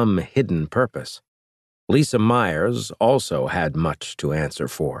for some hidden purpose. Lisa Myers also had much to answer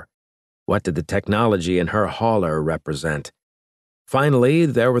for. What did the technology in her hauler represent? Finally,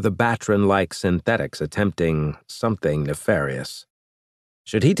 there were the Batron-like synthetics attempting something nefarious.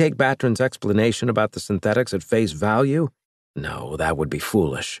 Should he take Batron's explanation about the synthetics at face value? No, that would be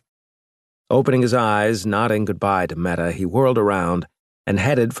foolish. Opening his eyes, nodding goodbye to Meta, he whirled around and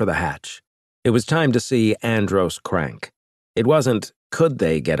headed for the hatch. It was time to see Andros crank. It wasn't, could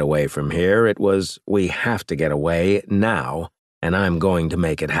they get away from here? It was, we have to get away now, and I'm going to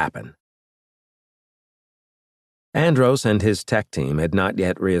make it happen. Andros and his tech team had not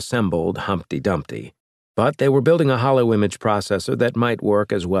yet reassembled Humpty Dumpty, but they were building a hollow image processor that might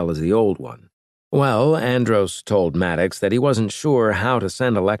work as well as the old one. Well, Andros told Maddox that he wasn't sure how to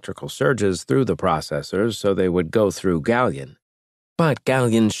send electrical surges through the processors so they would go through Gallion. But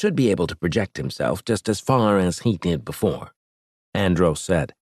Gallion should be able to project himself just as far as he did before, Andros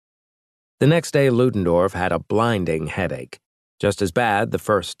said. The next day, Ludendorff had a blinding headache. Just as bad, the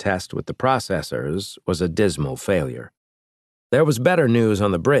first test with the processors was a dismal failure. There was better news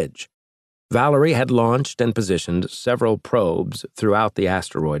on the bridge. Valerie had launched and positioned several probes throughout the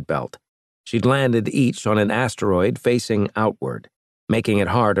asteroid belt. She'd landed each on an asteroid facing outward, making it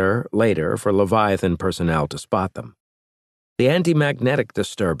harder, later, for Leviathan personnel to spot them. The anti-magnetic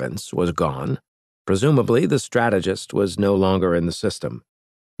disturbance was gone. Presumably, the strategist was no longer in the system.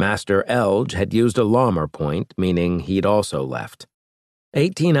 Master Elge had used a Lammer point, meaning he'd also left.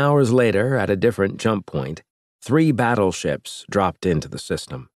 18 hours later, at a different jump point, 3 battleships dropped into the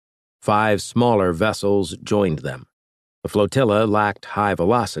system. 5 smaller vessels joined them. The flotilla lacked high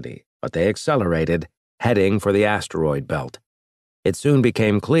velocity, but they accelerated, heading for the asteroid belt. It soon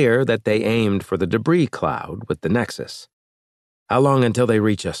became clear that they aimed for the debris cloud with the Nexus. "How long until they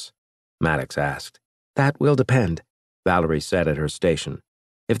reach us?" Maddox asked. "That will depend," Valerie said at her station.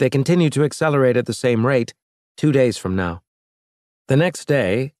 "If they continue to accelerate at the same rate, 2 days from now." The next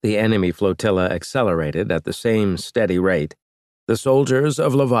day, the enemy flotilla accelerated at the same steady rate. The soldiers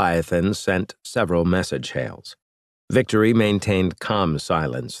of Leviathan sent several message hails. Victory maintained calm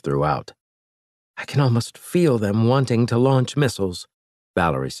silence throughout. "I can almost feel them wanting to launch missiles,"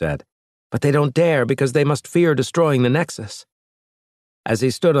 Valerie said. "But they don't dare because they must fear destroying the Nexus." As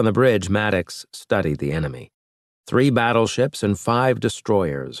he stood on the bridge, Maddox studied the enemy. 3 battleships and 5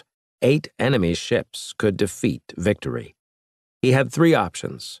 destroyers. 8 enemy ships could defeat Victory. He had 3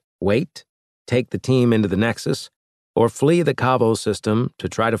 options: wait, take the team into the Nexus, or flee the Cavo system to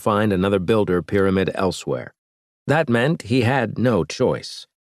try to find another builder pyramid elsewhere. That meant he had no choice,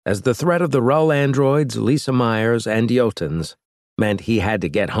 as the threat of the Hurl androids, Lisa Myers, and Jotuns meant he had to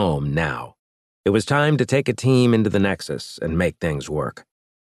get home now. It was time to take a team into the Nexus and make things work.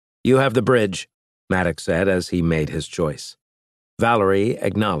 "You have the bridge," Maddox said as he made his choice. Valerie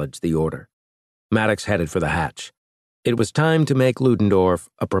acknowledged the order. Maddox headed for the hatch. It was time to make Ludendorff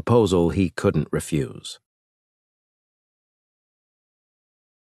a proposal he couldn't refuse.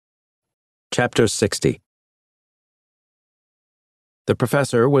 Chapter 60. The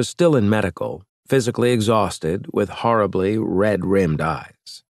professor was still in medical, physically exhausted, with horribly red-rimmed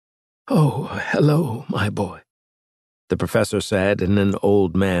eyes. "Oh, hello, my boy," the professor said in an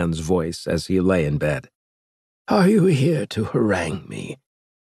old man's voice as he lay in bed. "Are you here to harangue me?"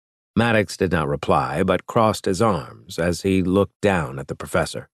 Maddox did not reply, but crossed his arms as he looked down at the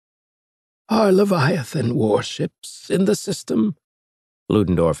professor. "Are Leviathan warships in the system?"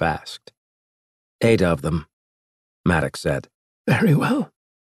 Ludendorff asked. 8 of them, Maddox said. "Very well,"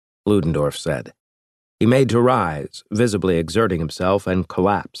 Ludendorff said. He made to rise, visibly exerting himself, and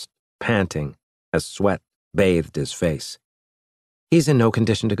collapsed, panting, as sweat bathed his face. "He's in no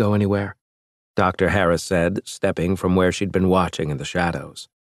condition to go anywhere," Dr. Harris said, stepping from where she'd been watching in the shadows.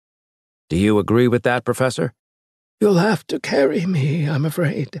 "Do you agree with that, Professor?" "You'll have to carry me, I'm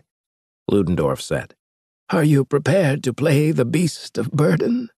afraid," Ludendorff said. "Are you prepared to play the beast of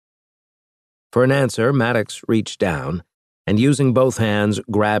burden?" For an answer, Maddox reached down and, using both hands,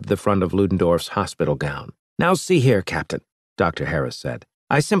 grabbed the front of Ludendorff's hospital gown. "Now see here, Captain," Dr. Harris said.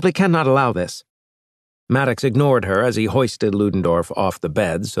 "I simply cannot allow this." Maddox ignored her as he hoisted Ludendorff off the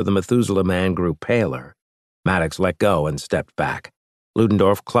bed so the Methuselah man grew paler. Maddox let go and stepped back.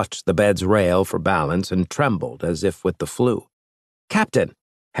 Ludendorff clutched the bed's rail for balance and trembled as if with the flu. "Captain,"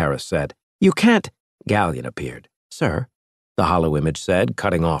 Harris said, "you can't—" Gallion appeared. "Sir," the hollow image said,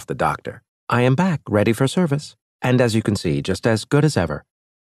 cutting off the doctor, "I am back, ready for service, and as you can see, just as good as ever."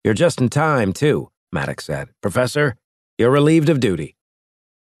 "You're just in time, too," Maddox said. "Professor, you're relieved of duty."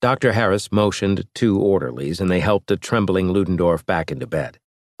 Dr. Harris motioned 2 orderlies, and they helped a trembling Ludendorff back into bed.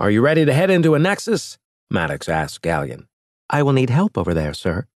 "Are you ready to head into a Nexus?" Maddox asked Gallion. "I will need help over there,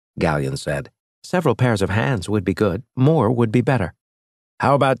 sir," Gallion said. "Several pairs of hands would be good. More would be better."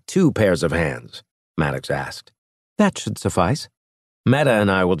 "How about 2 pairs of hands?" Maddox asked. "That should suffice." "Meta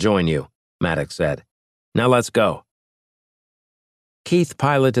and I will join you," Maddox said. "Now let's go." Keith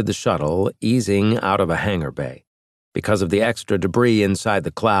piloted the shuttle, easing out of a hangar bay. Because of the extra debris inside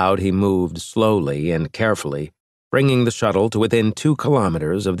the cloud, he moved slowly and carefully, bringing the shuttle to within 2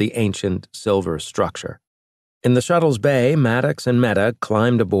 kilometers of the ancient silver structure. In the shuttle's bay, Maddox and Meta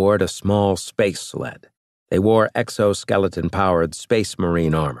climbed aboard a small space sled. They wore exoskeleton-powered space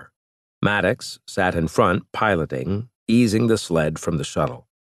marine armor. Maddox sat in front, piloting, easing the sled from the shuttle.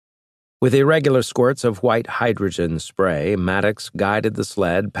 With irregular squirts of white hydrogen spray, Maddox guided the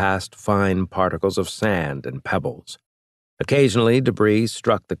sled past fine particles of sand and pebbles. Occasionally, debris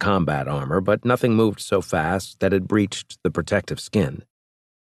struck the combat armor, but nothing moved so fast that it breached the protective skin.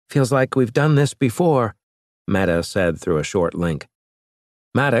 "Feels like we've done this before," Meta said through a short link.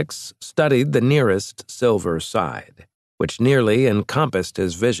 Maddox studied the nearest silver side, which nearly encompassed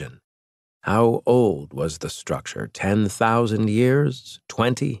his vision. How old was the structure? 10,000 years?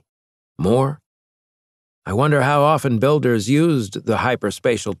 20? More? "I wonder how often builders used the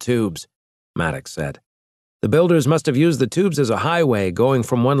hyperspatial tubes," Maddox said. "The builders must have used the tubes as a highway going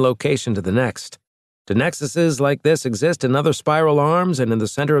from one location to the next. Do nexuses like this exist in other spiral arms and in the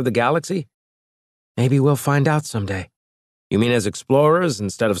center of the galaxy?" "Maybe we'll find out someday." "You mean as explorers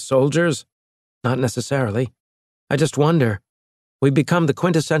instead of soldiers?" "Not necessarily. I just wonder. We've become the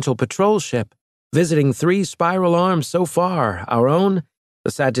quintessential patrol ship, visiting 3 spiral arms so far, our own, the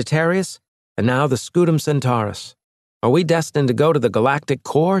Sagittarius, and now the Scutum-Centaurus. Are we destined to go to the galactic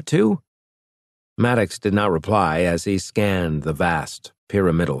core, too?" Maddox did not reply as he scanned the vast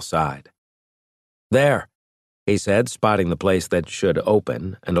pyramidal side. "There," he said, spotting the place that should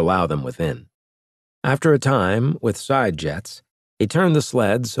open and allow them within. After a time, with side jets, he turned the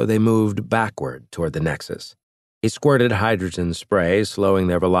sled so they moved backward toward the Nexus. He squirted hydrogen spray, slowing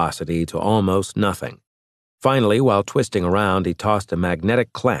their velocity to almost nothing. Finally, while twisting around, he tossed a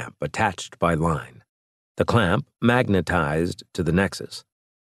magnetic clamp attached by line. The clamp magnetized to the nexus.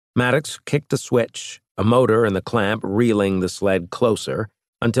 Maddox kicked a switch, a motor and the clamp reeling the sled closer,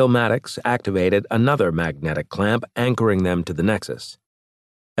 until Maddox activated another magnetic clamp anchoring them to the nexus.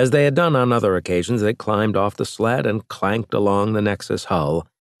 As they had done on other occasions, they climbed off the sled and clanked along the nexus hull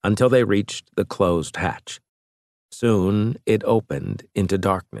until they reached the closed hatch. Soon it opened into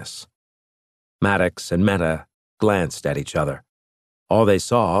darkness. Maddox and Meta glanced at each other. All they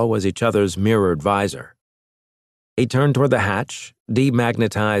saw was each other's mirrored visor. He turned toward the hatch,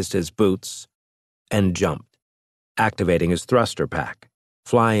 demagnetized his boots, and jumped, activating his thruster pack,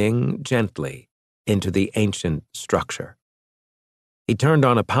 flying gently into the ancient structure. He turned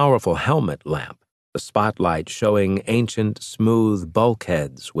on a powerful helmet lamp, the spotlight showing ancient, smooth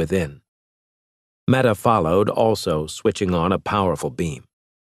bulkheads within. Meta followed, also switching on a powerful beam.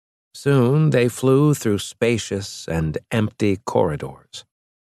 Soon they flew through spacious and empty corridors.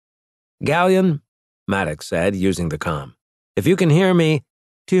 "Galleon," Maddox said, using the comm. "If you can hear me—"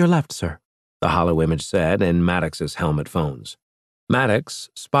 "To your left, sir," the holoimage said in Maddox's helmet phones. Maddox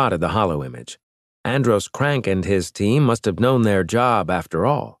spotted the holoimage. Andros Crank and his team must have known their job after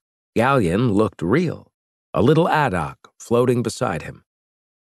all. Galleon looked real, a little Addock floating beside him.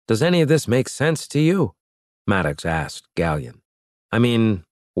 "Does any of this make sense to you?" Maddox asked Galleon. "I mean,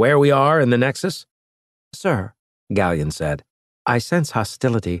 where we are in the Nexus?" "Sir," Galleon said, "I sense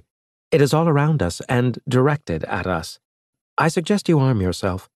hostility. It is all around us and directed at us. I suggest you arm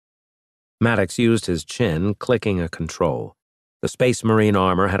yourself." Maddox used his chin, clicking a control. The Space Marine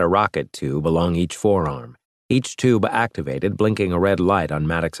armor had a rocket tube along each forearm, each tube activated, blinking a red light on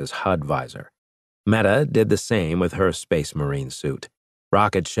Maddox's HUD visor. Meta did the same with her Space Marine suit.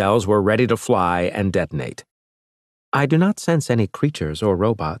 Rocket shells were ready to fly and detonate. "I do not sense any creatures or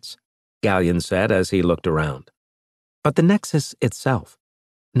robots," Galleon said as he looked around. "But the Nexus itself.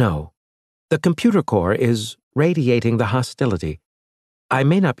 No. The computer core is radiating the hostility. I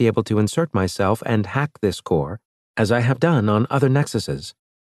may not be able to insert myself and hack this core, as I have done on other Nexuses."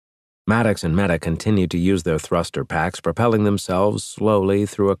 Maddox and Meta continued to use their thruster packs, propelling themselves slowly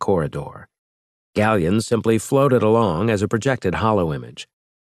through a corridor. Galleon simply floated along as a projected holoimage.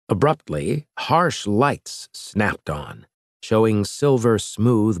 Abruptly, harsh lights snapped on, showing silver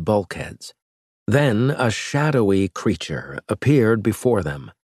smooth bulkheads. Then a shadowy creature appeared before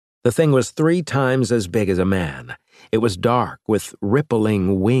them. The thing was 3 times as big as a man. It was dark with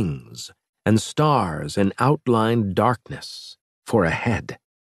rippling wings and stars in outlined darkness for a head.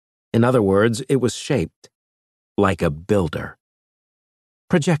 In other words, it was shaped like a builder.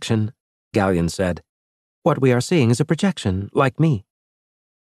 "Projection," Galleon said. "What we are seeing is a projection, like me."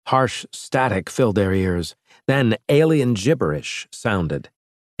 Harsh static filled their ears. Then alien gibberish sounded.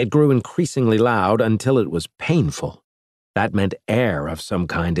 It grew increasingly loud until it was painful. That meant air of some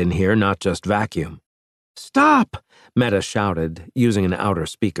kind in here, not just vacuum. "Stop!" Meta shouted, using an outer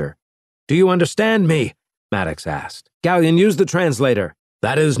speaker. "Do you understand me?" Maddox asked. "Galleon, use the translator."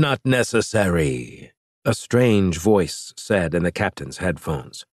 "That is not necessary," a strange voice said in the captain's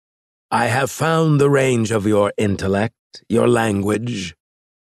headphones. "I have found the range of your intellect, your language.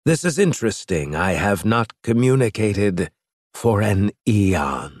 This is interesting. I have not communicated for an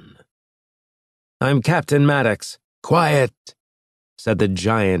eon." "I'm Captain Maddox." "Quiet," said the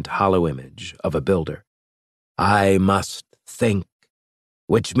giant holoimage of a builder. "I must think,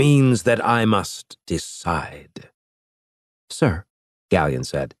 which means that I must decide." "Sir," Galleon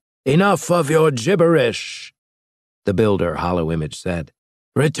said. "Enough of your gibberish," the builder holoimage said.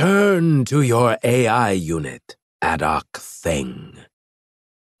 "Return to your AI unit, Addock thing."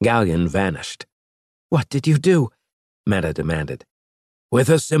 Galleon vanished. "What did you do?" Meta demanded. "With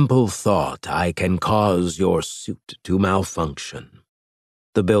a simple thought, I can cause your suit to malfunction,"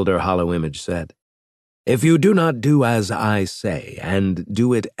 the builder holoimage said. "If you do not do as I say, and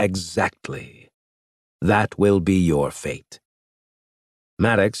do it exactly, that will be your fate."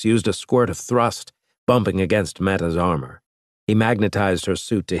 Maddox used a squirt of thrust, bumping against Meta's armor. He magnetized her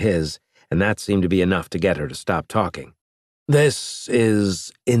suit to his, and that seemed to be enough to get her to stop talking. "This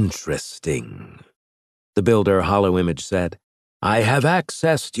is interesting," the builder holoimage said. "I have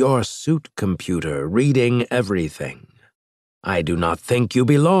accessed your suit computer, reading everything. I do not think you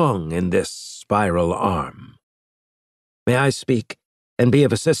belong in this spiral arm." "May I speak and be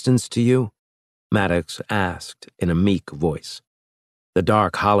of assistance to you?" Maddox asked in a meek voice. The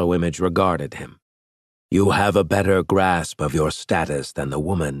dark holoimage regarded him. "You have a better grasp of your status than the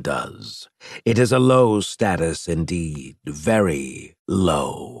woman does. It is a low status indeed, very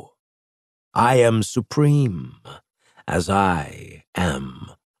low." I am supreme, as I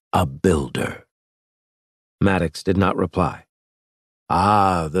am a builder." Maddox did not reply.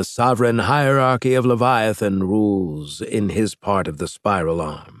 "Ah, the sovereign hierarchy of Leviathan rules in his part of the spiral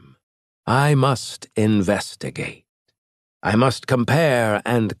arm. I must investigate. I must compare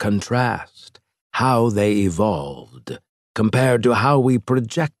and contrast how they evolved compared to how we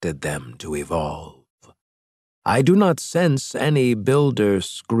projected them to evolve. I do not sense any builder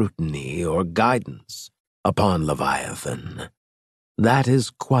scrutiny or guidance upon Leviathan. That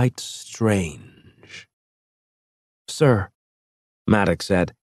is quite strange." "Sir," Maddox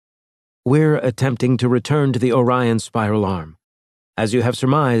said, "we're attempting to return to the Orion Spiral Arm. As you have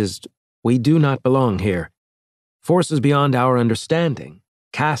surmised, we do not belong here. Forces beyond our understanding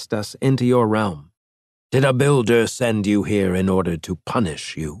cast us into your realm." "Did a builder send you here in order to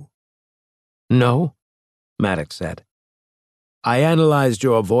punish you?" "No," Maddox said. "I analyzed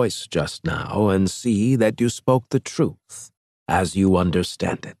your voice just now and see that you spoke the truth, as you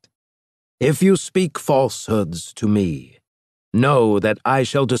understand it. If you speak falsehoods to me, know that I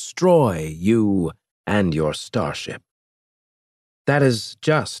shall destroy you and your starship." "That is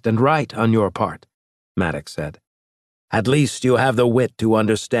just and right on your part," Maddox said. "At least you have the wit to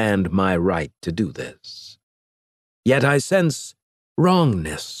understand my right to do this. Yet I sense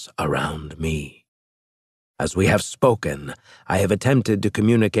wrongness around me. As we have spoken, I have attempted to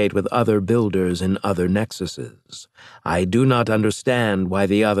communicate with other builders in other nexuses. I do not understand why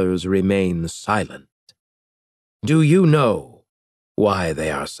the others remain silent. Do you know why they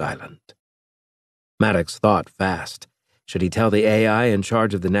are silent?" Maddox thought fast. Should he tell the AI in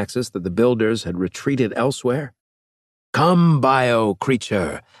charge of the Nexus that the builders had retreated elsewhere? "Come,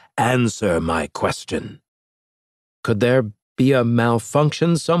 bio-creature, answer my question." "Could there be a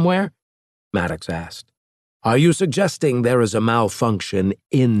malfunction somewhere?" Maddox asked. "Are you suggesting there is a malfunction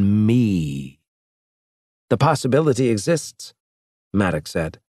in me?" "The possibility exists," Maddox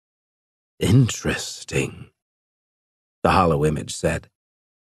said. "Interesting," the hollow image said.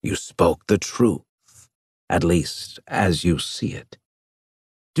 "You spoke the truth, at least as you see it.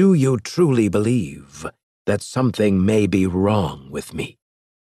 Do you truly believe that something may be wrong with me?"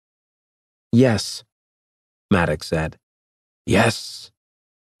 "Yes," Maddox said. "Yes?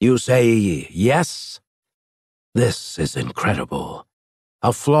 You say yes? This is incredible.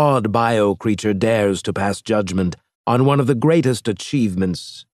 A flawed bio-creature dares to pass judgment on one of the greatest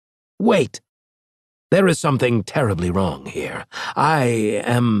achievements. Wait! There is something terribly wrong here. I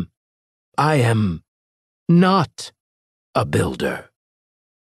am not a builder."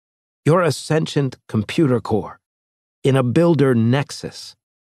 "You're a sentient computer core in a builder nexus,"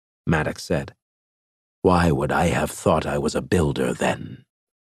 Maddox said. "Why would I have thought I was a builder then?"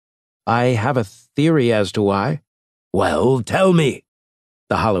 "I have a theory as to why." "Well, tell me,"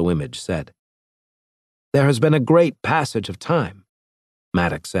 the hollow image said. "There has been a great passage of time,"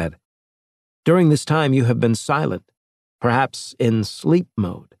 Maddox said. "During this time you have been silent, perhaps in sleep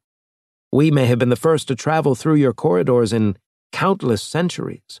mode. We may have been the first to travel through your corridors in countless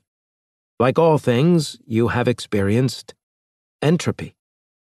centuries. Like all things, you have experienced entropy."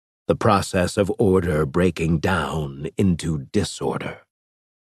 "The process of order breaking down into disorder,"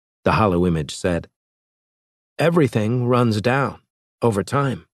 the hollow image said. "Everything runs down over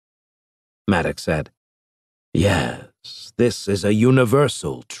time," Maddox said. "Yes, this is a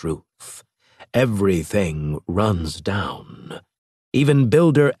universal truth. Everything runs down. Even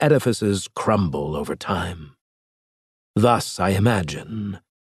builder edifices crumble over time. Thus, I imagine,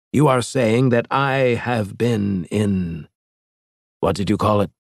 you are saying that I have been in... what did you call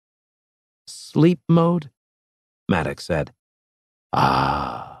it?" "Sleep mode," Maddox said.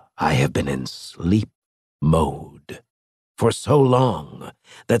 "Ah, I have been in sleep mode for so long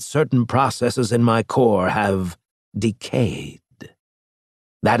that certain processes in my core have decayed.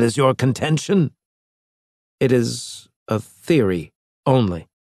 That is your contention?" "It is a theory only,"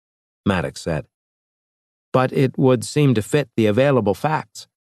 Maddox said. "But it would seem to fit the available facts."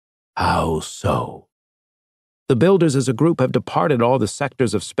 "How so?" "The builders as a group have departed all the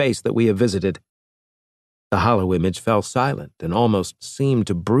sectors of space that we have visited." The hollow image fell silent and almost seemed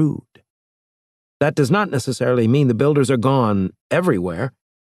to brood. "That does not necessarily mean the builders are gone everywhere,"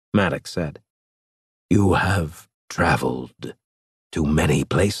 Maddox said. "You have traveled to many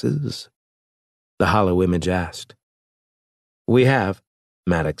places?" the hollow image asked. "We have,"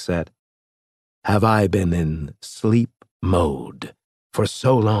 Maddox said. "Have I been in sleep mode for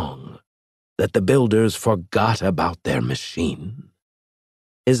so long that the builders forgot about their machine?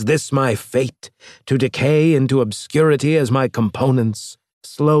 Is this my fate, to decay into obscurity as my components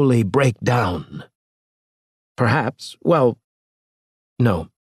slowly break down?" "Perhaps. Well, no,"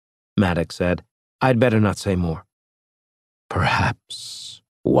 Maddox said. I'd better not say more. Perhaps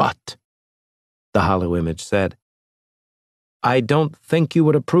what? The hollow image said. I don't think you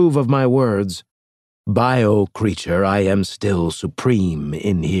would approve of my words. Bio-creature, I am still supreme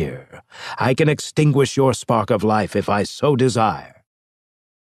in here. I can extinguish your spark of life if I so desire.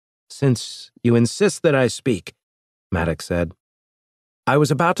 Since you insist that I speak, Maddox said, I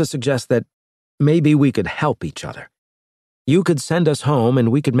was about to suggest that maybe we could help each other. You could send us home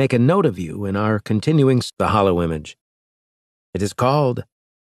and we could make a note of you in our continuing the hollow image. It is called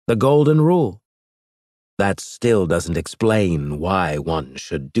the Golden Rule. That still doesn't explain why one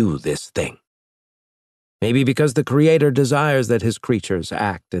should do this thing. Maybe because the Creator desires that his creatures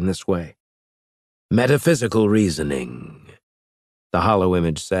act in this way. Metaphysical reasoning, the hollow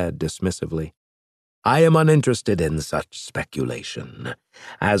image said dismissively. I am uninterested in such speculation,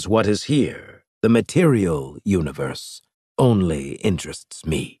 as what is here, the material universe, only interests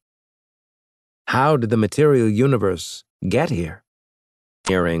me. How did the material universe get here?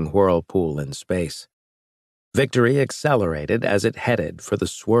 Nearing whirlpool in space. Victory accelerated as it headed for the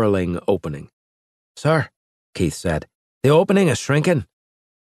swirling opening. Sir, Keith said, the opening is shrinking.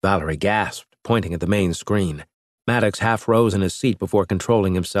 Valerie gasped, pointing at the main screen. Maddox half rose in his seat before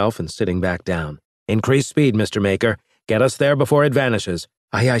controlling himself and sitting back down. Increase speed, Mr. Maker. Get us there before it vanishes.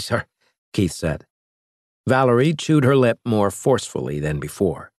 Aye, aye, sir, Keith said. Valerie chewed her lip more forcefully than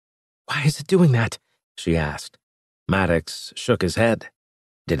before. Why is it doing that? She asked. Maddox shook his head.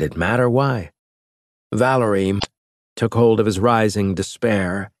 Did it matter why? Valerie took hold of his rising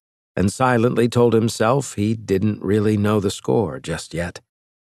despair and silently told himself he didn't really know the score just yet.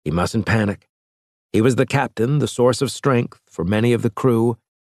 He mustn't panic. He was the captain, the source of strength for many of the crew,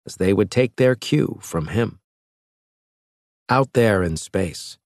 as they would take their cue from him. Out there in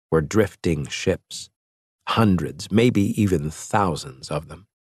space were drifting ships, hundreds, maybe even thousands of them.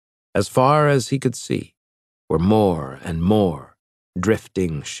 As far as he could see were more and more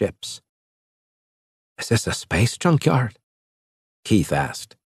drifting ships. Is this a space junkyard? Keith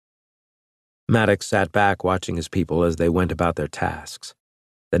asked. Maddox sat back watching his people as they went about their tasks.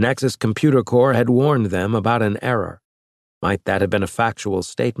 The Nexus computer core had warned them about an error. Might that have been a factual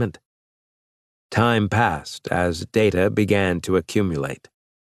statement? Time passed as data began to accumulate.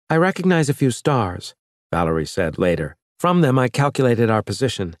 I recognize a few stars, Valerie said later. From them I calculated our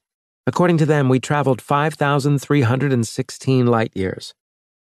position. According to them, we traveled 5,316 light years.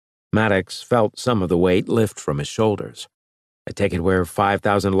 Maddox felt some of the weight lift from his shoulders. I take it we're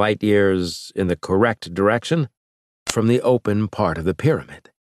 5,000 light years in the correct direction? From the open part of the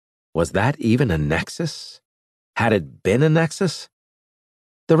pyramid. Was that even a nexus? Had it been a nexus?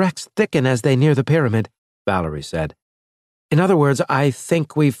 The wrecks thicken as they near the pyramid, Valerie said. In other words, I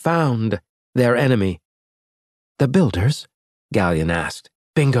think we've found their enemy. The builders? Gallion asked.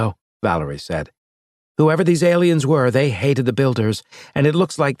 Bingo, Valerie said. Whoever these aliens were, they hated the builders, and it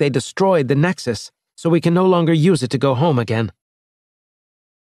looks like they destroyed the nexus, so we can no longer use it to go home again.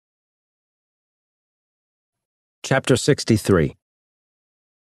 Chapter 63.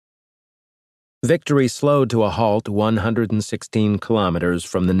 Victory slowed to a halt 116 kilometers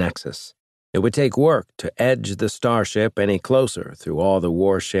from the Nexus. It would take work to edge the Starship any closer through all the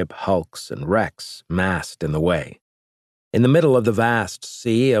warship hulks and wrecks massed in the way. In the middle of the vast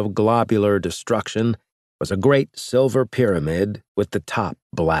sea of globular destruction was a great silver pyramid with the top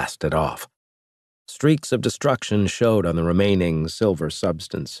blasted off. Streaks of destruction showed on the remaining silver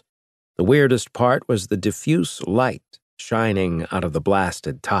substance. The weirdest part was the diffuse light shining out of the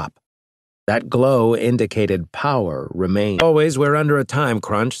blasted top. That glow indicated power remained. Always, we're under a time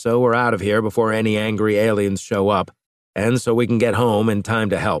crunch, so we're out of here before any angry aliens show up, and so we can get home in time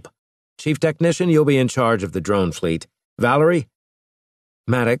to help. Chief Technician, you'll be in charge of the drone fleet. Valerie?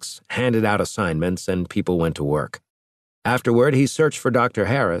 Maddox handed out assignments, and people went to work. Afterward, he searched for Dr.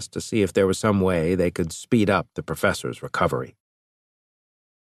 Harris to see if there was some way they could speed up the professor's recovery.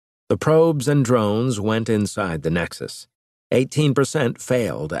 The probes and drones went inside the Nexus. 18%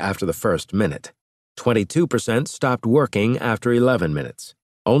 failed after the first minute. 22% stopped working after 11 minutes.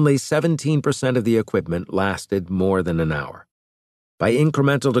 Only 17% of the equipment lasted more than an hour. By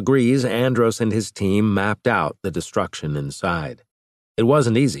incremental degrees, Andros and his team mapped out the destruction inside. It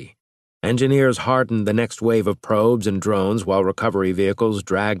wasn't easy. Engineers hardened the next wave of probes and drones while recovery vehicles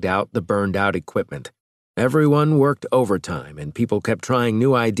dragged out the burned-out equipment. Everyone worked overtime, and people kept trying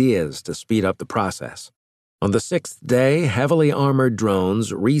new ideas to speed up the process. On the sixth day, heavily armored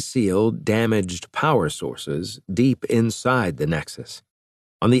drones resealed damaged power sources deep inside the Nexus.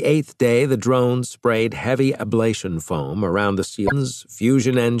 On the eighth day, the drones sprayed heavy ablation foam around the seals,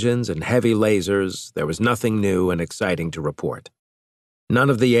 fusion engines, and heavy lasers. There was nothing new and exciting to report. None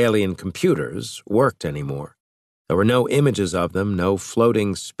of the alien computers worked anymore. There were no images of them, no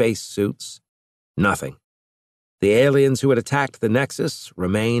floating spacesuits, nothing. The aliens who had attacked the Nexus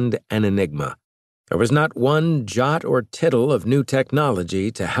remained an enigma. There was not one jot or tittle of new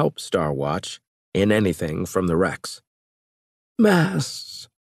technology to help Starwatch in anything from the wrecks. Mass,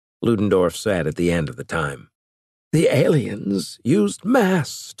 Ludendorff said at the end of the time. The aliens used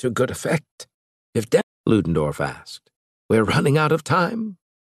mass to good effect. If Ludendorff asked, we're running out of time?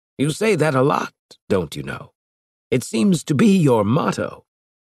 You say that a lot, don't you know? It seems to be your motto.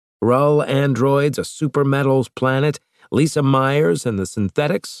 Hurl androids, a supermetals planet, Lisa Myers and the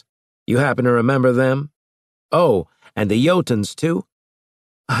synthetics. You happen to remember them? Oh, and the Jotuns, too?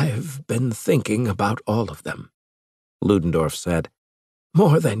 I've been thinking about all of them, Ludendorff said.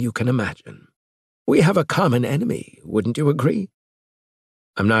 More than you can imagine. We have a common enemy, wouldn't you agree?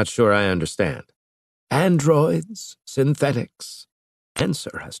 I'm not sure I understand. Androids, synthetics.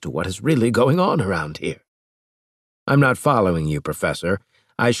 Answer as to what is really going on around here. I'm not following you, Professor.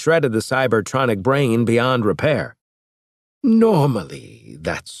 I shredded the cybertronic brain beyond repair. Normally,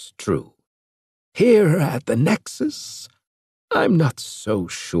 that's true. Here at the Nexus, I'm not so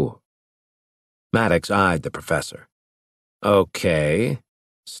sure. Maddox eyed the professor. Okay,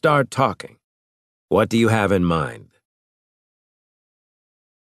 start talking. What do you have in mind?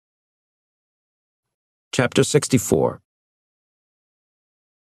 Chapter 64.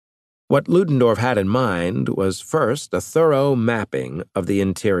 What Ludendorff had in mind was first a thorough mapping of the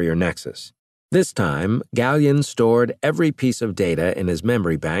interior nexus. This time, Gallion stored every piece of data in his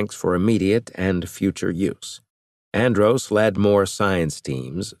memory banks for immediate and future use. Andros led more science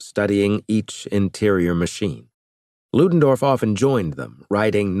teams, studying each interior machine. Ludendorff often joined them,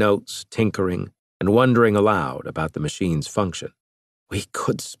 writing notes, tinkering, and wondering aloud about the machine's function. We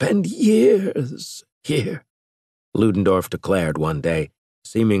could spend years here, Ludendorff declared one day,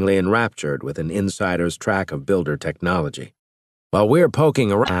 seemingly enraptured with an insider's track of builder technology. While we're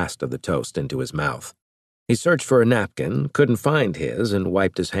poking around, asked of the toast into his mouth. He searched for a napkin, couldn't find his, and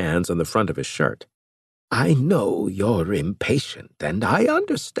wiped his hands on the front of his shirt. I know you're impatient, and I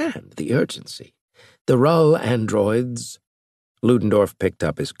understand the urgency. The hurl androids. Ludendorff picked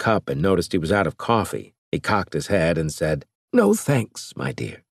up his cup and noticed he was out of coffee. He cocked his head and said, No thanks, my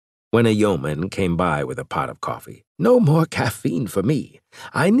dear. When a yeoman came by with a pot of coffee. No more caffeine for me.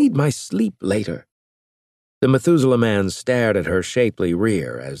 I need my sleep later. The Methuselah man stared at her shapely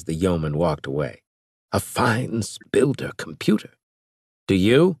rear as the yeoman walked away. A fine builder computer. Do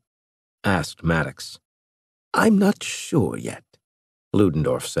you? Asked Maddox. I'm not sure yet,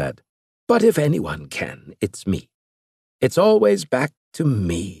 Ludendorff said. But if anyone can, it's me. It's always back to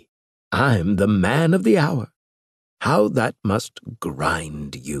me. I'm the man of the hour. How that must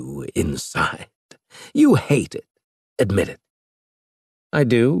grind you inside. You hate it. Admit it. I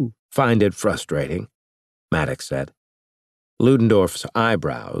do find it frustrating, Maddox said. Ludendorff's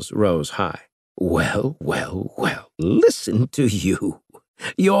eyebrows rose high. Well, listen to you.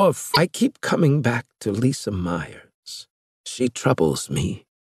 I keep coming back to Lisa Myers. She troubles me,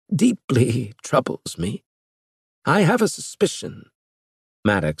 deeply troubles me. I have a suspicion.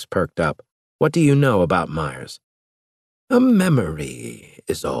 Maddox perked up. What do you know about Myers? A memory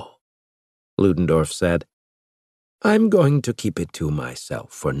is all, Ludendorff said. I'm going to keep it to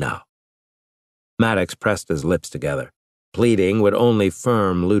myself for now. Maddox pressed his lips together. Pleading would only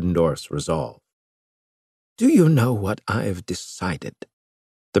firm Ludendorff's resolve. Do you know what I've decided?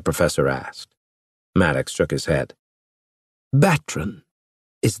 The professor asked. Maddox shook his head. Batron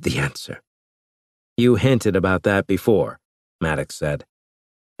is the answer. You hinted about that before, Maddox said.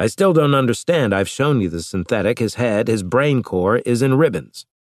 I still don't understand. I've shown you the synthetic. His head, his brain core is in ribbons.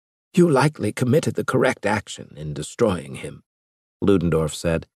 You likely committed the correct action in destroying him, Ludendorff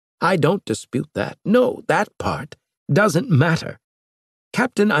said. I don't dispute that. No, that part doesn't matter.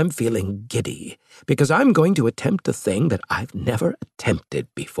 Captain, I'm feeling giddy because I'm going to attempt a thing that I've never attempted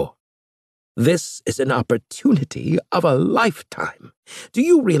before. This is an opportunity of a lifetime. Do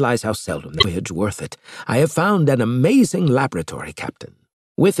you realize how seldom the voyage worth it? I have found an amazing laboratory, Captain.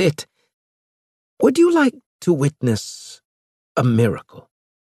 With it, would you like to witness a miracle?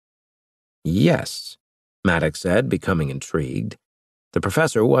 Yes, Maddox said, becoming intrigued. The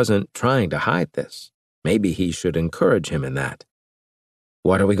professor wasn't trying to hide this. Maybe he should encourage him in that.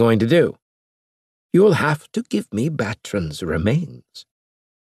 What are we going to do? You'll have to give me Batron's remains.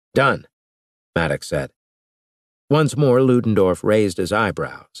 Done, Maddox said. Once more, Ludendorff raised his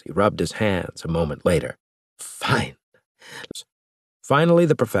eyebrows. He rubbed his hands a moment later. Fine. Finally,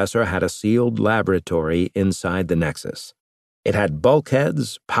 the professor had a sealed laboratory inside the Nexus. It had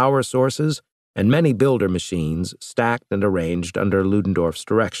bulkheads, power sources, and many builder machines stacked and arranged under Ludendorff's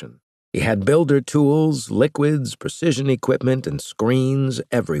direction. He had builder tools, liquids, precision equipment, and screens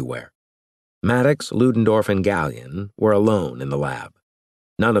everywhere. Maddox, Ludendorff, and Gallion were alone in the lab.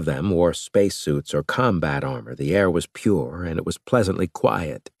 None of them wore spacesuits or combat armor. The air was pure, and it was pleasantly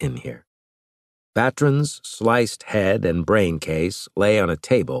quiet in here. Batron's sliced head and brain case lay on a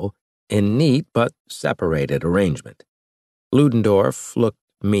table in neat but separated arrangement. Ludendorff looked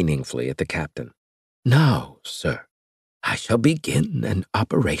meaningfully at the captain. "Now, sir, I shall begin an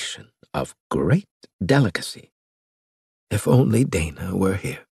operation of great delicacy. If only Dana were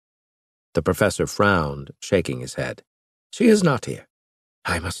here." The professor frowned, shaking his head. "She is not here.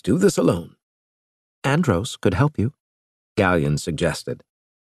 I must do this alone." "Andros could help you," Gallion suggested.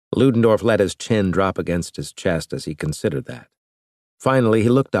 Ludendorff let his chin drop against his chest as he considered that. Finally, he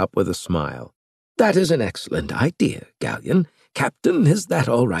looked up with a smile. "That is an excellent idea, Gallion. Captain, is that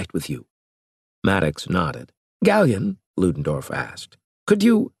all right with you?" Maddox nodded. "Gallion," Ludendorff asked, "could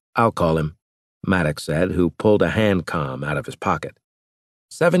you—" "I'll call him," Maddox said, who pulled a hand comm out of his pocket.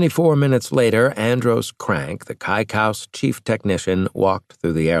 74 minutes later, Andros Crank, the Kykhaus chief technician, walked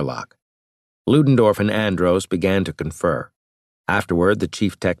through the airlock. Ludendorff and Andros began to confer. Afterward, the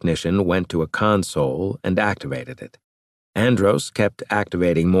chief technician went to a console and activated it. Andros kept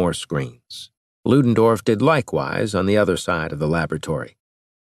activating more screens. Ludendorff did likewise on the other side of the laboratory.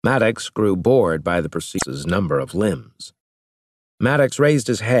 Maddox grew bored by the procedure's number of limbs. Maddox raised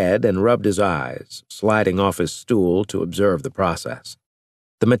his head and rubbed his eyes, sliding off his stool to observe the process.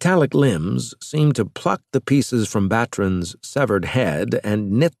 The metallic limbs seemed to pluck the pieces from Batron's severed head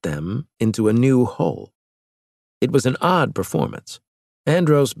and knit them into a new whole. It was an odd performance.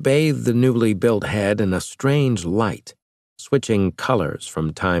 Andros bathed the newly built head in a strange light, switching colors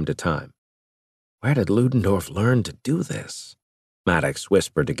from time to time. "Where did Ludendorff learn to do this?" Maddox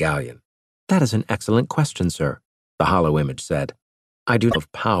whispered to Gallion. "That is an excellent question, sir," the hollow image said. "I do know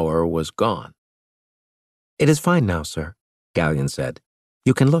if power was gone." "It is fine now, sir," Gallion said.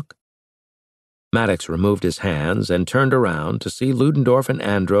 "You can look." Maddox removed his hands and turned around to see Ludendorff and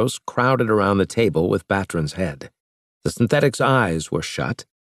Andros crowded around the table with Batron's head. The synthetic's eyes were shut,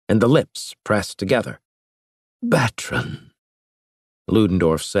 and the lips pressed together. "Batron,"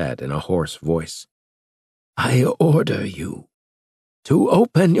 Ludendorff said in a hoarse voice, "I order you to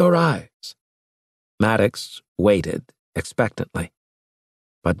open your eyes." Maddox waited expectantly.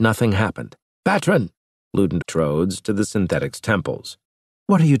 But nothing happened. "Batron!" Ludendorff strode to the synthetic's temples.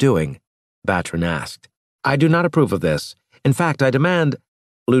 "What are you doing?" Batron asked. "I do not approve of this. In fact, I demand—"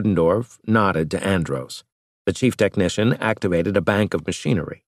 Ludendorff nodded to Andros. The chief technician activated a bank of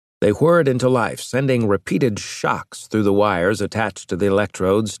machinery. They whirred into life, sending repeated shocks through the wires attached to the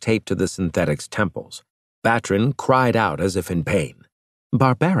electrodes taped to the synthetic's temples. Batron cried out as if in pain.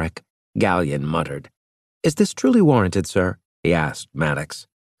 "Barbaric," Gallion muttered. "Is this truly warranted, sir?" he asked Maddox.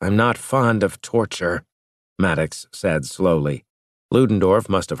 "I'm not fond of torture," Maddox said slowly. Ludendorff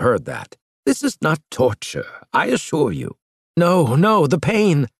must have heard that. "This is not torture, I assure you." No, the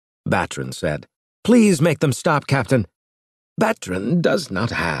pain," Batron said. "Please make them stop, Captain." "Batron does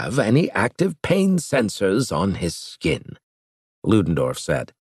not have any active pain sensors on his skin," Ludendorff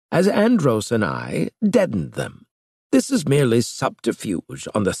said, "as Andros and I deadened them. This is merely subterfuge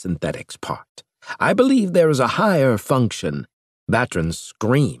on the synthetic's part. I believe there is a higher function." Batron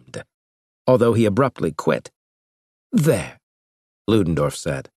screamed, although he abruptly quit. "There," Ludendorff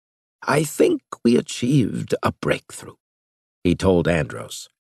said. "I think we achieved a breakthrough," he told Andros.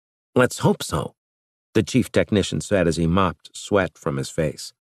 "Let's hope so," the chief technician said as he mopped sweat from his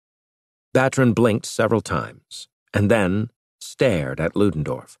face. Batron blinked several times, and then stared at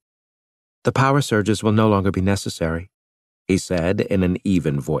Ludendorff. "The power surges will no longer be necessary," he said in an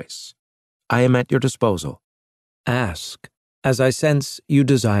even voice. "I am at your disposal. Ask, as I sense you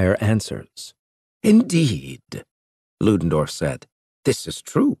desire answers." "Indeed," Ludendorff said. "This is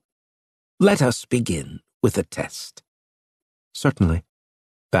true. Let us begin with a test." "Certainly,"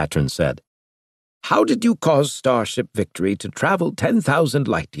 Batron said. "How did you cause Starship Victory to travel 10,000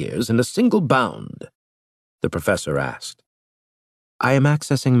 light-years in a single bound?" the professor asked. "I am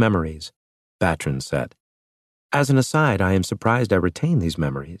accessing memories," Batron said. "As an aside, I am surprised I retain these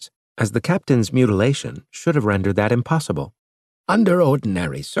memories, as the captain's mutilation should have rendered that impossible." "Under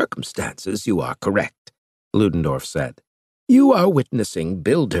ordinary circumstances, you are correct," Ludendorff said. "You are witnessing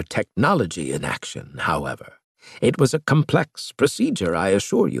builder technology in action, however. It was a complex procedure, I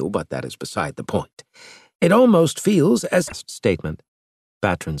assure you, but that is beside the point. It almost feels as—" "Statement,"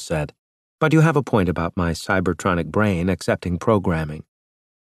 Batron said. "But you have a point about my cybertronic brain accepting programming.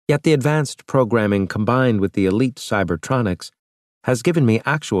 Yet the advanced programming combined with the elite cybertronics has given me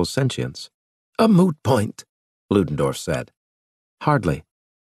actual sentience. A moot point, Ludendorff said. Hardly,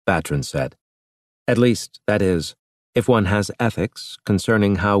 Batron said. At least, that is, if one has ethics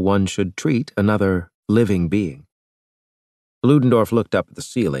concerning how one should treat another living being. Ludendorff looked up at the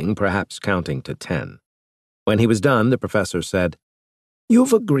ceiling, perhaps counting to 10. When he was done, the professor said,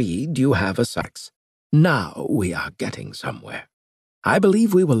 "You've agreed you have a sex. Now we are getting somewhere. I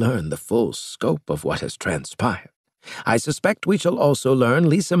believe we will learn the full scope of what has transpired. I suspect we shall also learn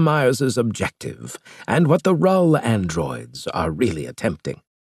Lisa Myers's objective and what the hurl androids are really attempting."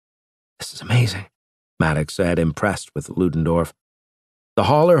 "This is amazing," Maddox said, impressed with Ludendorff. "The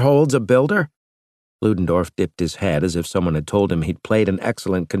hauler holds a builder?" Ludendorff dipped his head as if someone had told him he'd played an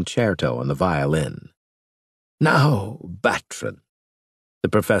excellent concerto on the violin. "Now, Batron," the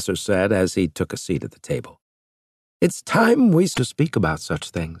professor said as he took a seat at the table. "It's time we to speak about such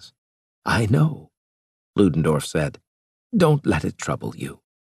things." "I know," Ludendorff said. "Don't let it trouble you.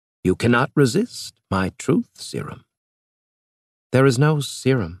 You cannot resist my truth serum." "There is no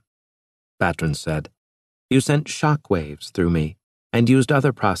serum," Batron said. "You sent shock waves through me and used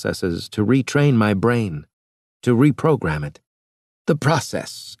other processes to retrain my brain, to reprogram it." "The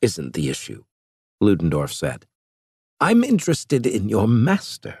process isn't the issue," Ludendorff said. "I'm interested in your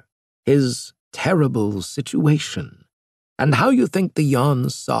master, his terrible situation, and how you think the Yon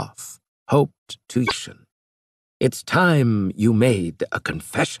Soth hoped to. It's time you made a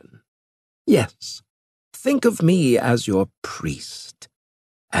confession. Yes, think of me as your priest,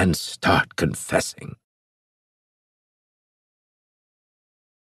 and start confessing."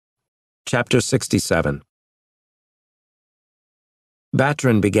 Chapter 67.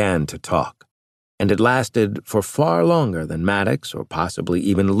 Batron began to talk, and it lasted for far longer than Maddox or possibly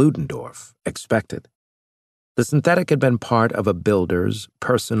even Ludendorff expected. The synthetic had been part of a builder's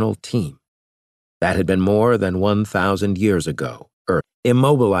personal team. That had been more than 1,000 years ago,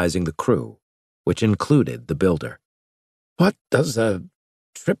 immobilizing the crew, which included the builder. "What does a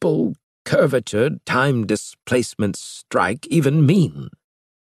triple curvature time displacement strike even mean?"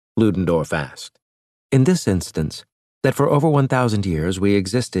 Ludendorff asked. "In this instance, that for over 1,000 years we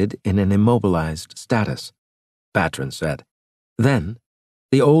existed in an immobilized status," Batron said. "Then,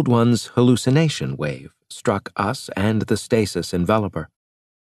 the Old One's hallucination wave struck us and the stasis enveloper.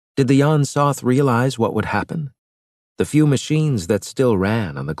 Did the Yon Soth realize what would happen? The few machines that still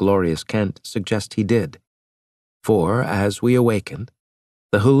ran on the glorious Kent suggest he did. For, as we awakened,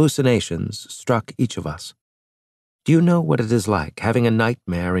 the hallucinations struck each of us. Do you know what it is like having a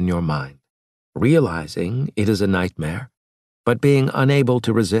nightmare in your mind, realizing it is a nightmare, but being unable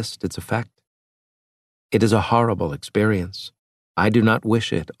to resist its effect? It is a horrible experience. I do not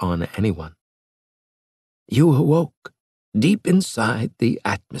wish it on anyone." "You awoke deep inside the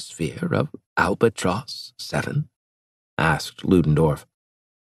atmosphere of Albatross 7? asked Ludendorff.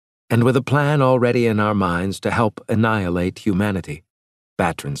 "And with a plan already in our minds to help annihilate humanity,"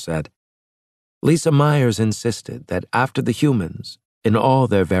 Batron said. "Lisa Myers insisted that after the humans, in all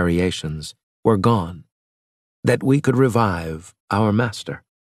their variations, were gone, that we could revive our master."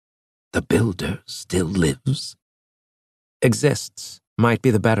 "The builder still lives?" "Exists might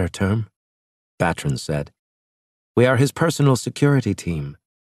be the better term," Batron said. "We are his personal security team.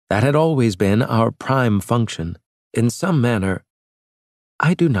 That had always been our prime function. In some manner,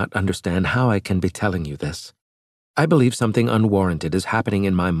 I do not understand how I can be telling you this. I believe something unwarranted is happening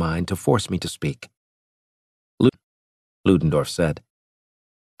in my mind to force me to speak." Ludendorff said.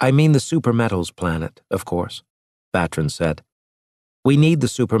 "I mean the supermetals planet, of course," Batron said. "We need the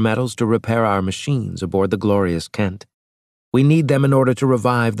supermetals to repair our machines aboard the glorious Kent. We need them in order to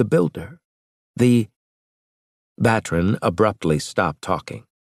revive the builder. Batron abruptly stopped talking.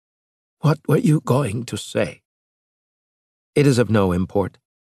 "What were you going to say?" "It is of no import,"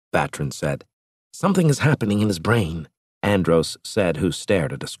 Batron said. "Something is happening in his brain," Andros said, who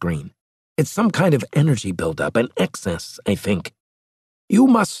stared at a screen. "It's some kind of energy buildup, an excess, I think. You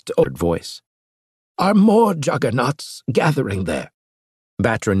must," voice. "Are more juggernauts gathering there?"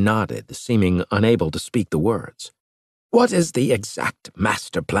 Batron nodded, seeming unable to speak the words. "What is the exact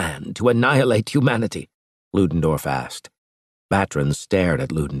master plan to annihilate humanity?" Ludendorff asked. Batron stared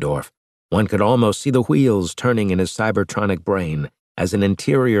at Ludendorff. One could almost see the wheels turning in his cybertronic brain as an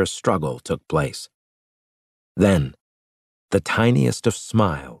interior struggle took place. Then, the tiniest of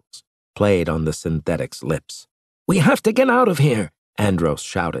smiles played on the synthetic's lips. "We have to get out of here," Andros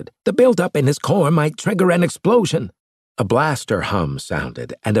shouted. "The buildup in his core might trigger an explosion." A blaster hum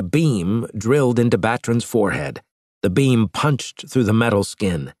sounded, and a beam drilled into Batron's forehead. The beam punched through the metal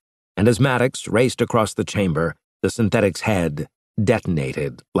skin, and as Maddox raced across the chamber, the synthetic's head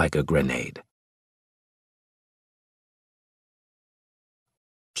detonated like a grenade.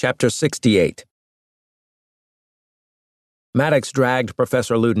 Chapter 68. Maddox dragged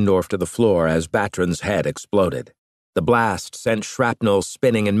Professor Ludendorff to the floor as Batron's head exploded. The blast sent shrapnel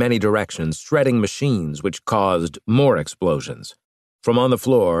spinning in many directions, shredding machines, which caused more explosions. From on the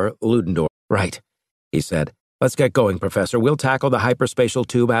floor, Ludendorff, "Right," he said. "Let's get going, Professor. We'll tackle the hyperspatial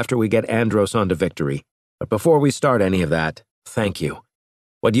tube after we get Andros onto Victory. But before we start any of that, thank you.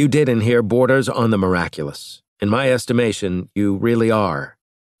 What you did in here borders on the miraculous. In my estimation, you really are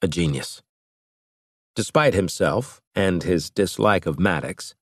a genius." Despite himself and his dislike of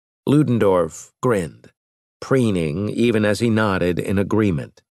Maddox, Ludendorff grinned, preening even as he nodded in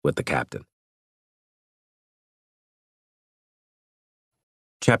agreement with the captain.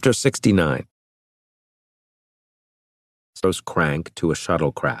 Chapter 69. Rose crank to a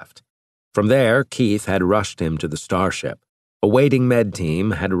shuttlecraft. From there, Keith had rushed him to the Starship. A waiting med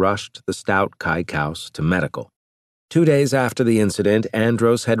team had rushed the stout Kaikaus to medical. 2 days after the incident,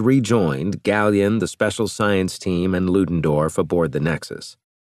 Andros had rejoined Gallion, the special science team, and Ludendorff aboard the Nexus.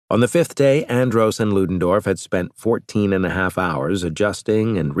 On the 5th day, Andros and Ludendorff had spent 14.5 hours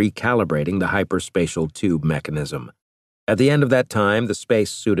adjusting and recalibrating the hyperspatial tube mechanism. At the end of that time, the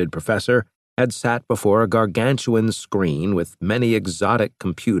space-suited professor had sat before a gargantuan screen with many exotic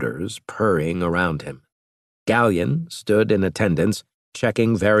computers purring around him. Gallion stood in attendance,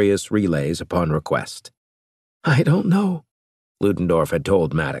 checking various relays upon request. "I don't know," Ludendorff had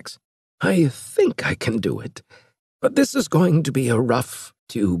told Maddox. "I think I can do it, but this is going to be a rough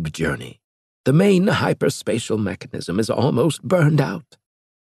tube journey. The main hyperspatial mechanism is almost burned out.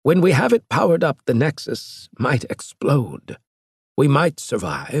 When we have it powered up, the Nexus might explode. We might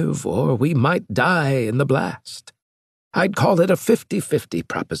survive, or we might die in the blast. I'd call it a 50-50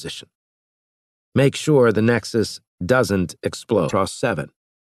 proposition." Make sure the Nexus doesn't explode. Cross 7.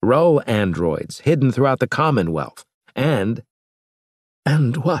 Roll androids hidden throughout the Commonwealth, and...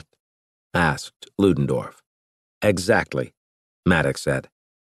 "And what?" asked Ludendorff. "Exactly," Maddox said.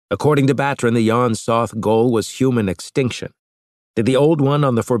 According to Batron, the Yon-Soth goal was human extinction. Did the Old One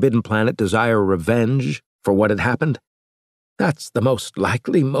on the Forbidden Planet desire revenge for what had happened? "That's the most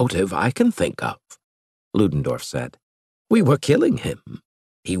likely motive I can think of," Ludendorff said. "We were killing him.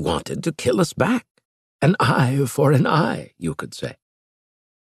 He wanted to kill us back. An eye for an eye, you could say."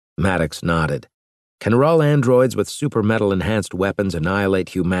 Maddox nodded. Can Rull androids with supermetal-enhanced weapons annihilate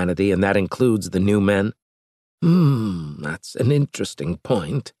humanity, and that includes the new men? That's an interesting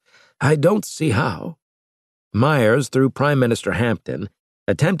point. I don't see how. Myers, through Prime Minister Hampton,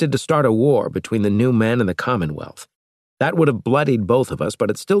 attempted to start a war between the new men and the Commonwealth. That would have bloodied both of us,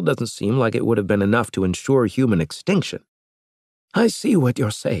 but it still doesn't seem like it would have been enough to ensure human extinction. I see what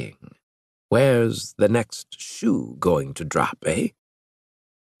you're saying. Where's the next shoe going to drop, eh?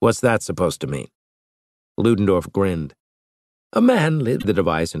 What's that supposed to mean? Ludendorff grinned. A man lived the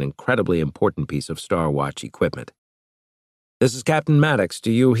device, an incredibly important piece of Star Watch equipment. "This is Captain Maddox.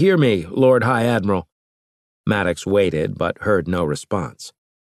 Do you hear me, Lord High Admiral?" Maddox waited, but heard no response.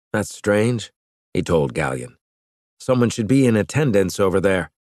 "That's strange," he told Gallion. "Someone should be in attendance over there."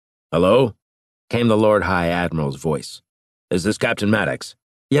 "Hello?" came the Lord High Admiral's voice. "Is this Captain Maddox?"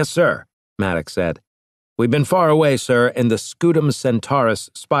 "Yes, sir," Maddox said. "We've been far away, sir, in the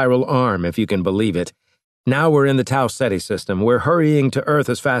Scutum-Centaurus Spiral Arm, if you can believe it. Now we're in the Tau Ceti system. We're hurrying to Earth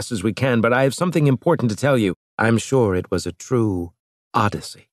as fast as we can, but I have something important to tell you. I'm sure it was a true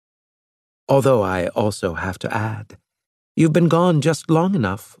odyssey. Although I also have to add, you've been gone just long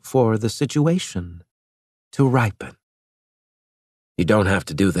enough for the situation to ripen." "You don't have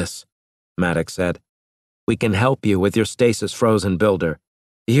to do this," Maddox said. "We can help you with your stasis-frozen builder."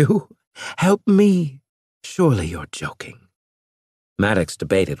 "You help me? Surely you're joking." Maddox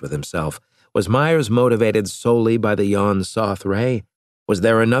debated with himself. Was Myers motivated solely by the Yon-Soth ray? Was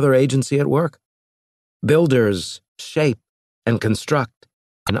there another agency at work? Builders shape and construct,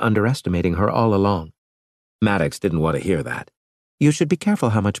 and underestimating her all along. Maddox didn't want to hear that. "You should be careful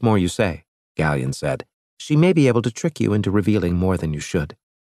how much more you say," Gallion said. "She may be able to trick you into revealing more than you should."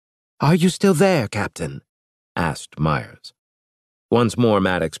 "Are you still there, Captain?" asked Myers. Once more,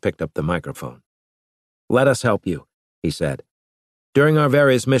 Maddox picked up the microphone. "Let us help you," he said. "During our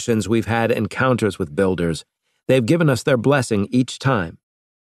various missions, we've had encounters with builders. They've given us their blessing each time."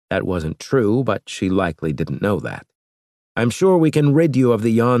 That wasn't true, but she likely didn't know that. "I'm sure we can rid you of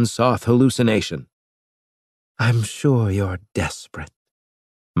the Yon-Soth hallucination." "I'm sure you're desperate,"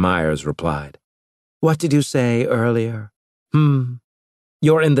 Myers replied. "What did you say earlier?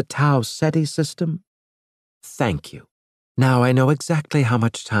 You're in the Tau Ceti system? Thank you. Now I know exactly how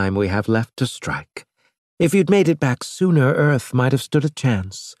much time we have left to strike. If you'd made it back sooner, Earth might have stood a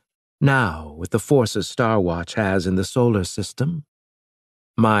chance. Now, with the forces Star Watch has in the solar system,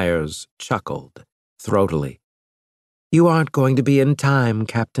 Myers chuckled, throatily. You aren't going to be in time,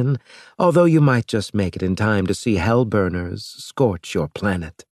 Captain, although you might just make it in time to see hellburners scorch your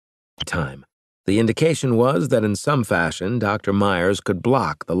planet. Time. The indication was that in some fashion Dr. Myers could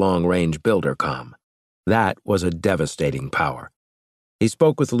block the long-range builder comm. That was a devastating power. He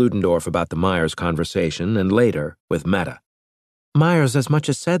spoke with Ludendorff about the Myers conversation and later with Meta. Myers as much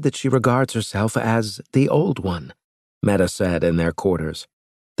as said that she regards herself as the Old One, Meta said in their quarters.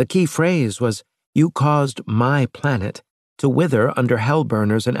 The key phrase was, you caused my planet to wither under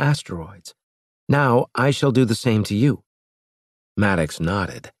hellburners and asteroids. Now I shall do the same to you. Maddox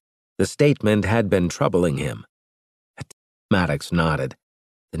nodded. The statement had been troubling him. Maddox nodded.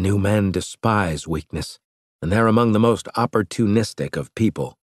 The new men despise weakness, and they're among the most opportunistic of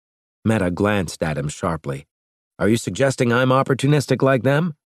people. Meta glanced at him sharply. Are you suggesting I'm opportunistic like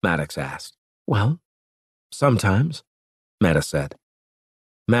them? Maddox asked. Well, sometimes, Meta said.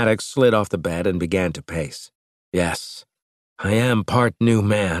 Maddox slid off the bed and began to pace. Yes, I am part new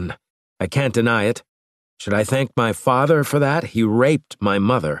man. I can't deny it. Should I thank my father for that? He raped my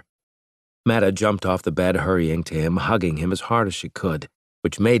mother. Meta jumped off the bed, hurrying to him, hugging him as hard as she could,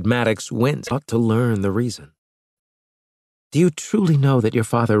 which made Maddox wince. Ought to learn the reason. Do you truly know that your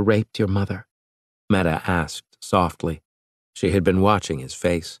father raped your mother? Meta asked softly. She had been watching his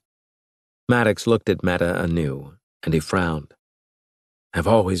face. Maddox looked at Meta anew, and he frowned. I've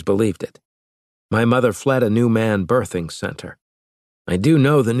always believed it. My mother fled a new man birthing center. I do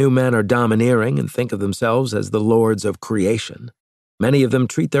know the new men are domineering and think of themselves as the lords of creation. Many of them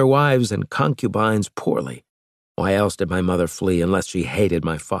treat their wives and concubines poorly. Why else did my mother flee unless she hated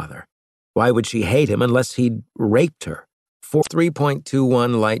my father? Why would she hate him unless he'd raped her?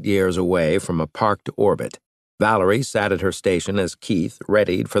 3.21 light-years away from a parked orbit, Valerie sat at her station as Keith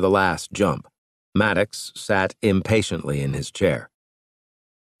readied for the last jump. Maddox sat impatiently in his chair.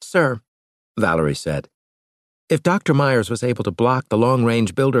 Sir, Valerie said, if Dr. Myers was able to block the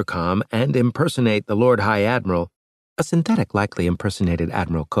long-range builder comm and impersonate the Lord High Admiral, a synthetic likely impersonated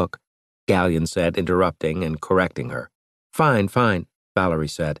Admiral Cook, Galleon said, interrupting and correcting her. Fine, Valerie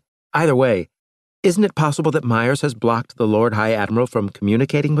said. Either way, isn't it possible that Myers has blocked the Lord High Admiral from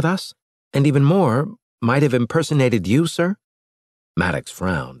communicating with us? And even more, might have impersonated you, sir? Maddox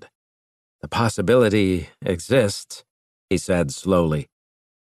frowned. The possibility exists, he said slowly.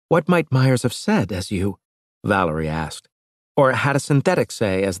 What might Myers have said as you? Valerie asked. Or had a synthetic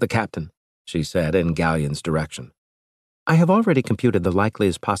say as the captain, she said in Galleon's direction. I have already computed the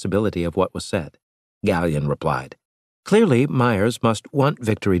likeliest possibility of what was said, Galleon replied. Clearly, Myers must want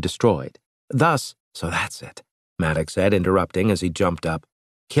Victory destroyed. Thus, so that's it, Maddox said, interrupting as he jumped up.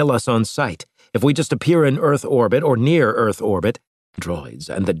 Kill us on sight. If we just appear in Earth orbit or near Earth orbit, droids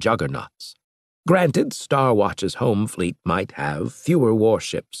and the juggernauts. Granted, Star Watch's home fleet might have fewer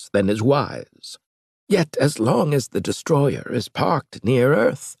warships than is wise. Yet, as long as the destroyer is parked near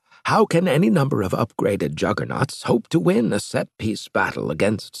Earth, how can any number of upgraded juggernauts hope to win a set-piece battle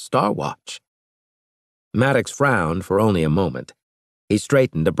against Star Watch? Maddox frowned for only a moment. He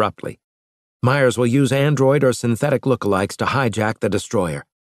straightened abruptly. Myers will use android or synthetic lookalikes to hijack the destroyer.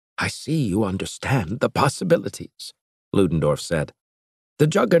 I see you understand the possibilities, Ludendorff said. The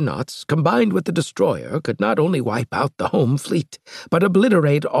juggernauts, combined with the destroyer, could not only wipe out the home fleet, but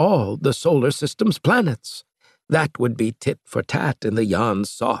obliterate all the solar system's planets. That would be tit for tat in the Jan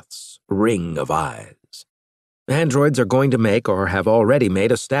Soth's ring of eyes. Androids are going to make, or have already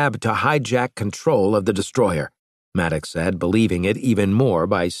made, a stab to hijack control of the destroyer, Maddox said, believing it even more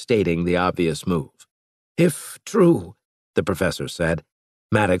by stating the obvious move. If true, the professor said.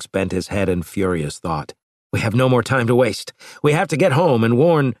 Maddox bent his head in furious thought. We have no more time to waste. We have to get home and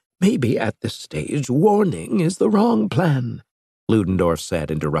warn. Maybe at this stage, warning is the wrong plan, Ludendorff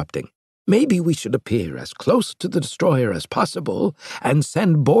said, interrupting. Maybe we should appear as close to the destroyer as possible and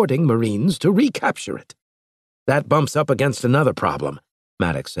send boarding Marines to recapture it. That bumps up against another problem,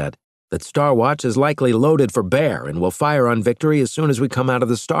 Maddox said, that Star Watch is likely loaded for bear and will fire on Victory as soon as we come out of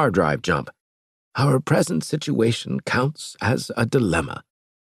the star drive jump. Our present situation counts as a dilemma,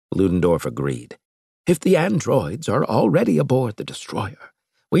 Ludendorff agreed. If the androids are already aboard the destroyer,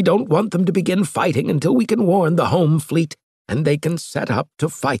 we don't want them to begin fighting until we can warn the home fleet and they can set up to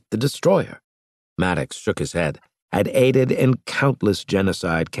fight the destroyer. Maddox shook his head, had aided in countless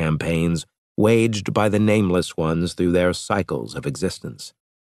genocide campaigns waged by the nameless ones through their cycles of existence.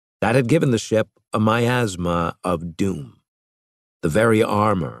 That had given the ship a miasma of doom. The very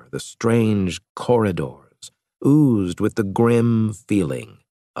armor, the strange corridors, oozed with the grim feeling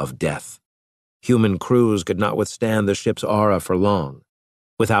of death. Human crews could not withstand the ship's aura for long,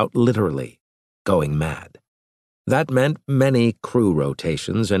 without literally going mad. That meant many crew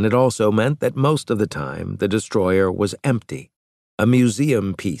rotations, and it also meant that most of the time the destroyer was empty, a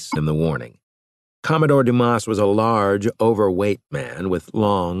museum piece in the warning. Commodore Dumas was a large, overweight man with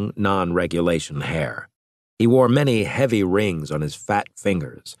long, non-regulation hair. He wore many heavy rings on his fat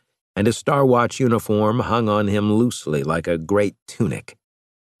fingers, and his Star Watch uniform hung on him loosely like a great tunic.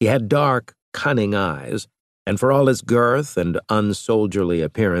 He had dark, cunning eyes, and for all his girth and unsoldierly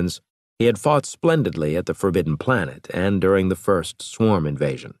appearance, he had fought splendidly at the Forbidden Planet and during the first swarm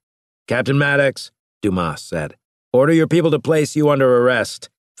invasion. "Captain Maddox," Dumas said, "order your people to place you under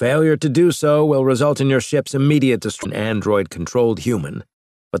arrest. Failure to do so will result in your ship's immediate destruction." An android-controlled human,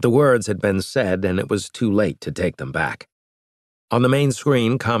 but the words had been said and it was too late to take them back. On the main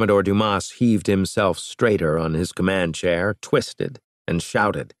screen, Commodore Dumas heaved himself straighter on his command chair, twisted, and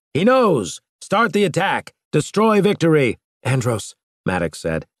shouted, "He knows! Start the attack! Destroy Victory!" "Andros," Maddox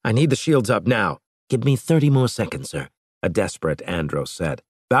said, "I need the shields up now." "Give me 30 more seconds, sir," a desperate Andros said.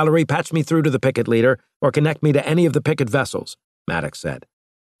 "Valerie, patch me through to the picket leader or connect me to any of the picket vessels," Maddox said.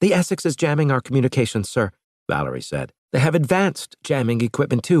 "The Essex is jamming our communications, sir," Valerie said. "They have advanced jamming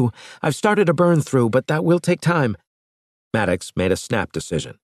equipment, too. I've started a burn-through, but that will take time." Maddox made a snap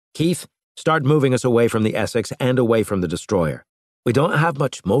decision. "Keith, start moving us away from the Essex and away from the destroyer." "We don't have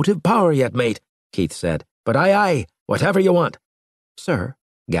much motive power yet, mate," Keith said. "But aye, whatever you want." "Sir,"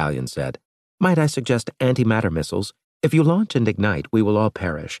 Galleon said, "might I suggest antimatter missiles? If you launch and ignite, we will all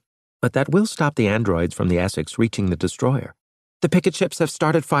perish. But that will stop the androids from the Essex reaching the destroyer." "The picket ships have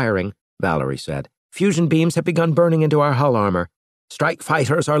started firing," Valerie said. "Fusion beams have begun burning into our hull armor." "Strike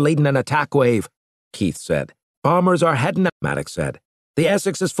fighters are leading an attack wave," Keith said. "Bombers are heading out," Maddox said. "The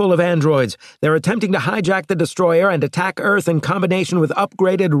Essex is full of androids. They're attempting to hijack the destroyer and attack Earth in combination with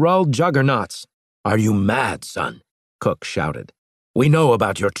upgraded hurl juggernauts." "Are you mad, son?" Cook shouted. "We know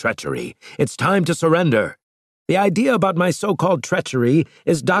about your treachery. It's time to surrender." "The idea about my so-called treachery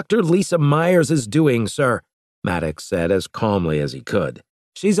is Dr. Lisa Myers' doing, sir," Maddox said as calmly as he could.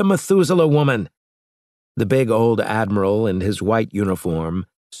 "She's a Methuselah woman." The big old admiral in his white uniform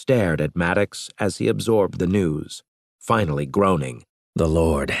stared at Maddox as he absorbed the news, finally groaning, "The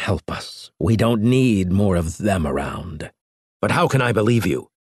Lord help us. We don't need more of them around." "But how can I believe you?"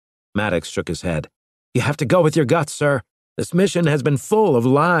 Maddox shook his head. "You have to go with your guts, sir. This mission has been full of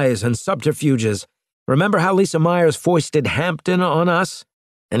lies and subterfuges. Remember how Lisa Myers foisted Hampton on us?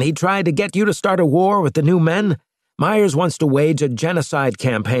 And he tried to get you to start a war with the new men? Myers wants to wage a genocide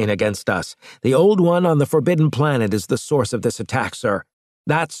campaign against us. The old one on the Forbidden Planet is the source of this attack, sir.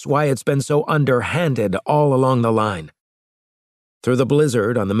 That's why it's been so underhanded all along the line." Through the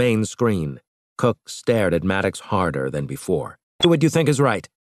blizzard on the main screen, Cook stared at Maddox harder than before. "Do what you think is right."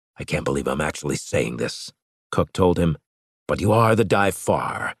 "I can't believe I'm actually saying this," Cook told him. "But you are the die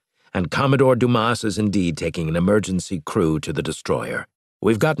far, and Commodore Dumas is indeed taking an emergency crew to the destroyer.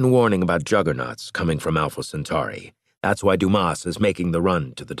 We've gotten warning about juggernauts coming from Alpha Centauri. That's why Dumas is making the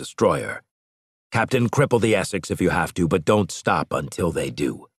run to the destroyer. Captain, cripple the Essex if you have to, but don't stop until they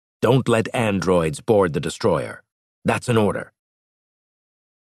do. Don't let androids board the destroyer. That's an order."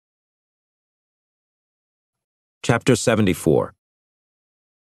 Chapter 74.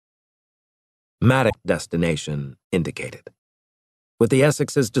 Maddox destination indicated. With the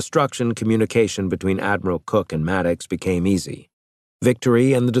Essex's destruction, communication between Admiral Cook and Maddox became easy.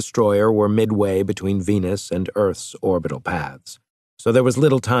 Victory and the destroyer were midway between Venus and Earth's orbital paths, so there was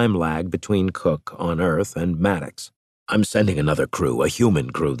little time lag between Cook on Earth and Maddox. "I'm sending another crew, a human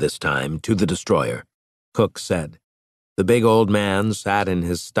crew this time, to the destroyer," Cook said. The big old man sat in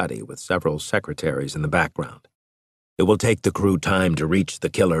his study with several secretaries in the background. "It will take the crew time to reach the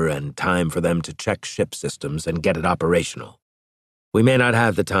killer and time for them to check ship systems and get it operational." "We may not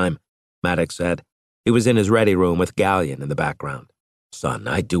have the time," Maddox said. He was in his ready room with Galleon in the background. "Son,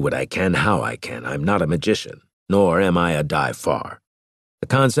 I do what I can how I can. I'm not a magician, nor am I a die far." "The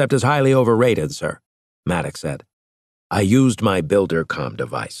concept is highly overrated, sir," Maddox said. "I used my builder comm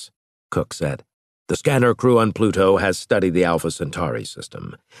device," Cook said. "The scanner crew on Pluto has studied the Alpha Centauri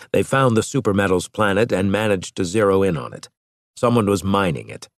system. They found the supermetals planet and managed to zero in on it. Someone was mining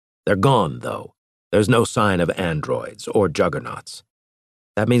it. They're gone, though. There's no sign of androids or juggernauts."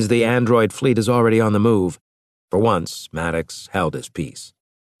 "That means the android fleet is already on the move." For once, Maddox held his peace.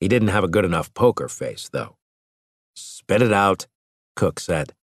 He didn't have a good enough poker face, though. "Spit it out," Cook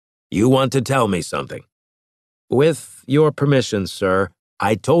said. "You want to tell me something." "With your permission, sir,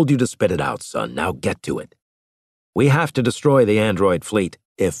 I told you to spit it out, son. Now get to it." "We have to destroy the android fleet,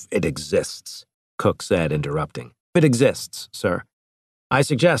 if it exists," Cook said, interrupting. "If it exists, sir. I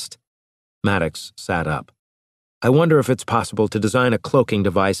suggest—" Maddox sat up. "I wonder if it's possible to design a cloaking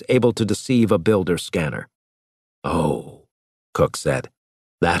device able to deceive a builder scanner." Oh, Cook said.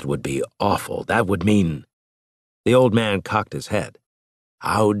 That would be awful. That would mean... The old man cocked his head.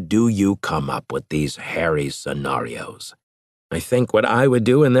 How do you come up with these hairy scenarios? I think what I would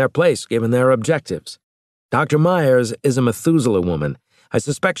do in their place, given their objectives. Dr. Myers is a Methuselah woman. I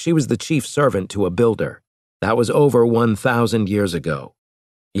suspect she was the chief servant to a builder. That was over 1,000 years ago.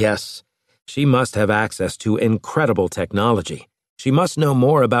 Yes, she must have access to incredible technology. She must know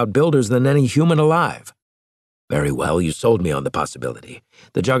more about builders than any human alive. Very well, you sold me on the possibility.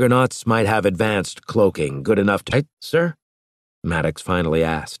 The Juggernauts might have advanced cloaking good enough to... Sir? Maddox finally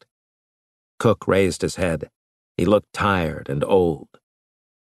asked. Cook raised his head. He looked tired and old.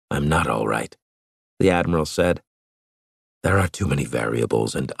 I'm not all right, the Admiral said. There are too many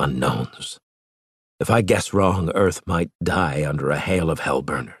variables and unknowns. If I guess wrong, Earth might die under a hail of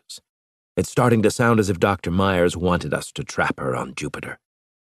hellburners. It's starting to sound as if Dr. Myers wanted us to trap her on Jupiter.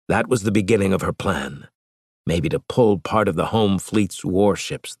 That was the beginning of her plan. Maybe to pull part of the home fleet's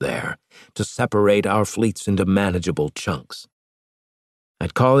warships there, to separate our fleets into manageable chunks.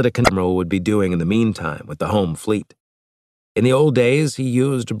 I'd call it a Admiral would be doing in the meantime with the home fleet. In the old days, he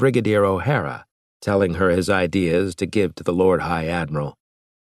used Brigadier O'Hara, telling her his ideas to give to the Lord High Admiral.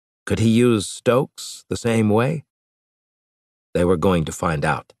 Could he use Stokes the same way? They were going to find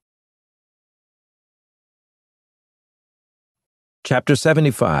out. Chapter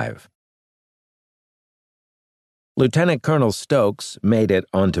 75. Lieutenant Colonel Stokes made it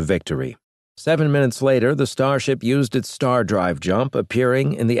onto Victory. 7 minutes later, the Starship used its star drive jump,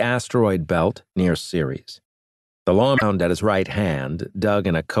 appearing in the asteroid belt near Ceres. The lawman at his right hand dug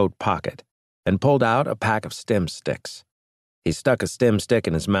in a coat pocket and pulled out a pack of stem sticks. He stuck a stem stick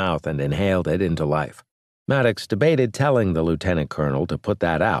in his mouth and inhaled it into life. Maddox debated telling the lieutenant colonel to put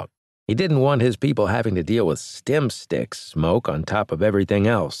that out. He didn't want his people having to deal with stem stick smoke on top of everything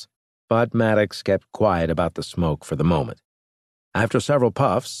else, but Maddox kept quiet about the smoke for the moment. After several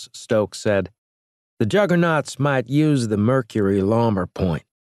puffs, Stokes said, The Juggernauts might use the Mercury Lammer point.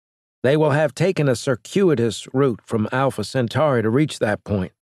 They will have taken a circuitous route from Alpha Centauri to reach that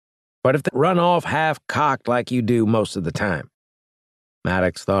point. But if they run off half-cocked like you do most of the time.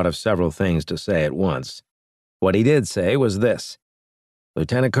 Maddox thought of several things to say at once. What he did say was this.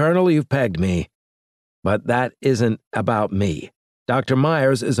 Lieutenant Colonel, you've pegged me. But that isn't about me. Dr.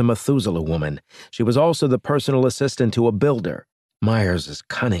 Myers is a Methuselah woman. She was also the personal assistant to a builder. Myers is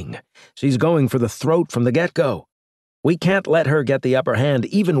cunning. She's going for the throat from the get-go. We can't let her get the upper hand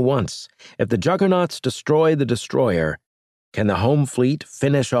even once. If the Juggernauts destroy the destroyer, can the home fleet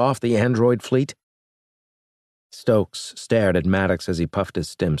finish off the android fleet? Stokes stared at Maddox as he puffed his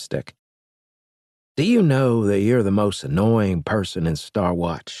stem stick. Do you know that you're the most annoying person in Star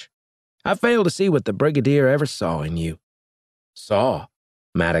Watch? I fail to see what the Brigadier ever saw in you. Saw,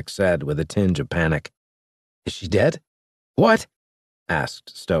 Maddox said with a tinge of panic. Is she dead? What?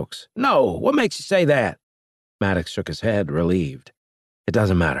 Asked Stokes. No, what makes you say that? Maddox shook his head, relieved. It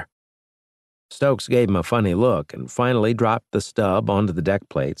doesn't matter. Stokes gave him a funny look and finally dropped the stub onto the deck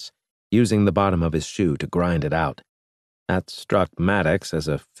plates, using the bottom of his shoe to grind it out. That struck Maddox as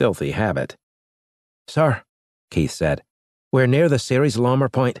a filthy habit. Sir, Keith said, we're near the Ceres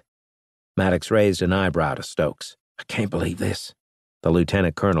Lammer point. Maddox raised an eyebrow to Stokes. I can't believe this, the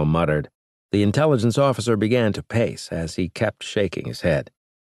lieutenant colonel muttered. The intelligence officer began to pace as he kept shaking his head.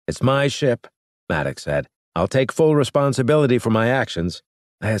 It's my ship, Maddox said. I'll take full responsibility for my actions.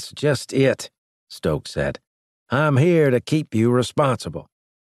 That's just it, Stokes said. I'm here to keep you responsible.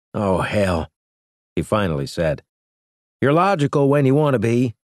 Oh, hell, he finally said. You're logical when you want to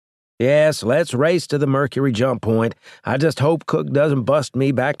be. Yes, let's race to the Mercury jump point. I just hope Cook doesn't bust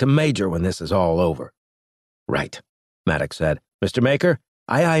me back to Major when this is all over. Right, Maddox said. Mr. Maker?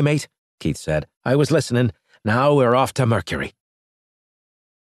 Aye, aye, mate, Keith said. I was listening. Now we're off to Mercury.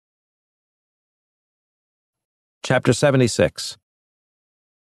 Chapter 76.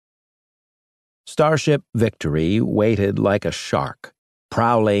 Starship Victory waited like a shark,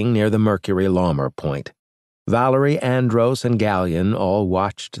 prowling near the Mercury Lammer point. Valerie, Andros, and Gallion all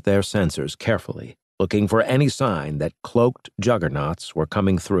watched their sensors carefully, looking for any sign that cloaked juggernauts were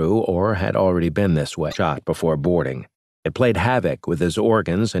coming through or had already been this way shot before boarding. It played havoc with his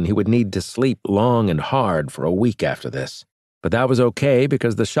organs, and he would need to sleep long and hard for a week after this. But that was okay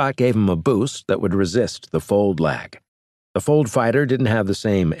because the shot gave him a boost that would resist the fold lag. The fold fighter didn't have the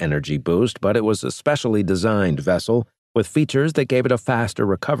same energy boost, but it was a specially designed vessel with features that gave it a faster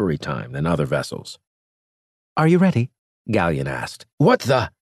recovery time than other vessels. Are you ready? Gallion asked. What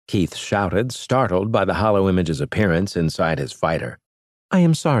the? Keith shouted, startled by the hollow image's appearance inside his fighter. I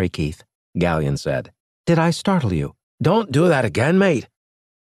am sorry, Keith, Gallion said. Did I startle you? Don't do that again, mate.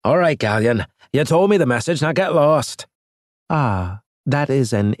 All right, Galleon. You told me the message, now get lost. Ah, that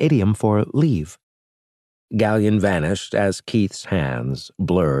is an idiom for leave. Galleon vanished as Keith's hands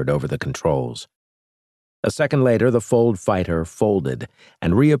blurred over the controls. A second later, the fold fighter folded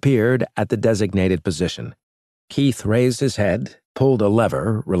and reappeared at the designated position. Keith raised his head, pulled a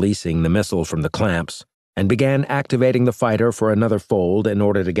lever, releasing the missile from the clamps, and began activating the fighter for another fold in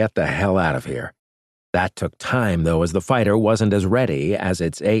order to get the hell out of here. That took time, though, as the fighter wasn't as ready as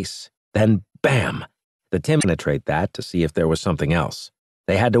its ace. Then, bam! The Tim penetrate that to see if there was something else.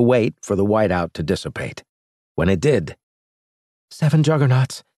 They had to wait for the whiteout to dissipate. When it did, 7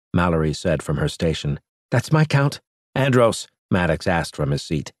 juggernauts, Mallory said from her station. That's my count. Andros, Maddox asked from his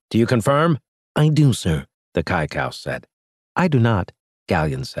seat. Do you confirm? I do, sir, the Kaikous said. I do not,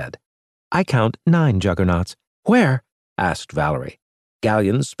 Galleon said. I count 9 juggernauts. Where? asked Valerie.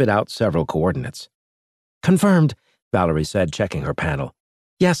 Galleon spit out several coordinates. Confirmed, Valerie said, checking her panel.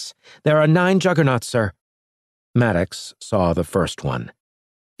 Yes, there are 9 juggernauts, sir. Maddox saw the first one.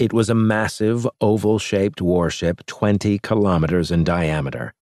 It was a massive, oval-shaped warship 20 kilometers in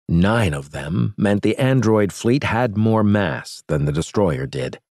diameter. 9 of them meant the android fleet had more mass than the destroyer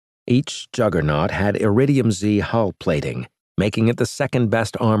did. Each juggernaut had Iridium Z hull plating, making it the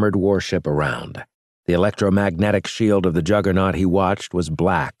second-best armored warship around. The electromagnetic shield of the juggernaut he watched was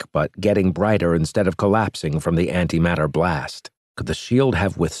black, but getting brighter instead of collapsing from the antimatter blast. Could the shield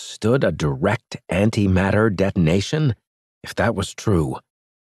have withstood a direct antimatter detonation? If that was true.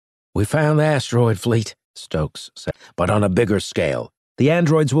 We found the asteroid fleet, Stokes said, but on a bigger scale. The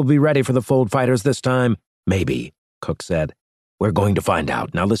androids will be ready for the fold fighters this time. Maybe, Cook said. We're going to find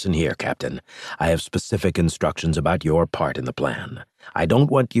out. Now listen here, Captain. I have specific instructions about your part in the plan. I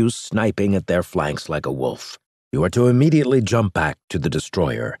don't want you sniping at their flanks like a wolf. You are to immediately jump back to the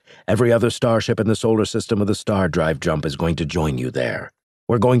destroyer. Every other starship in the solar system with a star drive jump is going to join you there.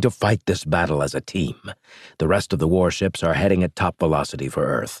 We're going to fight this battle as a team. The rest of the warships are heading at top velocity for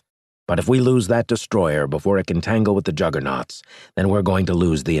Earth. But if we lose that destroyer before it can tangle with the juggernauts, then we're going to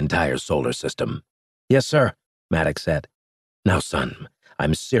lose the entire solar system. Yes, sir, Maddox said. Now, son,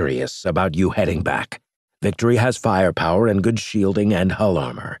 I'm serious about you heading back. Victory has firepower and good shielding and hull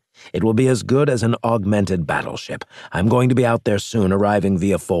armor. It will be as good as an augmented battleship. I'm going to be out there soon, arriving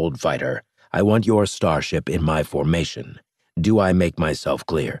via fold fighter. I want your starship in my formation. Do I make myself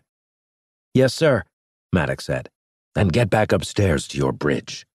clear? Yes, sir, Maddox said. Then get back upstairs to your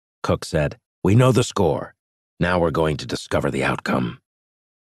bridge. Cook said. We know the score. Now we're going to discover the outcome.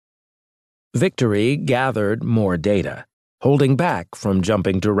 Victory gathered more data, holding back from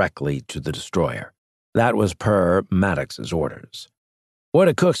jumping directly to the destroyer. That was per Maddox's orders. What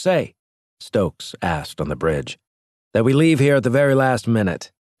did Cook say? Stokes asked on the bridge. That we leave here at the very last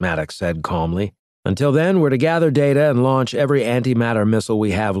minute, Maddox said calmly. Until then, we're to gather data and launch every antimatter missile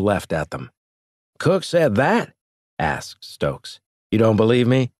we have left at them. Cook said that? Asked Stokes. You don't believe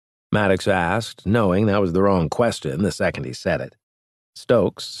me? Maddox asked, knowing that was the wrong question the second he said it.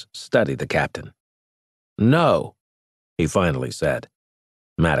 Stokes studied the captain. No, he finally said.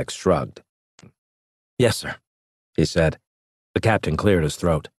 Maddox shrugged. Yes, sir, he said. The captain cleared his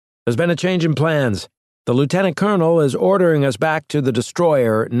throat. There's been a change in plans. The lieutenant colonel is ordering us back to the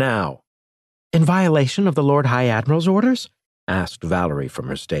destroyer now. In violation of the Lord High Admiral's orders? Asked Valerie from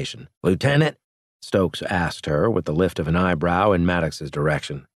her station. Lieutenant? Stokes asked her with the lift of an eyebrow in Maddox's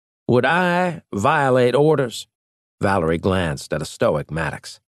direction. Would I violate orders? Valerie glanced at a stoic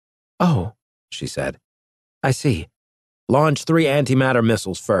Maddox. Oh, she said. I see. Launch 3 antimatter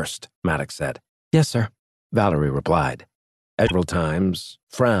missiles first, Maddox said. Yes, sir, Valerie replied. Several times,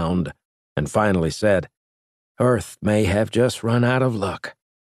 frowned, and finally said, Earth may have just run out of luck.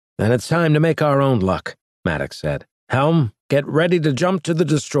 Then it's time to make our own luck, Maddox said. Helm, get ready to jump to the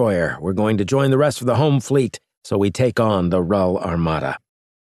destroyer. We're going to join the rest of the home fleet, so we take on the hurl armada.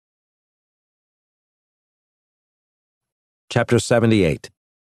 Chapter 78.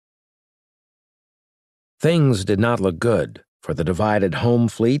 Things did not look good for the divided home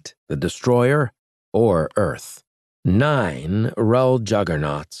fleet, the destroyer, or Earth. 9 hurl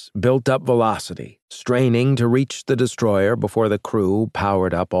juggernauts built up velocity, straining to reach the destroyer before the crew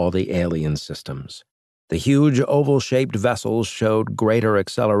powered up all the alien systems. The huge oval-shaped vessels showed greater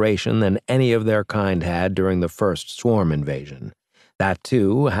acceleration than any of their kind had during the first swarm invasion. That,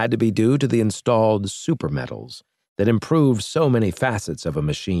 too, had to be due to the installed supermetals that improved so many facets of a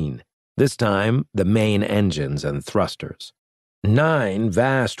machine, this time the main engines and thrusters. 9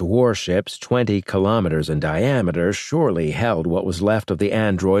 vast warships 20 kilometers in diameter surely held what was left of the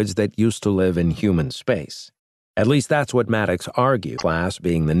androids that used to live in human space. At least that's what Maddox argued, class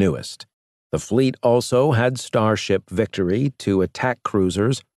being the newest. The fleet also had Starship Victory, 2 attack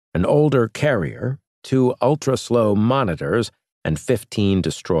cruisers, an older carrier, 2 ultra-slow monitors, and 15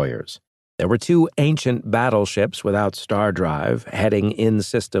 destroyers. There were 2 ancient battleships without star drive heading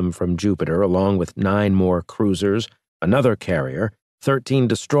in-system from Jupiter, along with 9 more cruisers, another carrier, 13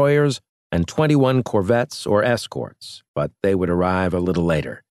 destroyers, and 21 corvettes or escorts, but they would arrive a little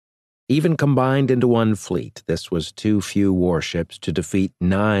later. Even combined into one fleet, this was too few warships to defeat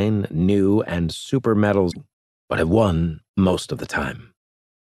 9 new and supermetals, but have won most of the time.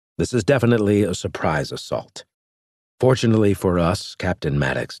 This is definitely a surprise assault. Fortunately for us, Captain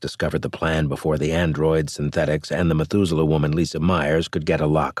Maddox discovered the plan before the android synthetics and the Methuselah woman Lisa Myers could get a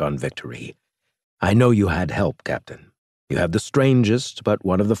lock on victory. I know you had help, Captain. You have the strangest but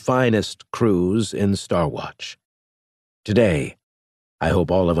one of the finest crews in Star Watch. Today, I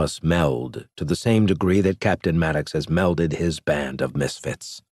hope all of us meld to the same degree that Captain Maddox has melded his band of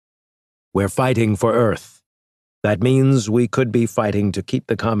misfits. We're fighting for Earth. That means we could be fighting to keep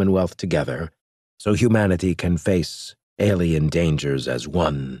the Commonwealth together, so humanity can face alien dangers as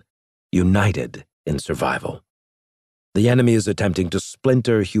one, united in survival. The enemy is attempting to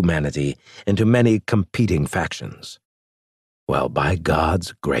splinter humanity into many competing factions. Well, by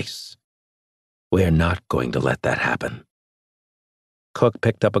God's grace, we're not going to let that happen. Cook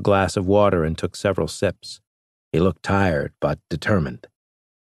picked up a glass of water and took several sips. He looked tired, but determined.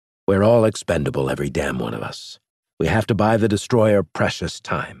 We're all expendable, every damn one of us. We have to buy the destroyer precious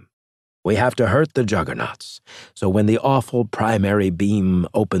time. We have to hurt the juggernauts, so when the awful primary beam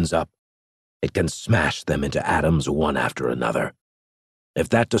opens up, it can smash them into atoms one after another. If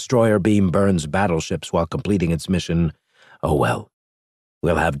that destroyer beam burns battleships while completing its mission, oh well,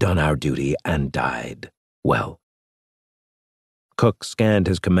 we'll have done our duty and died well. Cook scanned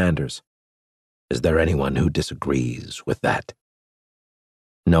his commanders. Is there anyone who disagrees with that?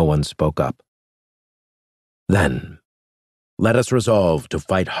 No one spoke up. Then, let us resolve to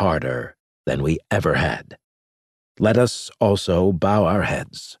fight harder than we ever had. Let us also bow our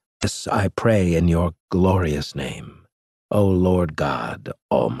heads. This I pray in your glorious name, O Lord God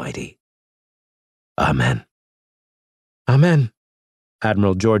Almighty. Amen. Amen,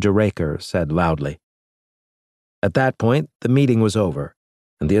 Admiral Georgia Raker said loudly. At that point, the meeting was over,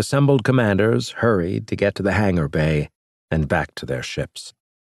 and the assembled commanders hurried to get to the hangar bay and back to their ships.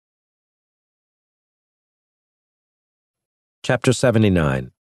 Chapter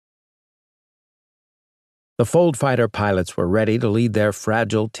 79. The Fold Fighter pilots were ready to lead their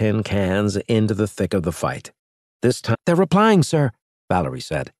fragile tin cans into the thick of the fight. This time, they're replying, sir, Valerie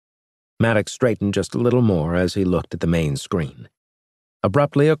said. Maddox straightened just a little more as he looked at the main screen.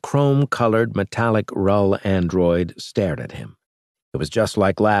 Abruptly, a chrome-colored metallic hurl android stared at him. It was just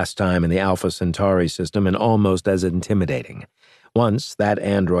like last time in the Alpha Centauri system and almost as intimidating. Once, that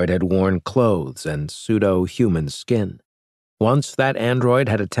android had worn clothes and pseudo-human skin. Once, that android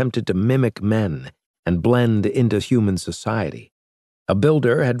had attempted to mimic men and blend into human society. A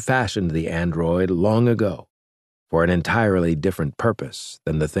builder had fashioned the android long ago for an entirely different purpose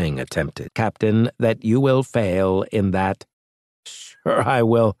than the thing attempted. Captain, that you will fail in that. Sure I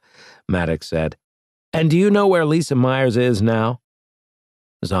will, Maddox said. And do you know where Lisa Myers is now?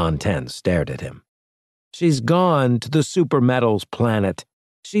 Zon 10 stared at him. She's gone to the supermetals planet.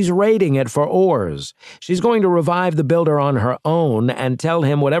 She's raiding it for ores. She's going to revive the builder on her own and tell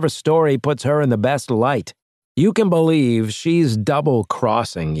him whatever story puts her in the best light. You can believe she's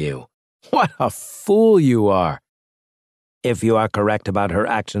double-crossing you. What a fool you are. If you are correct about her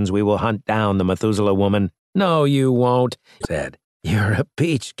actions, we will hunt down the Methuselah woman. No, you won't, he said. You're a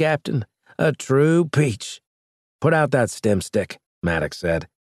peach, Captain. A true peach. Put out that stim stick, Maddox said.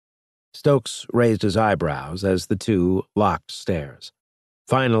 Stokes raised his eyebrows as the two locked stares.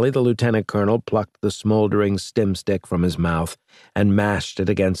 Finally, the lieutenant colonel plucked the smoldering stim stick from his mouth and mashed it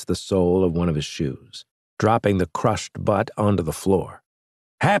against the sole of one of his shoes, dropping the crushed butt onto the floor.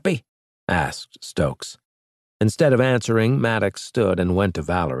 Happy? Asked Stokes. Instead of answering, Maddox stood and went to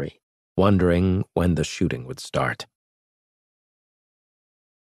Valerie, wondering when the shooting would start.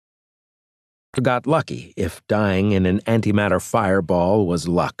 Got lucky if dying in an antimatter fireball was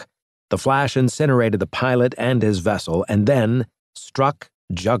luck. The flash incinerated the pilot and his vessel and then struck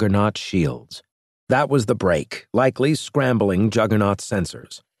Juggernaut shields. That was the break, likely scrambling Juggernaut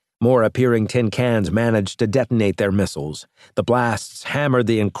sensors. More appearing tin cans managed to detonate their missiles. The blasts hammered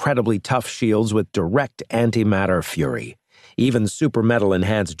the incredibly tough shields with direct antimatter fury. Even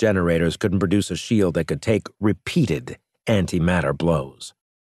supermetal-enhanced generators couldn't produce a shield that could take repeated antimatter blows.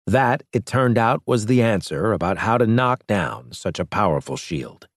 That, it turned out, was the answer about how to knock down such a powerful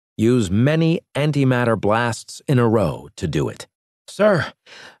shield. Use many antimatter blasts in a row to do it. Sir,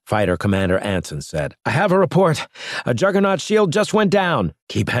 Fighter Commander Anson said, I have a report. A Juggernaut shield just went down.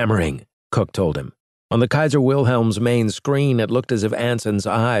 Keep hammering, Cook told him. On the Kaiser Wilhelm's main screen, it looked as if Anson's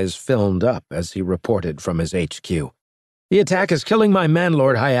eyes filmed up as he reported from his HQ. The attack is killing my men,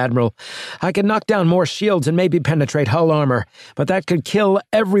 Lord High Admiral. I can knock down more shields and maybe penetrate hull armor, but that could kill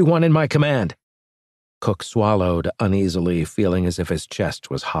everyone in my command. Cook swallowed uneasily, feeling as if his chest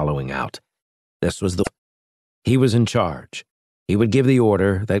was hollowing out. He was in charge. He would give the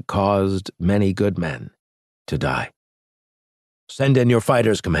order that caused many good men to die. Send in your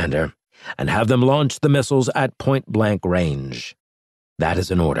fighters, Commander, and have them launch the missiles at point-blank range. That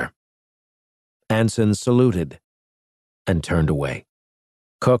is an order. Anson saluted and turned away.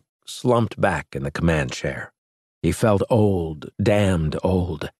 Cook slumped back in the command chair. He felt old, damned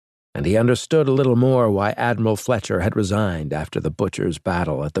old, and he understood a little more why Admiral Fletcher had resigned after the Butcher's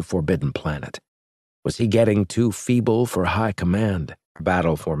battle at the Forbidden Planet. Was he getting too feeble for high command?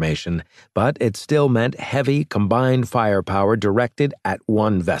 Battle formation, but it still meant heavy combined firepower directed at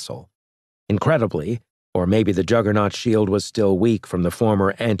one vessel. Incredibly, or maybe the Juggernaut shield was still weak from the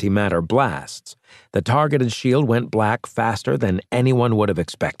former antimatter blasts, the targeted shield went black faster than anyone would have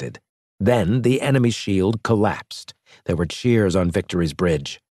expected. Then the enemy shield collapsed. There were cheers on Victory's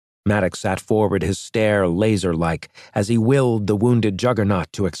Bridge. Maddox sat forward, his stare laser-like, as he willed the wounded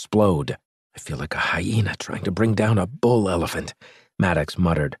Juggernaut to explode. I feel like a hyena trying to bring down a bull elephant, Maddox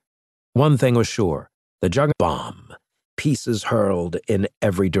muttered. One thing was sure, the Juggernaut bomb, pieces hurled in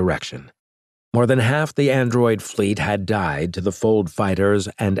every direction. More than half the android fleet had died to the fold fighters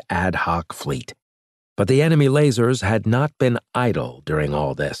and ad hoc fleet. But the enemy lasers had not been idle during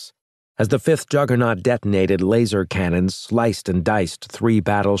all this. As the fifth Juggernaut detonated, laser cannons sliced and diced 3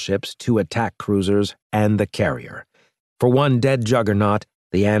 battleships, 2 attack cruisers, and the carrier. For one dead Juggernaut,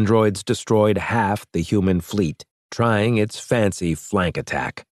 the androids destroyed half the human fleet, trying its fancy flank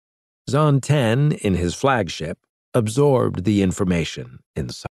attack. Zon 10, in his flagship, absorbed the information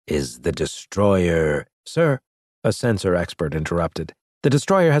inside. Is the destroyer... Sir, a sensor expert interrupted. The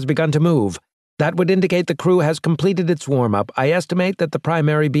destroyer has begun to move. That would indicate the crew has completed its warm-up. I estimate that the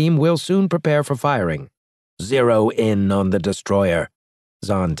primary beam will soon prepare for firing. Zero in on the destroyer,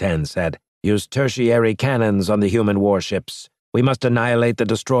 Zon 10 said. Use tertiary cannons on the human warships. We must annihilate the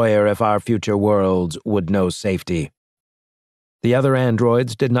destroyer if our future worlds would know safety. The other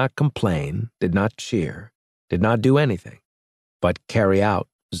androids did not complain, did not cheer, did not do anything, but carry out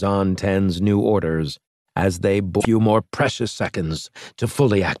Zon 10's new orders as they bought a few more precious seconds to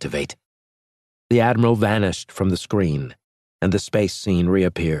fully activate. The Admiral vanished from the screen, and the space scene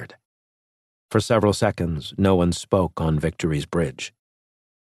reappeared. For several seconds, no one spoke on Victory's Bridge.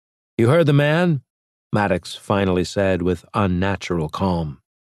 You heard the man? Maddox finally said with unnatural calm.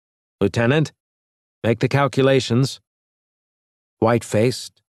 Lieutenant, make the calculations.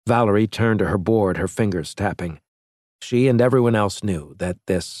 White-faced, Valerie turned to her board, her fingers tapping. She and everyone else knew that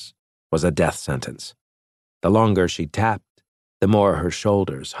this was a death sentence. The longer she tapped, the more her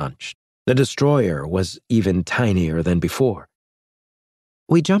shoulders hunched. The destroyer was even tinier than before.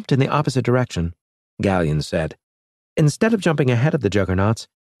 We jumped in the opposite direction, Galleon said. Instead of jumping ahead of the Juggernauts,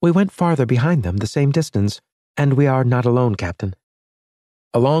 we went farther behind them the same distance, and we are not alone, Captain.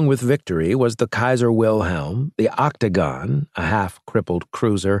 Along with Victory was the Kaiser Wilhelm, the Octagon, a half-crippled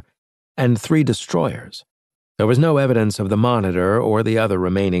cruiser, and 3 destroyers. There was no evidence of the Monitor or the other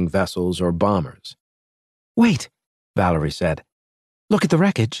remaining vessels or bombers. Wait, Valerie said. Look at the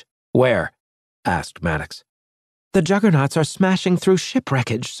wreckage. Where? Asked Maddox. The Juggernauts are smashing through ship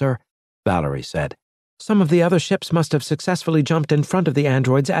wreckage, sir, Valerie said. Some of the other ships must have successfully jumped in front of the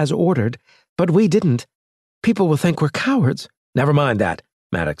androids as ordered, but we didn't. People will think we're cowards. Never mind that,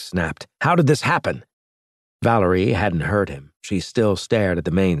 Maddox snapped. How did this happen? Valerie hadn't heard him. She still stared at the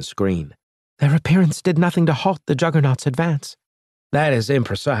main screen. Their appearance did nothing to halt the Juggernauts' advance. That is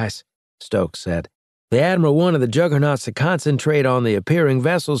imprecise, Stokes said. The Admiral wanted the Juggernauts to concentrate on the appearing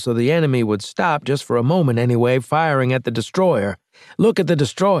vessels so the enemy would stop, just for a moment anyway, firing at the destroyer. Look at the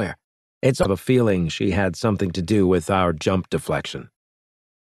destroyer. It's a feeling she had something to do with our jump deflection.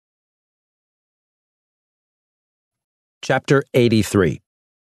 Chapter 83.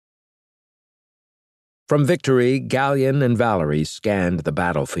 From Victory, Galleon and Valerie scanned the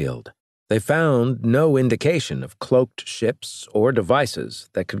battlefield. They found no indication of cloaked ships or devices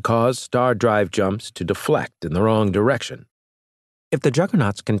that could cause star drive jumps to deflect in the wrong direction. If the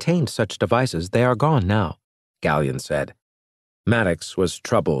Juggernauts contained such devices, they are gone now, Galleon said. Maddox was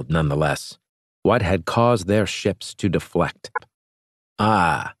troubled nonetheless. What had caused their ships to deflect?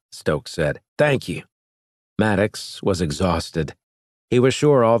 Ah, Stokes said. Thank you. Maddox was exhausted. He was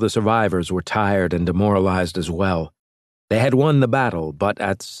sure all the survivors were tired and demoralized as well. They had won the battle, but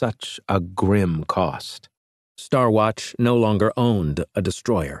at such a grim cost. Starwatch no longer owned a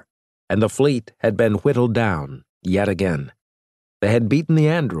destroyer, and the fleet had been whittled down yet again. They had beaten the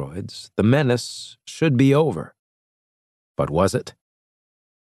androids. The menace should be over. But was it?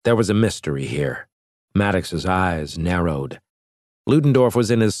 There was a mystery here. Maddox's eyes narrowed. Ludendorff was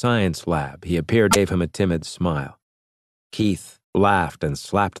in his science lab. He appeared, gave him a timid smile. Keith laughed and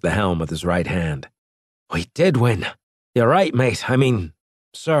slapped the helm with his right hand. We did win. You're right, mate.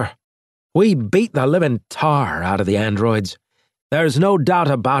 Sir. We beat the living tar out of the androids. There's no doubt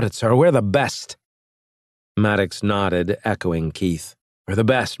about it, sir. We're the best. Maddox nodded, echoing Keith. We're the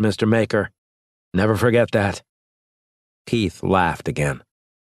best, Mr. Maker. Never forget that. Keith laughed again.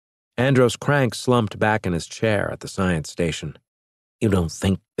 Andros Crank slumped back in his chair at the science station. You don't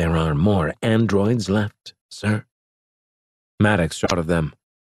think there are more androids left, sir? Maddox shot of them.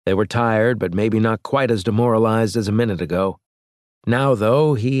 They were tired, but maybe not quite as demoralized as a minute ago. Now,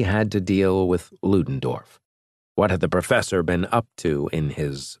 though, he had to deal with Ludendorff. What had the professor been up to in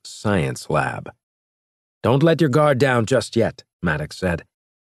his science lab? Don't let your guard down just yet, Maddox said.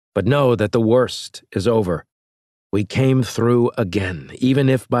 But know that the worst is over. We came through again, even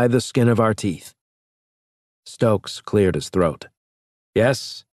if by the skin of our teeth. Stokes cleared his throat.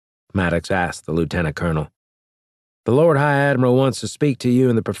 Yes? Maddox asked the lieutenant colonel. The Lord High Admiral wants to speak to you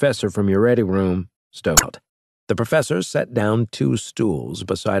and the professor from your ready room, Stokes. The professor set down 2 stools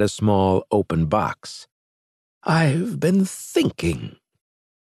beside a small open box. I've been thinking,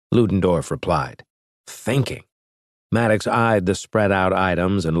 Ludendorff replied. Thinking? Maddox eyed the spread-out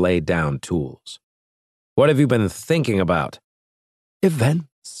items and laid down tools. What have you been thinking about?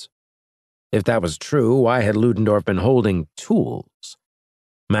 Events. If that was true, why had Ludendorff been holding tools?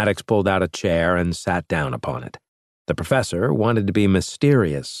 Maddox pulled out a chair and sat down upon it. The professor wanted to be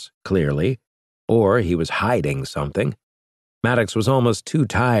mysterious, clearly, or he was hiding something. Maddox was almost too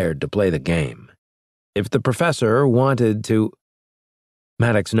tired to play the game. If the professor wanted to...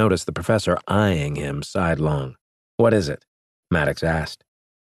 Maddox noticed the professor eyeing him sidelong. What is it? Maddox asked.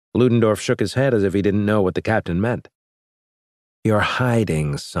 Ludendorff shook his head as if he didn't know what the captain meant. You're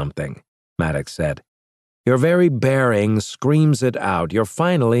hiding something, Maddox said. Your very bearing screams it out. You're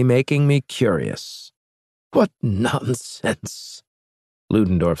finally making me curious. What nonsense,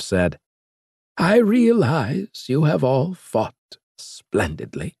 Ludendorff said. I realize you have all fought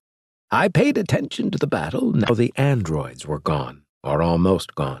splendidly. I paid attention to the battle. Now the androids were gone, or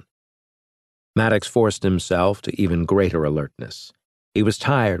almost gone. Maddox forced himself to even greater alertness. He was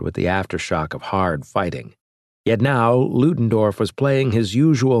tired with the aftershock of hard fighting. Yet now Ludendorff was playing his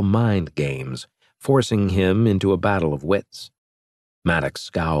usual mind games, forcing him into a battle of wits. Maddox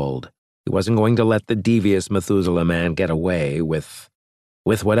scowled. He wasn't going to let the devious Methuselah man get away with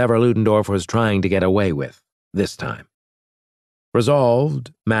whatever Ludendorff was trying to get away with this time.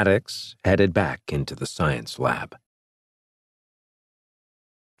 Resolved, Maddox headed back into the science lab.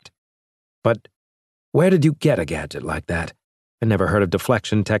 But where did you get a gadget like that? I never heard of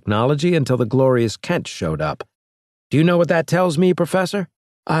deflection technology until the glorious Kent showed up. Do you know what that tells me, Professor?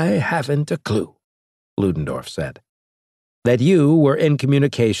 I haven't a clue, Ludendorff said. That you were in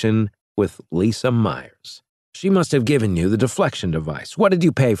communication with Lisa Myers. She must have given you the deflection device. What did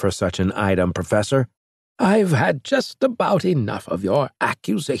you pay for such an item, Professor? I've had just about enough of your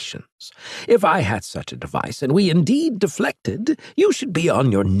accusations. If I had such a device, and we indeed deflected, you should be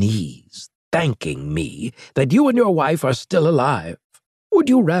on your knees, thanking me that you and your wife are still alive. Would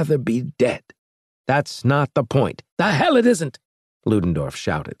you rather be dead? That's not the point. The hell it isn't, Ludendorff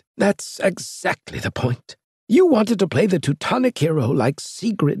shouted. That's exactly the point. You wanted to play the Teutonic hero like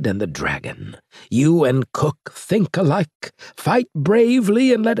Sigrid and the Dragon. You and Cook think alike, fight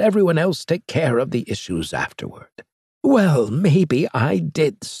bravely, and let everyone else take care of the issues afterward. Well, maybe I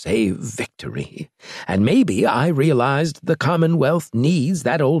did save victory, and maybe I realized the Commonwealth needs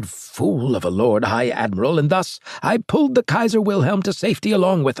that old fool of a Lord High Admiral, and thus I pulled the Kaiser Wilhelm to safety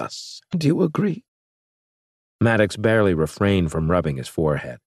along with us. Do you agree? Maddox barely refrained from rubbing his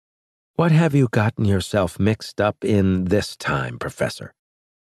forehead. What have you gotten yourself mixed up in this time, Professor?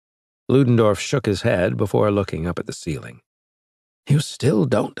 Ludendorff shook his head before looking up at the ceiling. You still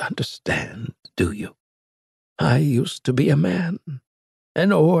don't understand, do you? I used to be a man,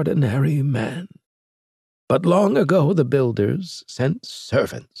 an ordinary man. But long ago the builders sent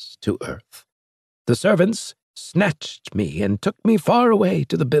servants to Earth. The servants snatched me and took me far away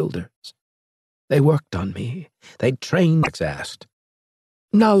to the builders. They worked on me. They trained, Max asked.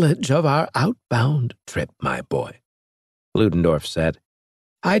 Knowledge of our outbound trip, my boy, Ludendorff said.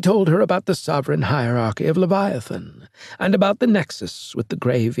 I told her about the sovereign hierarchy of Leviathan and about the nexus with the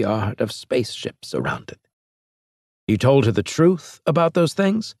graveyard of spaceships around it. You told her the truth about those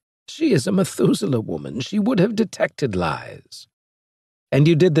things? She is a Methuselah woman. She would have detected lies. And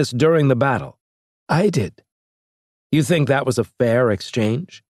you did this during the battle? I did. You think that was a fair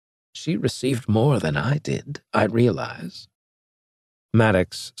exchange? She received more than I did, I realize.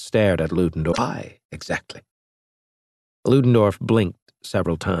 Maddox stared at Ludendorff. Why, exactly? Ludendorff blinked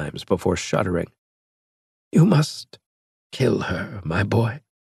several times before shuddering. You must kill her, my boy.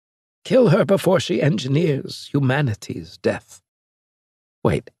 Kill her before she engineers humanity's death.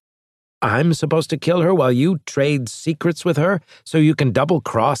 Wait, I'm supposed to kill her while you trade secrets with her so you can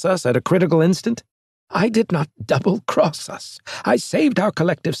double-cross us at a critical instant? I did not double-cross us. I saved our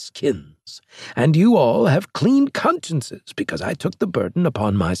collective skins, and you all have clean consciences because I took the burden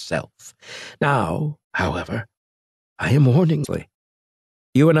upon myself. Now, however, I am warning you.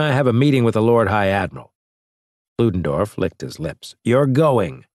 You and I have a meeting with the Lord High Admiral. Ludendorff licked his lips. You're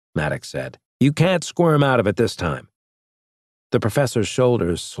going, Maddox said. You can't squirm out of it this time. The professor's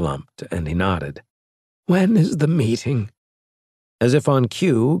shoulders slumped, and he nodded. When is the meeting? As if on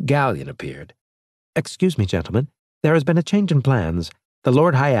cue, Galleon appeared. Excuse me, gentlemen. There has been a change in plans. The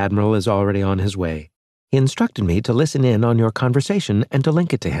Lord High Admiral is already on his way. He instructed me to listen in on your conversation and to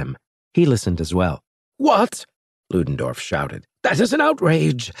link it to him. He listened as well. What? Ludendorff shouted. That is an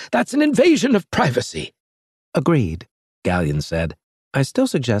outrage. That's an invasion of privacy. Agreed, Galleon said. I still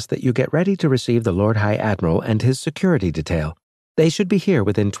suggest that you get ready to receive the Lord High Admiral and his security detail. They should be here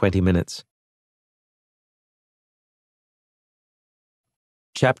within 20 minutes.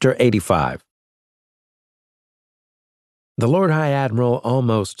 Chapter 85. The Lord High Admiral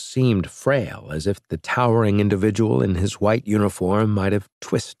almost seemed frail, as if the towering individual in his white uniform might have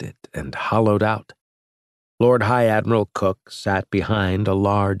twisted and hollowed out. Lord High Admiral Cook sat behind a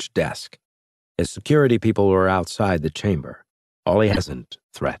large desk. His security people were outside the chamber. All he hasn't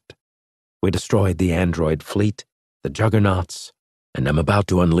threat. We destroyed the android fleet, the juggernauts, and I'm about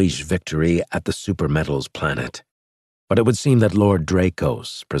to unleash victory at the supermetals planet. But it would seem that Lord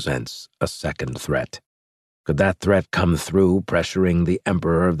Dracos presents a second threat. Could that threat come through, pressuring the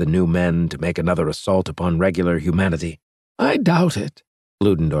Emperor of the New Men to make another assault upon regular humanity? I doubt it,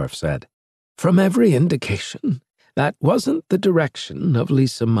 Ludendorff said. From every indication, that wasn't the direction of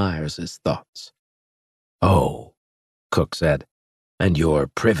Lisa Myers's thoughts. Oh, Cook said. And you're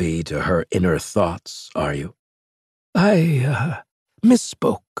privy to her inner thoughts, are you? I,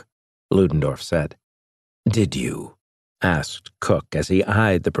 misspoke, Ludendorff said. Did you? Asked Cook as he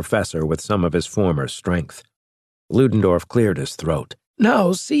eyed the professor with some of his former strength. Ludendorff cleared his throat.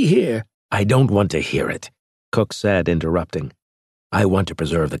 Now, see here. I don't want to hear it, Cook said, interrupting. I want to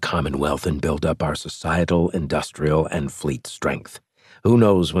preserve the Commonwealth and build up our societal, industrial, and fleet strength. Who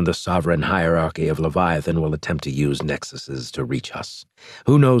knows when the sovereign hierarchy of Leviathan will attempt to use nexuses to reach us?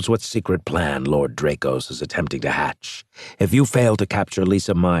 Who knows what secret plan Lord Dracos is attempting to hatch? If you fail to capture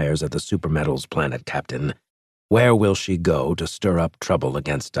Lisa Myers at the supermetals planet, Captain, where will she go to stir up trouble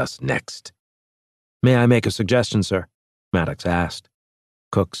against us next? May I make a suggestion, sir? Maddox asked.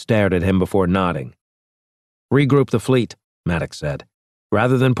 Cook stared at him before nodding. Regroup the fleet, Maddox said.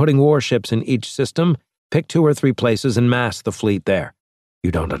 Rather than putting warships in each system, pick 2 or 3 places and mass the fleet there.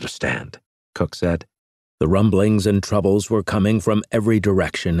 You don't understand, Cook said. The rumblings and troubles were coming from every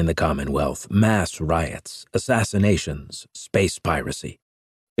direction in the Commonwealth. Mass riots, assassinations, space piracy.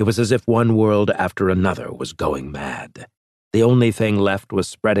 It was as if one world after another was going mad. The only thing left was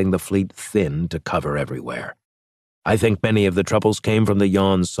spreading the fleet thin to cover everywhere. I think many of the troubles came from the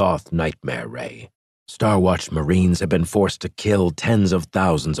Yon-Soth nightmare ray. Starwatch Marines have been forced to kill tens of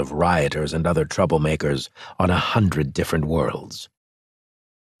thousands of rioters and other troublemakers on 100 different worlds.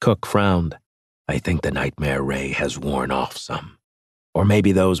 Cook frowned. I think the nightmare ray has worn off some. Or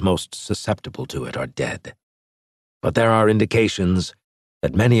maybe those most susceptible to it are dead. But there are indications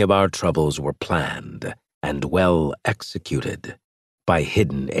that many of our troubles were planned and well executed by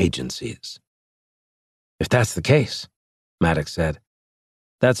hidden agencies. If that's the case, Maddox said,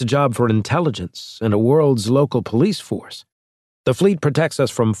 that's a job for intelligence and a world's local police force. The fleet protects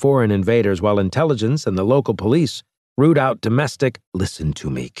us from foreign invaders while intelligence and the local police root out domestic— Listen to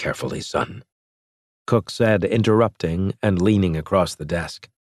me carefully, son, Cook said, interrupting and leaning across the desk.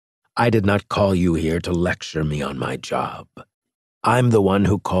 I did not call you here to lecture me on my job. I'm the one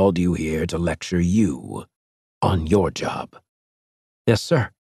who called you here to lecture you on your job. Yes, sir,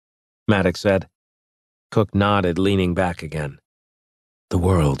 Maddox said. Cook nodded, leaning back again. The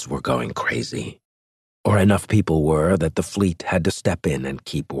worlds were going crazy, or enough people were that the fleet had to step in and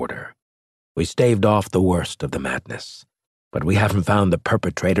keep order. We staved off the worst of the madness, but we haven't found the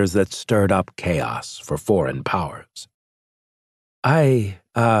perpetrators that stirred up chaos for foreign powers. I,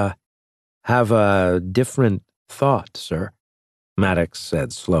 have a different thought, sir, Maddox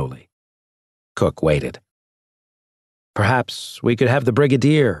said slowly. Cook waited. Perhaps we could have the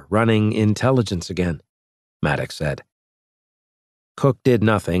Brigadier running intelligence again, Maddox said. Cook did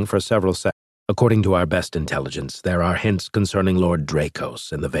nothing for several seconds. According to our best intelligence, there are hints concerning Lord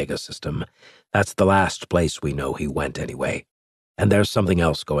Dracos in the Vega system. That's the last place we know he went anyway. And there's something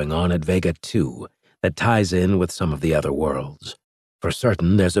else going on at Vega 2 that ties in with some of the other worlds. For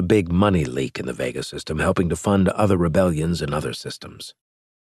certain, there's a big money leak in the Vega system helping to fund other rebellions in other systems.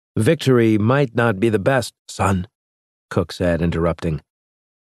 Victory might not be the best, son, Cook said, interrupting.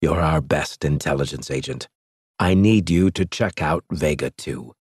 You're our best intelligence agent. I need you to check out Vega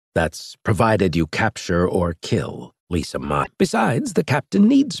 2. That's provided you capture or kill Lisa Myers. Besides, the captain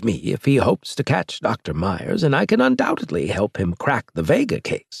needs me if he hopes to catch Dr. Myers, and I can undoubtedly help him crack the Vega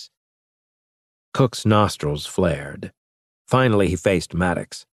case. Cook's nostrils flared. Finally, he faced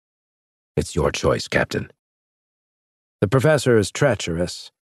Maddox. It's your choice, Captain. The professor is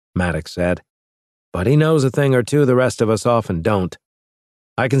treacherous, Maddox said, but he knows a thing or two the rest of us often don't.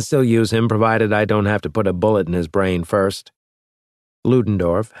 I can still use him, provided I don't have to put a bullet in his brain first.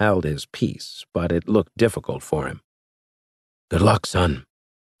 Ludendorff held his peace, but it looked difficult for him. Good luck, son,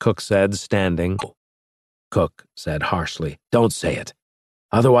 Cook said, standing. Cook said harshly, don't say it.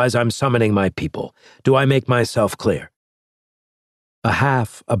 Otherwise I'm summoning my people. Do I make myself clear? A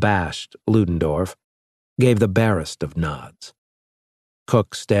half-abashed Ludendorff gave the barest of nods.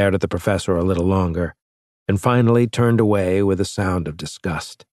 Cook stared at the professor a little longer, and finally turned away with a sound of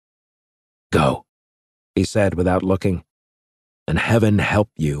disgust. Go, he said without looking, and heaven help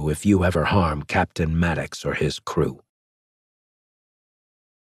you if you ever harm Captain Maddox or his crew.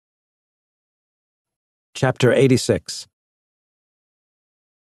 Chapter 86.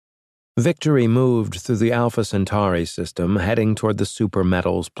 Victory moved through the Alpha Centauri system, heading toward the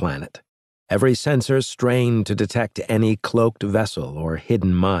supermetals planet. Every sensor strained to detect any cloaked vessel or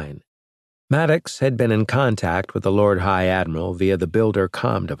hidden mine. Maddox had been in contact with the Lord High Admiral via the Builder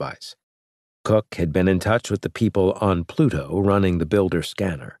comm device. Cook had been in touch with the people on Pluto running the Builder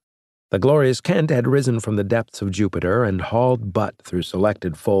scanner. The Glorious Kent had risen from the depths of Jupiter and hauled butt through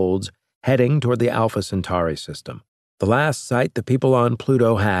selected folds, heading toward the Alpha Centauri system. The last sight the people on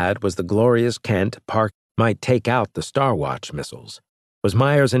Pluto had was the Glorious Kent parked might take out the Star Watch missiles. Was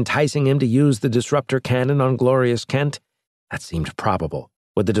Myers enticing him to use the disruptor cannon on Glorious Kent? That seemed probable.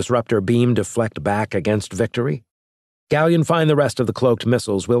 Would the disruptor beam deflect back against Victory? Galleon, find the rest of the cloaked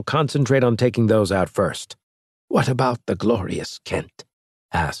missiles. We'll concentrate on taking those out first. What about the Glorious Kent?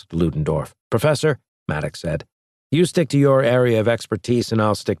 Asked Ludendorff. Professor, Maddox said, you stick to your area of expertise and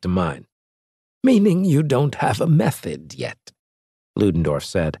I'll stick to mine. Meaning you don't have a method yet, Ludendorff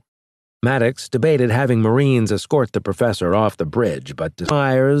said. Maddox debated having Marines escort the professor off the bridge, but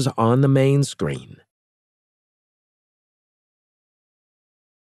Myers on the main screen.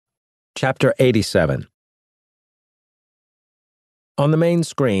 Chapter 87. On the main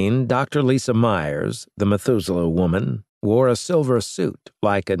screen, Dr. Lisa Myers, the Methuselah woman, wore a silver suit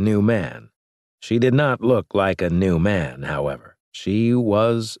like a new man. She did not look like a new man, however. She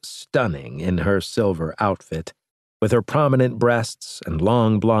was stunning in her silver outfit, with her prominent breasts and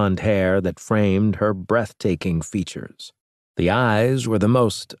long blonde hair that framed her breathtaking features. The eyes were the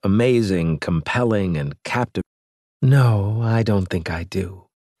most amazing, compelling, and captivating. No, I don't think I do,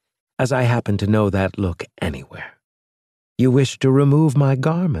 as I happen to know that look anywhere. You wish to remove my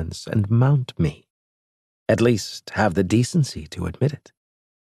garments and mount me. At least have the decency to admit it.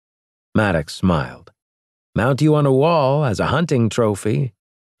 Maddox smiled. Mount you on a wall as a hunting trophy?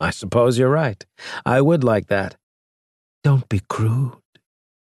 I suppose you're right. I would like that. Don't be crude.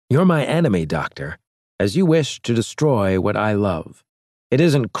 You're my enemy, Doctor, as you wish to destroy what I love. It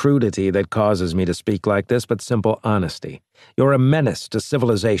isn't crudity that causes me to speak like this, but simple honesty. You're a menace to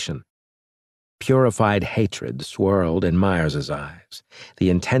civilization. Purified hatred swirled in Myers's eyes. The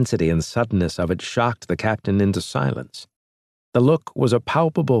intensity and suddenness of it shocked the captain into silence. The look was a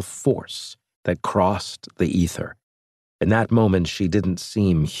palpable force that crossed the ether. In that moment, she didn't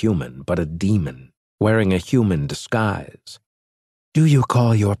seem human, but a demon, wearing a human disguise. Do you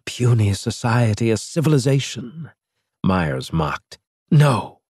call your puny society a civilization? Myers mocked.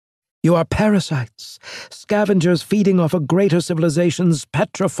 No. You are parasites, scavengers feeding off a greater civilization's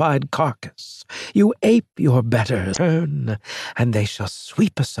petrified carcass. You ape your better turn, and they shall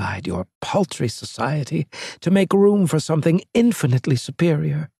sweep aside your paltry society to make room for something infinitely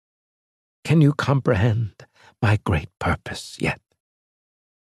superior. Can you comprehend my great purpose yet?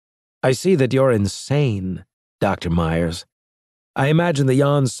 I see that you're insane, Dr. Myers. I imagine the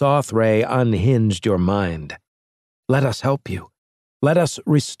Yon Soth ray unhinged your mind. Let us help you. Let us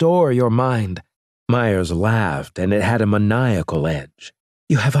restore your mind. Myers laughed, and it had a maniacal edge.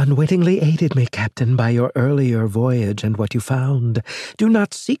 You have unwittingly aided me, Captain, by your earlier voyage and what you found. Do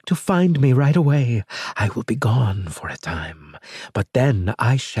not seek to find me right away. I will be gone for a time, but then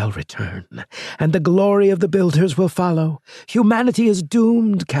I shall return, and the glory of the builders will follow. Humanity is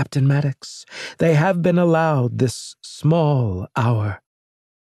doomed, Captain Maddox. They have been allowed this small hour.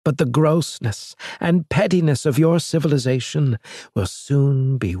 But the grossness and pettiness of your civilization will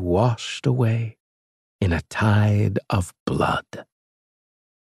soon be washed away in a tide of blood.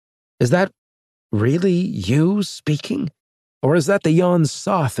 Is that really you speaking? Or is that the Yon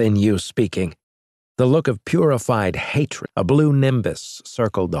Soth in you speaking? The look of purified hatred, a blue nimbus,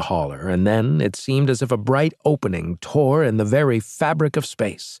 circled the hauler, and then it seemed as if a bright opening tore in the very fabric of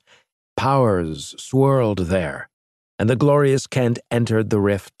space. Powers swirled there, and the glorious Kent entered the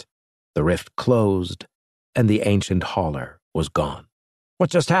rift. The rift closed, and the ancient hauler was gone.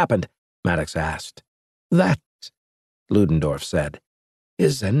 What just happened? Maddox asked. That, Ludendorff said,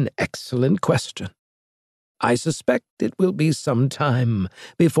 is an excellent question. I suspect it will be some time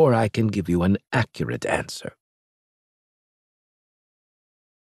before I can give you an accurate answer.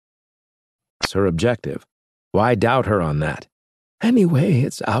 That's her objective. Why doubt her on that? Anyway,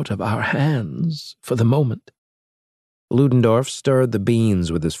 it's out of our hands for the moment. Ludendorff stirred the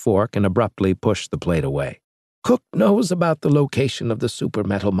beans with his fork and abruptly pushed the plate away. Cook knows about the location of the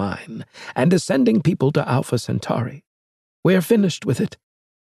supermetal mine and is sending people to Alpha Centauri. We're finished with it.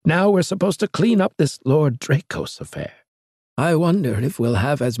 Now we're supposed to clean up this Lord Dracos affair. I wonder if we'll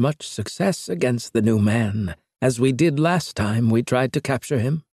have as much success against the new man as we did last time we tried to capture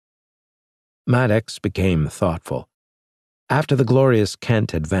him. Maddox became thoughtful. After the glorious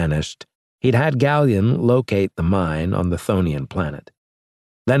Kent had vanished, he'd had Gallion locate the mine on the Thonian planet.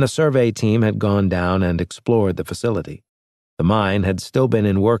 Then a survey team had gone down and explored the facility. The mine had still been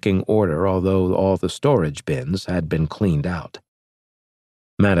in working order, although all the storage bins had been cleaned out.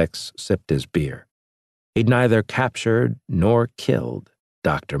 Maddox sipped his beer. He'd neither captured nor killed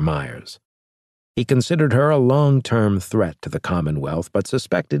Dr. Myers. He considered her a long-term threat to the Commonwealth, but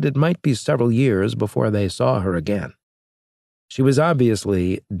suspected it might be several years before they saw her again. She was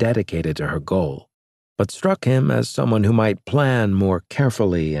obviously dedicated to her goal, but struck him as someone who might plan more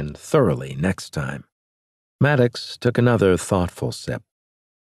carefully and thoroughly next time. Maddox took another thoughtful sip.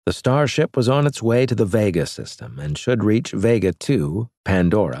 The Starship was on its way to the Vega system and should reach Vega 2,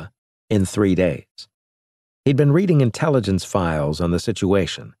 Pandora, in 3 days. He'd been reading intelligence files on the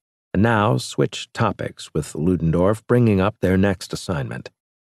situation, and now switched topics with Ludendorff bringing up their next assignment.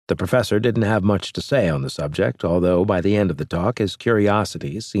 The professor didn't have much to say on the subject, although by the end of the talk his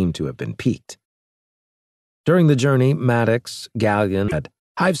curiosity seemed to have been piqued. During the journey, Maddox, Gallion said,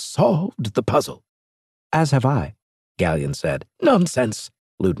 I've solved the puzzle. As have I, Gallion said. Nonsense,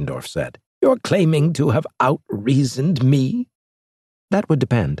 Ludendorff said. You're claiming to have out-reasoned me? That would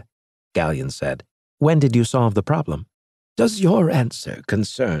depend, Gallion said. When did you solve the problem? Does your answer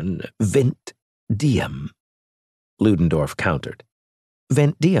concern Vint Diem? Ludendorff countered.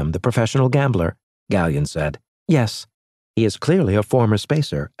 Vint Diem, the professional gambler, Gallion said. Yes, he is clearly a former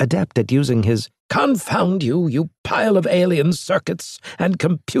spacer, adept at using his— Confound you, you pile of alien circuits and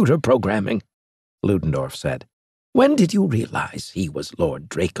computer programming, Ludendorff said. When did you realize he was Lord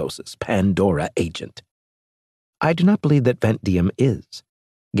Dracos' Pandora agent? I do not believe that Vint Diem is,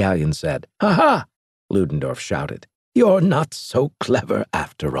 Gallion said. Ha! Ludendorff shouted. You're not so clever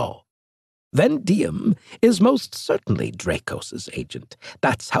after all. Vint Diem is most certainly Dracos' agent.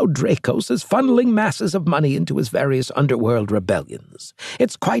 That's how Dracos is funneling masses of money into his various underworld rebellions.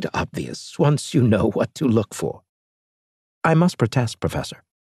 It's quite obvious once you know what to look for. I must protest, Professor,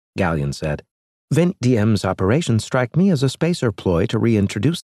 Gallion said. Vint Diem's operations strike me as a spacer ploy to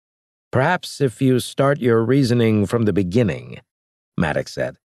reintroduce— Perhaps if you start your reasoning from the beginning, Maddox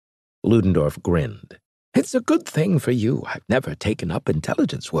said. Ludendorff grinned. It's a good thing for you I've never taken up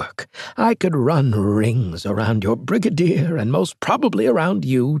intelligence work. I could run rings around your brigadier and most probably around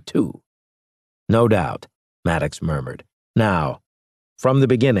you, too. No doubt, Maddox murmured. Now, from the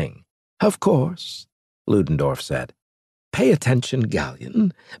beginning. Of course, Ludendorff said. Pay attention,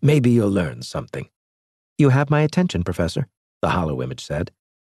 Gallion. Maybe you'll learn something. You have my attention, Professor, the hollow image said.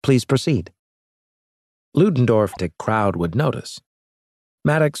 Please proceed. Ludendorff, the crowd would notice.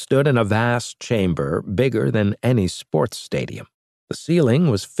 Maddox stood in a vast chamber bigger than any sports stadium. The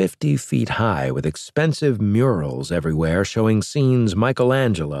ceiling was 50 feet high with expensive murals everywhere showing scenes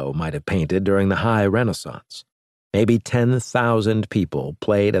Michelangelo might have painted during the High Renaissance. Maybe 10,000 people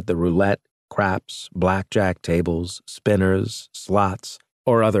played at the roulette, craps, blackjack tables, spinners, slots,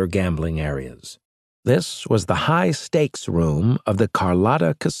 or other gambling areas. This was the high-stakes room of the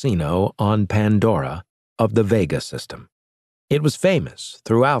Carlotta Casino on Pandora of the Vega system. It was famous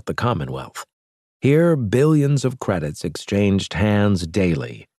throughout the Commonwealth. Here, billions of credits exchanged hands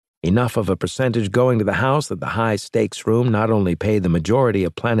daily, enough of a percentage going to the house that the high-stakes room not only paid the majority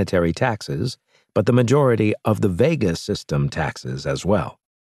of planetary taxes, but the majority of the Vega system taxes as well.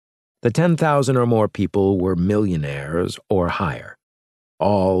 The 10,000 or more people were millionaires or higher.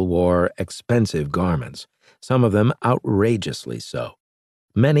 All wore expensive garments, some of them outrageously so.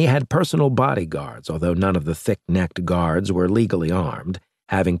 Many had personal bodyguards, although none of the thick-necked guards were legally armed,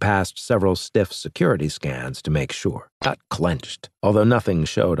 having passed several stiff security scans to make sure. Got clenched, although nothing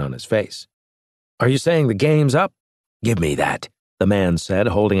showed on his face. "Are you saying the game's up?" "Give me that," the man said,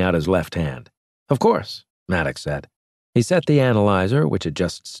 holding out his left hand. "Of course," Maddox said. He set the analyzer, which had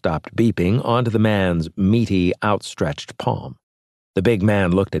just stopped beeping, onto the man's meaty, outstretched palm. The big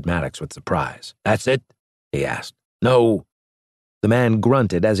man looked at Maddox with surprise. "That's it?" he asked. "No." The man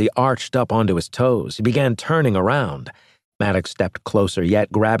grunted as he arched up onto his toes. He began turning around. Maddox stepped closer,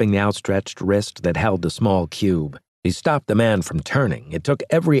 yet grabbing the outstretched wrist that held the small cube. He stopped the man from turning. It took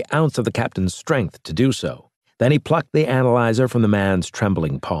every ounce of the captain's strength to do so. Then he plucked the analyzer from the man's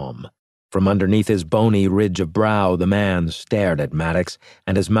trembling palm. From underneath his bony ridge of brow, the man stared at Maddox,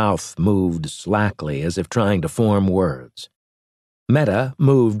 and his mouth moved slackly as if trying to form words. Meta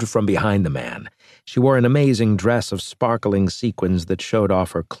moved from behind the man. She wore an amazing dress of sparkling sequins that showed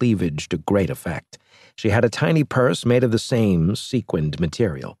off her cleavage to great effect. She had a tiny purse made of the same sequined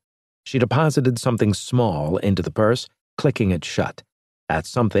material. She deposited something small into the purse, clicking it shut. That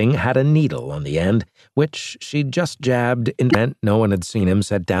something had a needle on the end, which she'd just jabbed into. No one had seen him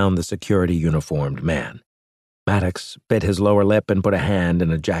set down the security-uniformed man. Maddox bit his lower lip and put a hand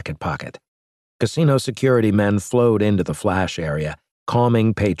in a jacket pocket. Casino security men flowed into the flash area,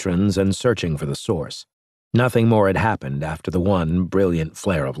 calming patrons and searching for the source. Nothing more had happened after the one brilliant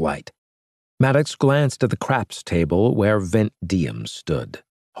flare of light. Maddox glanced at the craps table where Vent Diem stood,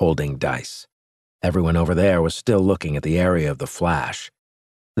 holding dice. Everyone over there was still looking at the area of the flash.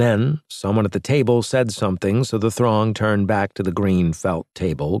 Then, someone at the table said something, so the throng turned back to the green felt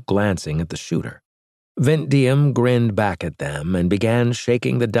table, glancing at the shooter. Vent Diem grinned back at them and began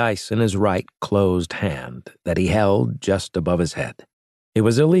shaking the dice in his right closed hand that he held just above his head. It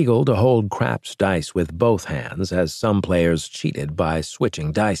was illegal to hold craps dice with both hands, as some players cheated by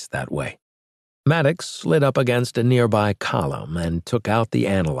switching dice that way. Maddox slid up against a nearby column and took out the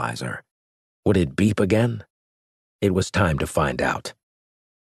analyzer. Would it beep again? It was time to find out.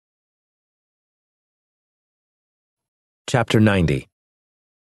 Chapter 90.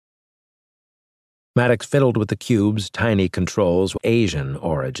 Maddox fiddled with the cube's tiny controls, Asian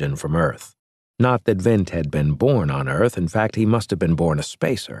origin from Earth. Not that Vint had been born on Earth, in fact, he must have been born a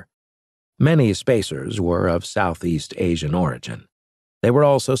spacer. Many spacers were of Southeast Asian origin. They were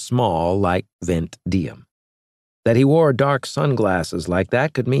also small, like Vent Diem. That he wore dark sunglasses like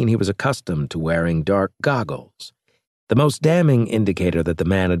that could mean he was accustomed to wearing dark goggles. The most damning indicator that the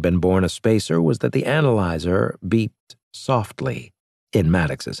man had been born a spacer was that the analyzer beeped softly in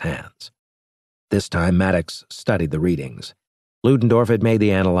Maddox's hands. This time, Maddox studied the readings. Ludendorff had made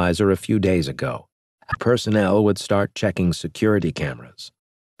the analyzer a few days ago. Personnel would start checking security cameras.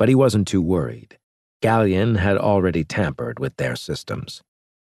 But he wasn't too worried. Galleon had already tampered with their systems.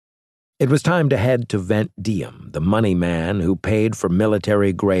 It was time to head to Vent Diem, the money man who paid for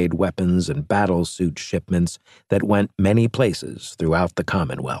military-grade weapons and battlesuit shipments that went many places throughout the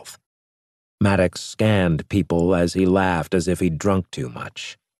Commonwealth. Maddox scanned people as he laughed as if he'd drunk too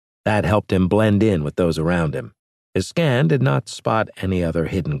much. That helped him blend in with those around him. His scan did not spot any other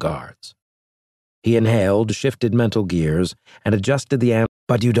hidden guards. He inhaled, shifted mental gears, and adjusted the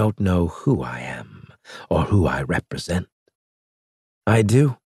 "But you don't know who I am, or who I represent." "I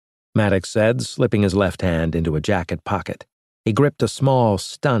do," Maddox said, slipping his left hand into a jacket pocket. He gripped a small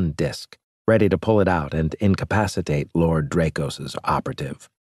stun disc, ready to pull it out and incapacitate Lord Dracos's operative.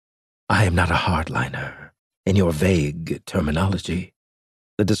 "I am not a hardliner, in your vague terminology,"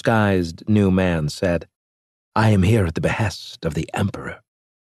 the disguised new man said. "I am here at the behest of the Emperor."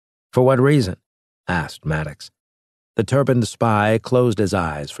 "For what reason?" asked Maddox. The turbaned spy closed his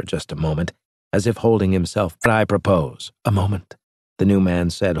eyes for just a moment, as if holding himself. "But I propose." "A moment," the new man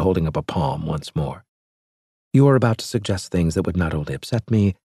said, holding up a palm once more. "You are about to suggest things that would not only upset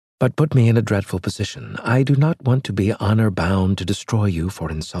me, but put me in a dreadful position. I do not want to be honor-bound to destroy you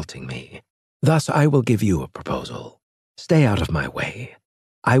for insulting me. Thus, I will give you a proposal. Stay out of my way.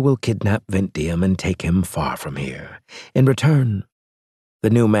 I will kidnap Vent Diem and take him far from here. In return..." The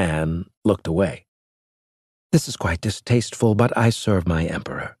new man looked away. "This is quite distasteful, but I serve my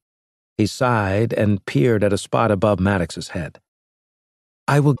emperor." He sighed and peered at a spot above Maddox's head.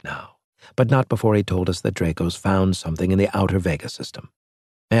 I will now, but not before he told us that Draco's found something in the outer Vega system.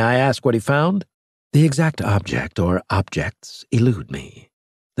 May I ask what he found? The exact object or objects elude me,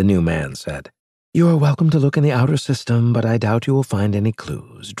 the new man said. You are welcome to look in the outer system, but I doubt you will find any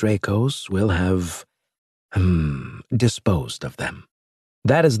clues. Dracos will have, disposed of them.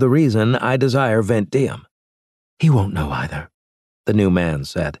 That is the reason I desire Vent Diem. He won't know either, the new man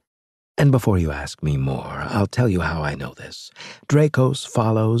said. And before you ask me more, I'll tell you how I know this. Dracos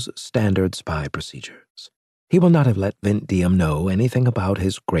follows standard spy procedures. He will not have let Vent Diem know anything about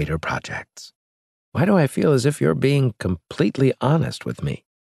his greater projects. Why do I feel as if you're being completely honest with me?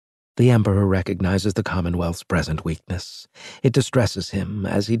 The Emperor recognizes the Commonwealth's present weakness. It distresses him,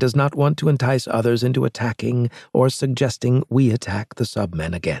 as he does not want to entice others into attacking or suggesting we attack the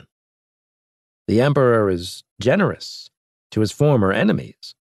submen again. The Emperor is generous to his former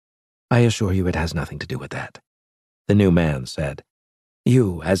enemies. I assure you it has nothing to do with that, the new man said.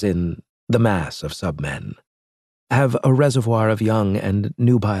 You, as in the mass of submen, have a reservoir of young and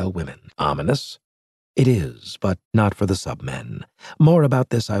nubile women. Ominous? It is, but not for the submen. More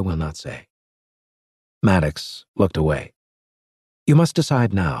about this I will not say. Maddox looked away. You must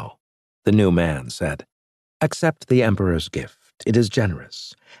decide now, the new man said. Accept the Emperor's gift. It is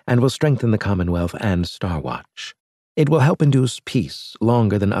generous, and will strengthen the Commonwealth and Starwatch. It will help induce peace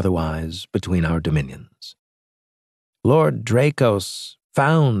longer than otherwise between our dominions. Lord Dracos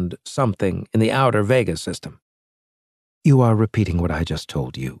found something in the outer Vega system. You are repeating what I just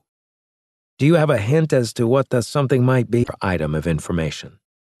told you. Do you have a hint as to what the something might be? Item of information.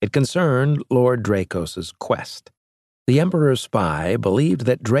 It concerned Lord Dracos's quest. The Emperor's spy believed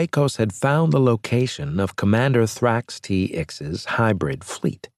that Dracos had found the location of Commander Thrax TX's hybrid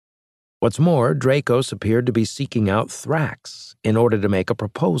fleet. What's more, Dracos appeared to be seeking out Thrax in order to make a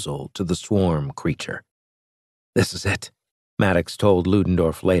proposal to the swarm creature. This is it, Maddox told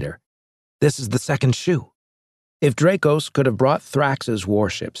Ludendorff later. This is the second shoe. If Dracos could have brought Thrax's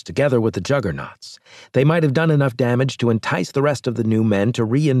warships together with the Juggernauts, they might have done enough damage to entice the rest of the new men to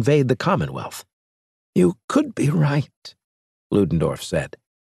re-invade the Commonwealth. You could be right, Ludendorff said.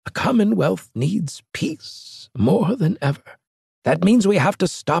 The Commonwealth needs peace more than ever. That means we have to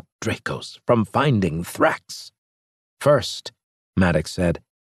stop Dracos from finding Thrax. First, Maddox said,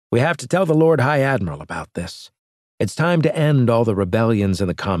 we have to tell the Lord High Admiral about this. It's time to end all the rebellions in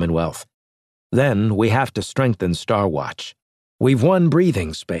the Commonwealth. Then we have to strengthen Starwatch. We've won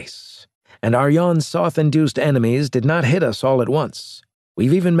breathing space, and our Yon-Soth-induced enemies did not hit us all at once.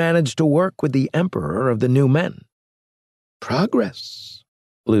 We've even managed to work with the Emperor of the New Men. Progress,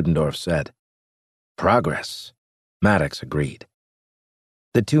 Ludendorff said. Progress, Maddox agreed.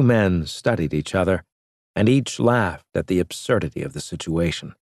 The two men studied each other, and each laughed at the absurdity of the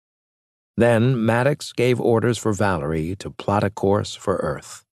situation. Then Maddox gave orders for Valerie to plot a course for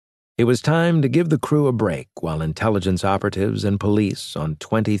Earth. It was time to give the crew a break while intelligence operatives and police on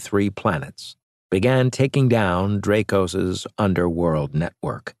 23 planets began taking down Dracos's underworld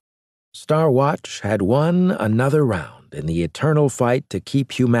network. Starwatch had won another round in the eternal fight to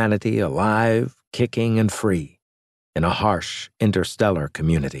keep humanity alive, kicking, and free in a harsh interstellar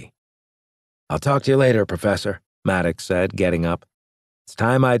community. I'll talk to you later, Professor, Maddox said, getting up. It's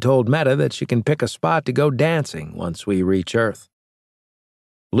time I told Meta that she can pick a spot to go dancing once we reach Earth.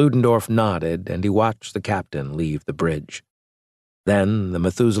 Ludendorff nodded, and he watched the captain leave the bridge. Then the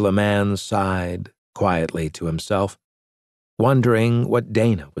Methuselah man sighed quietly to himself, wondering what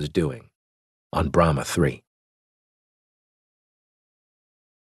Dana was doing on Brahma 3.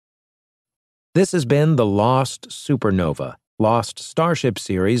 This has been The Lost Supernova, Lost Starship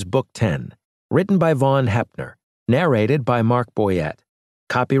Series, Book 10, written by Vaughn Heppner, narrated by Mark Boyette.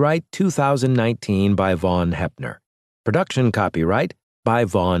 Copyright 2019 by Vaughn Heppner. Production copyright by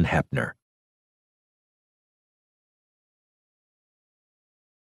Vaughn Heppner.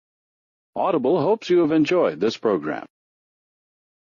 Audible hopes you have enjoyed this program.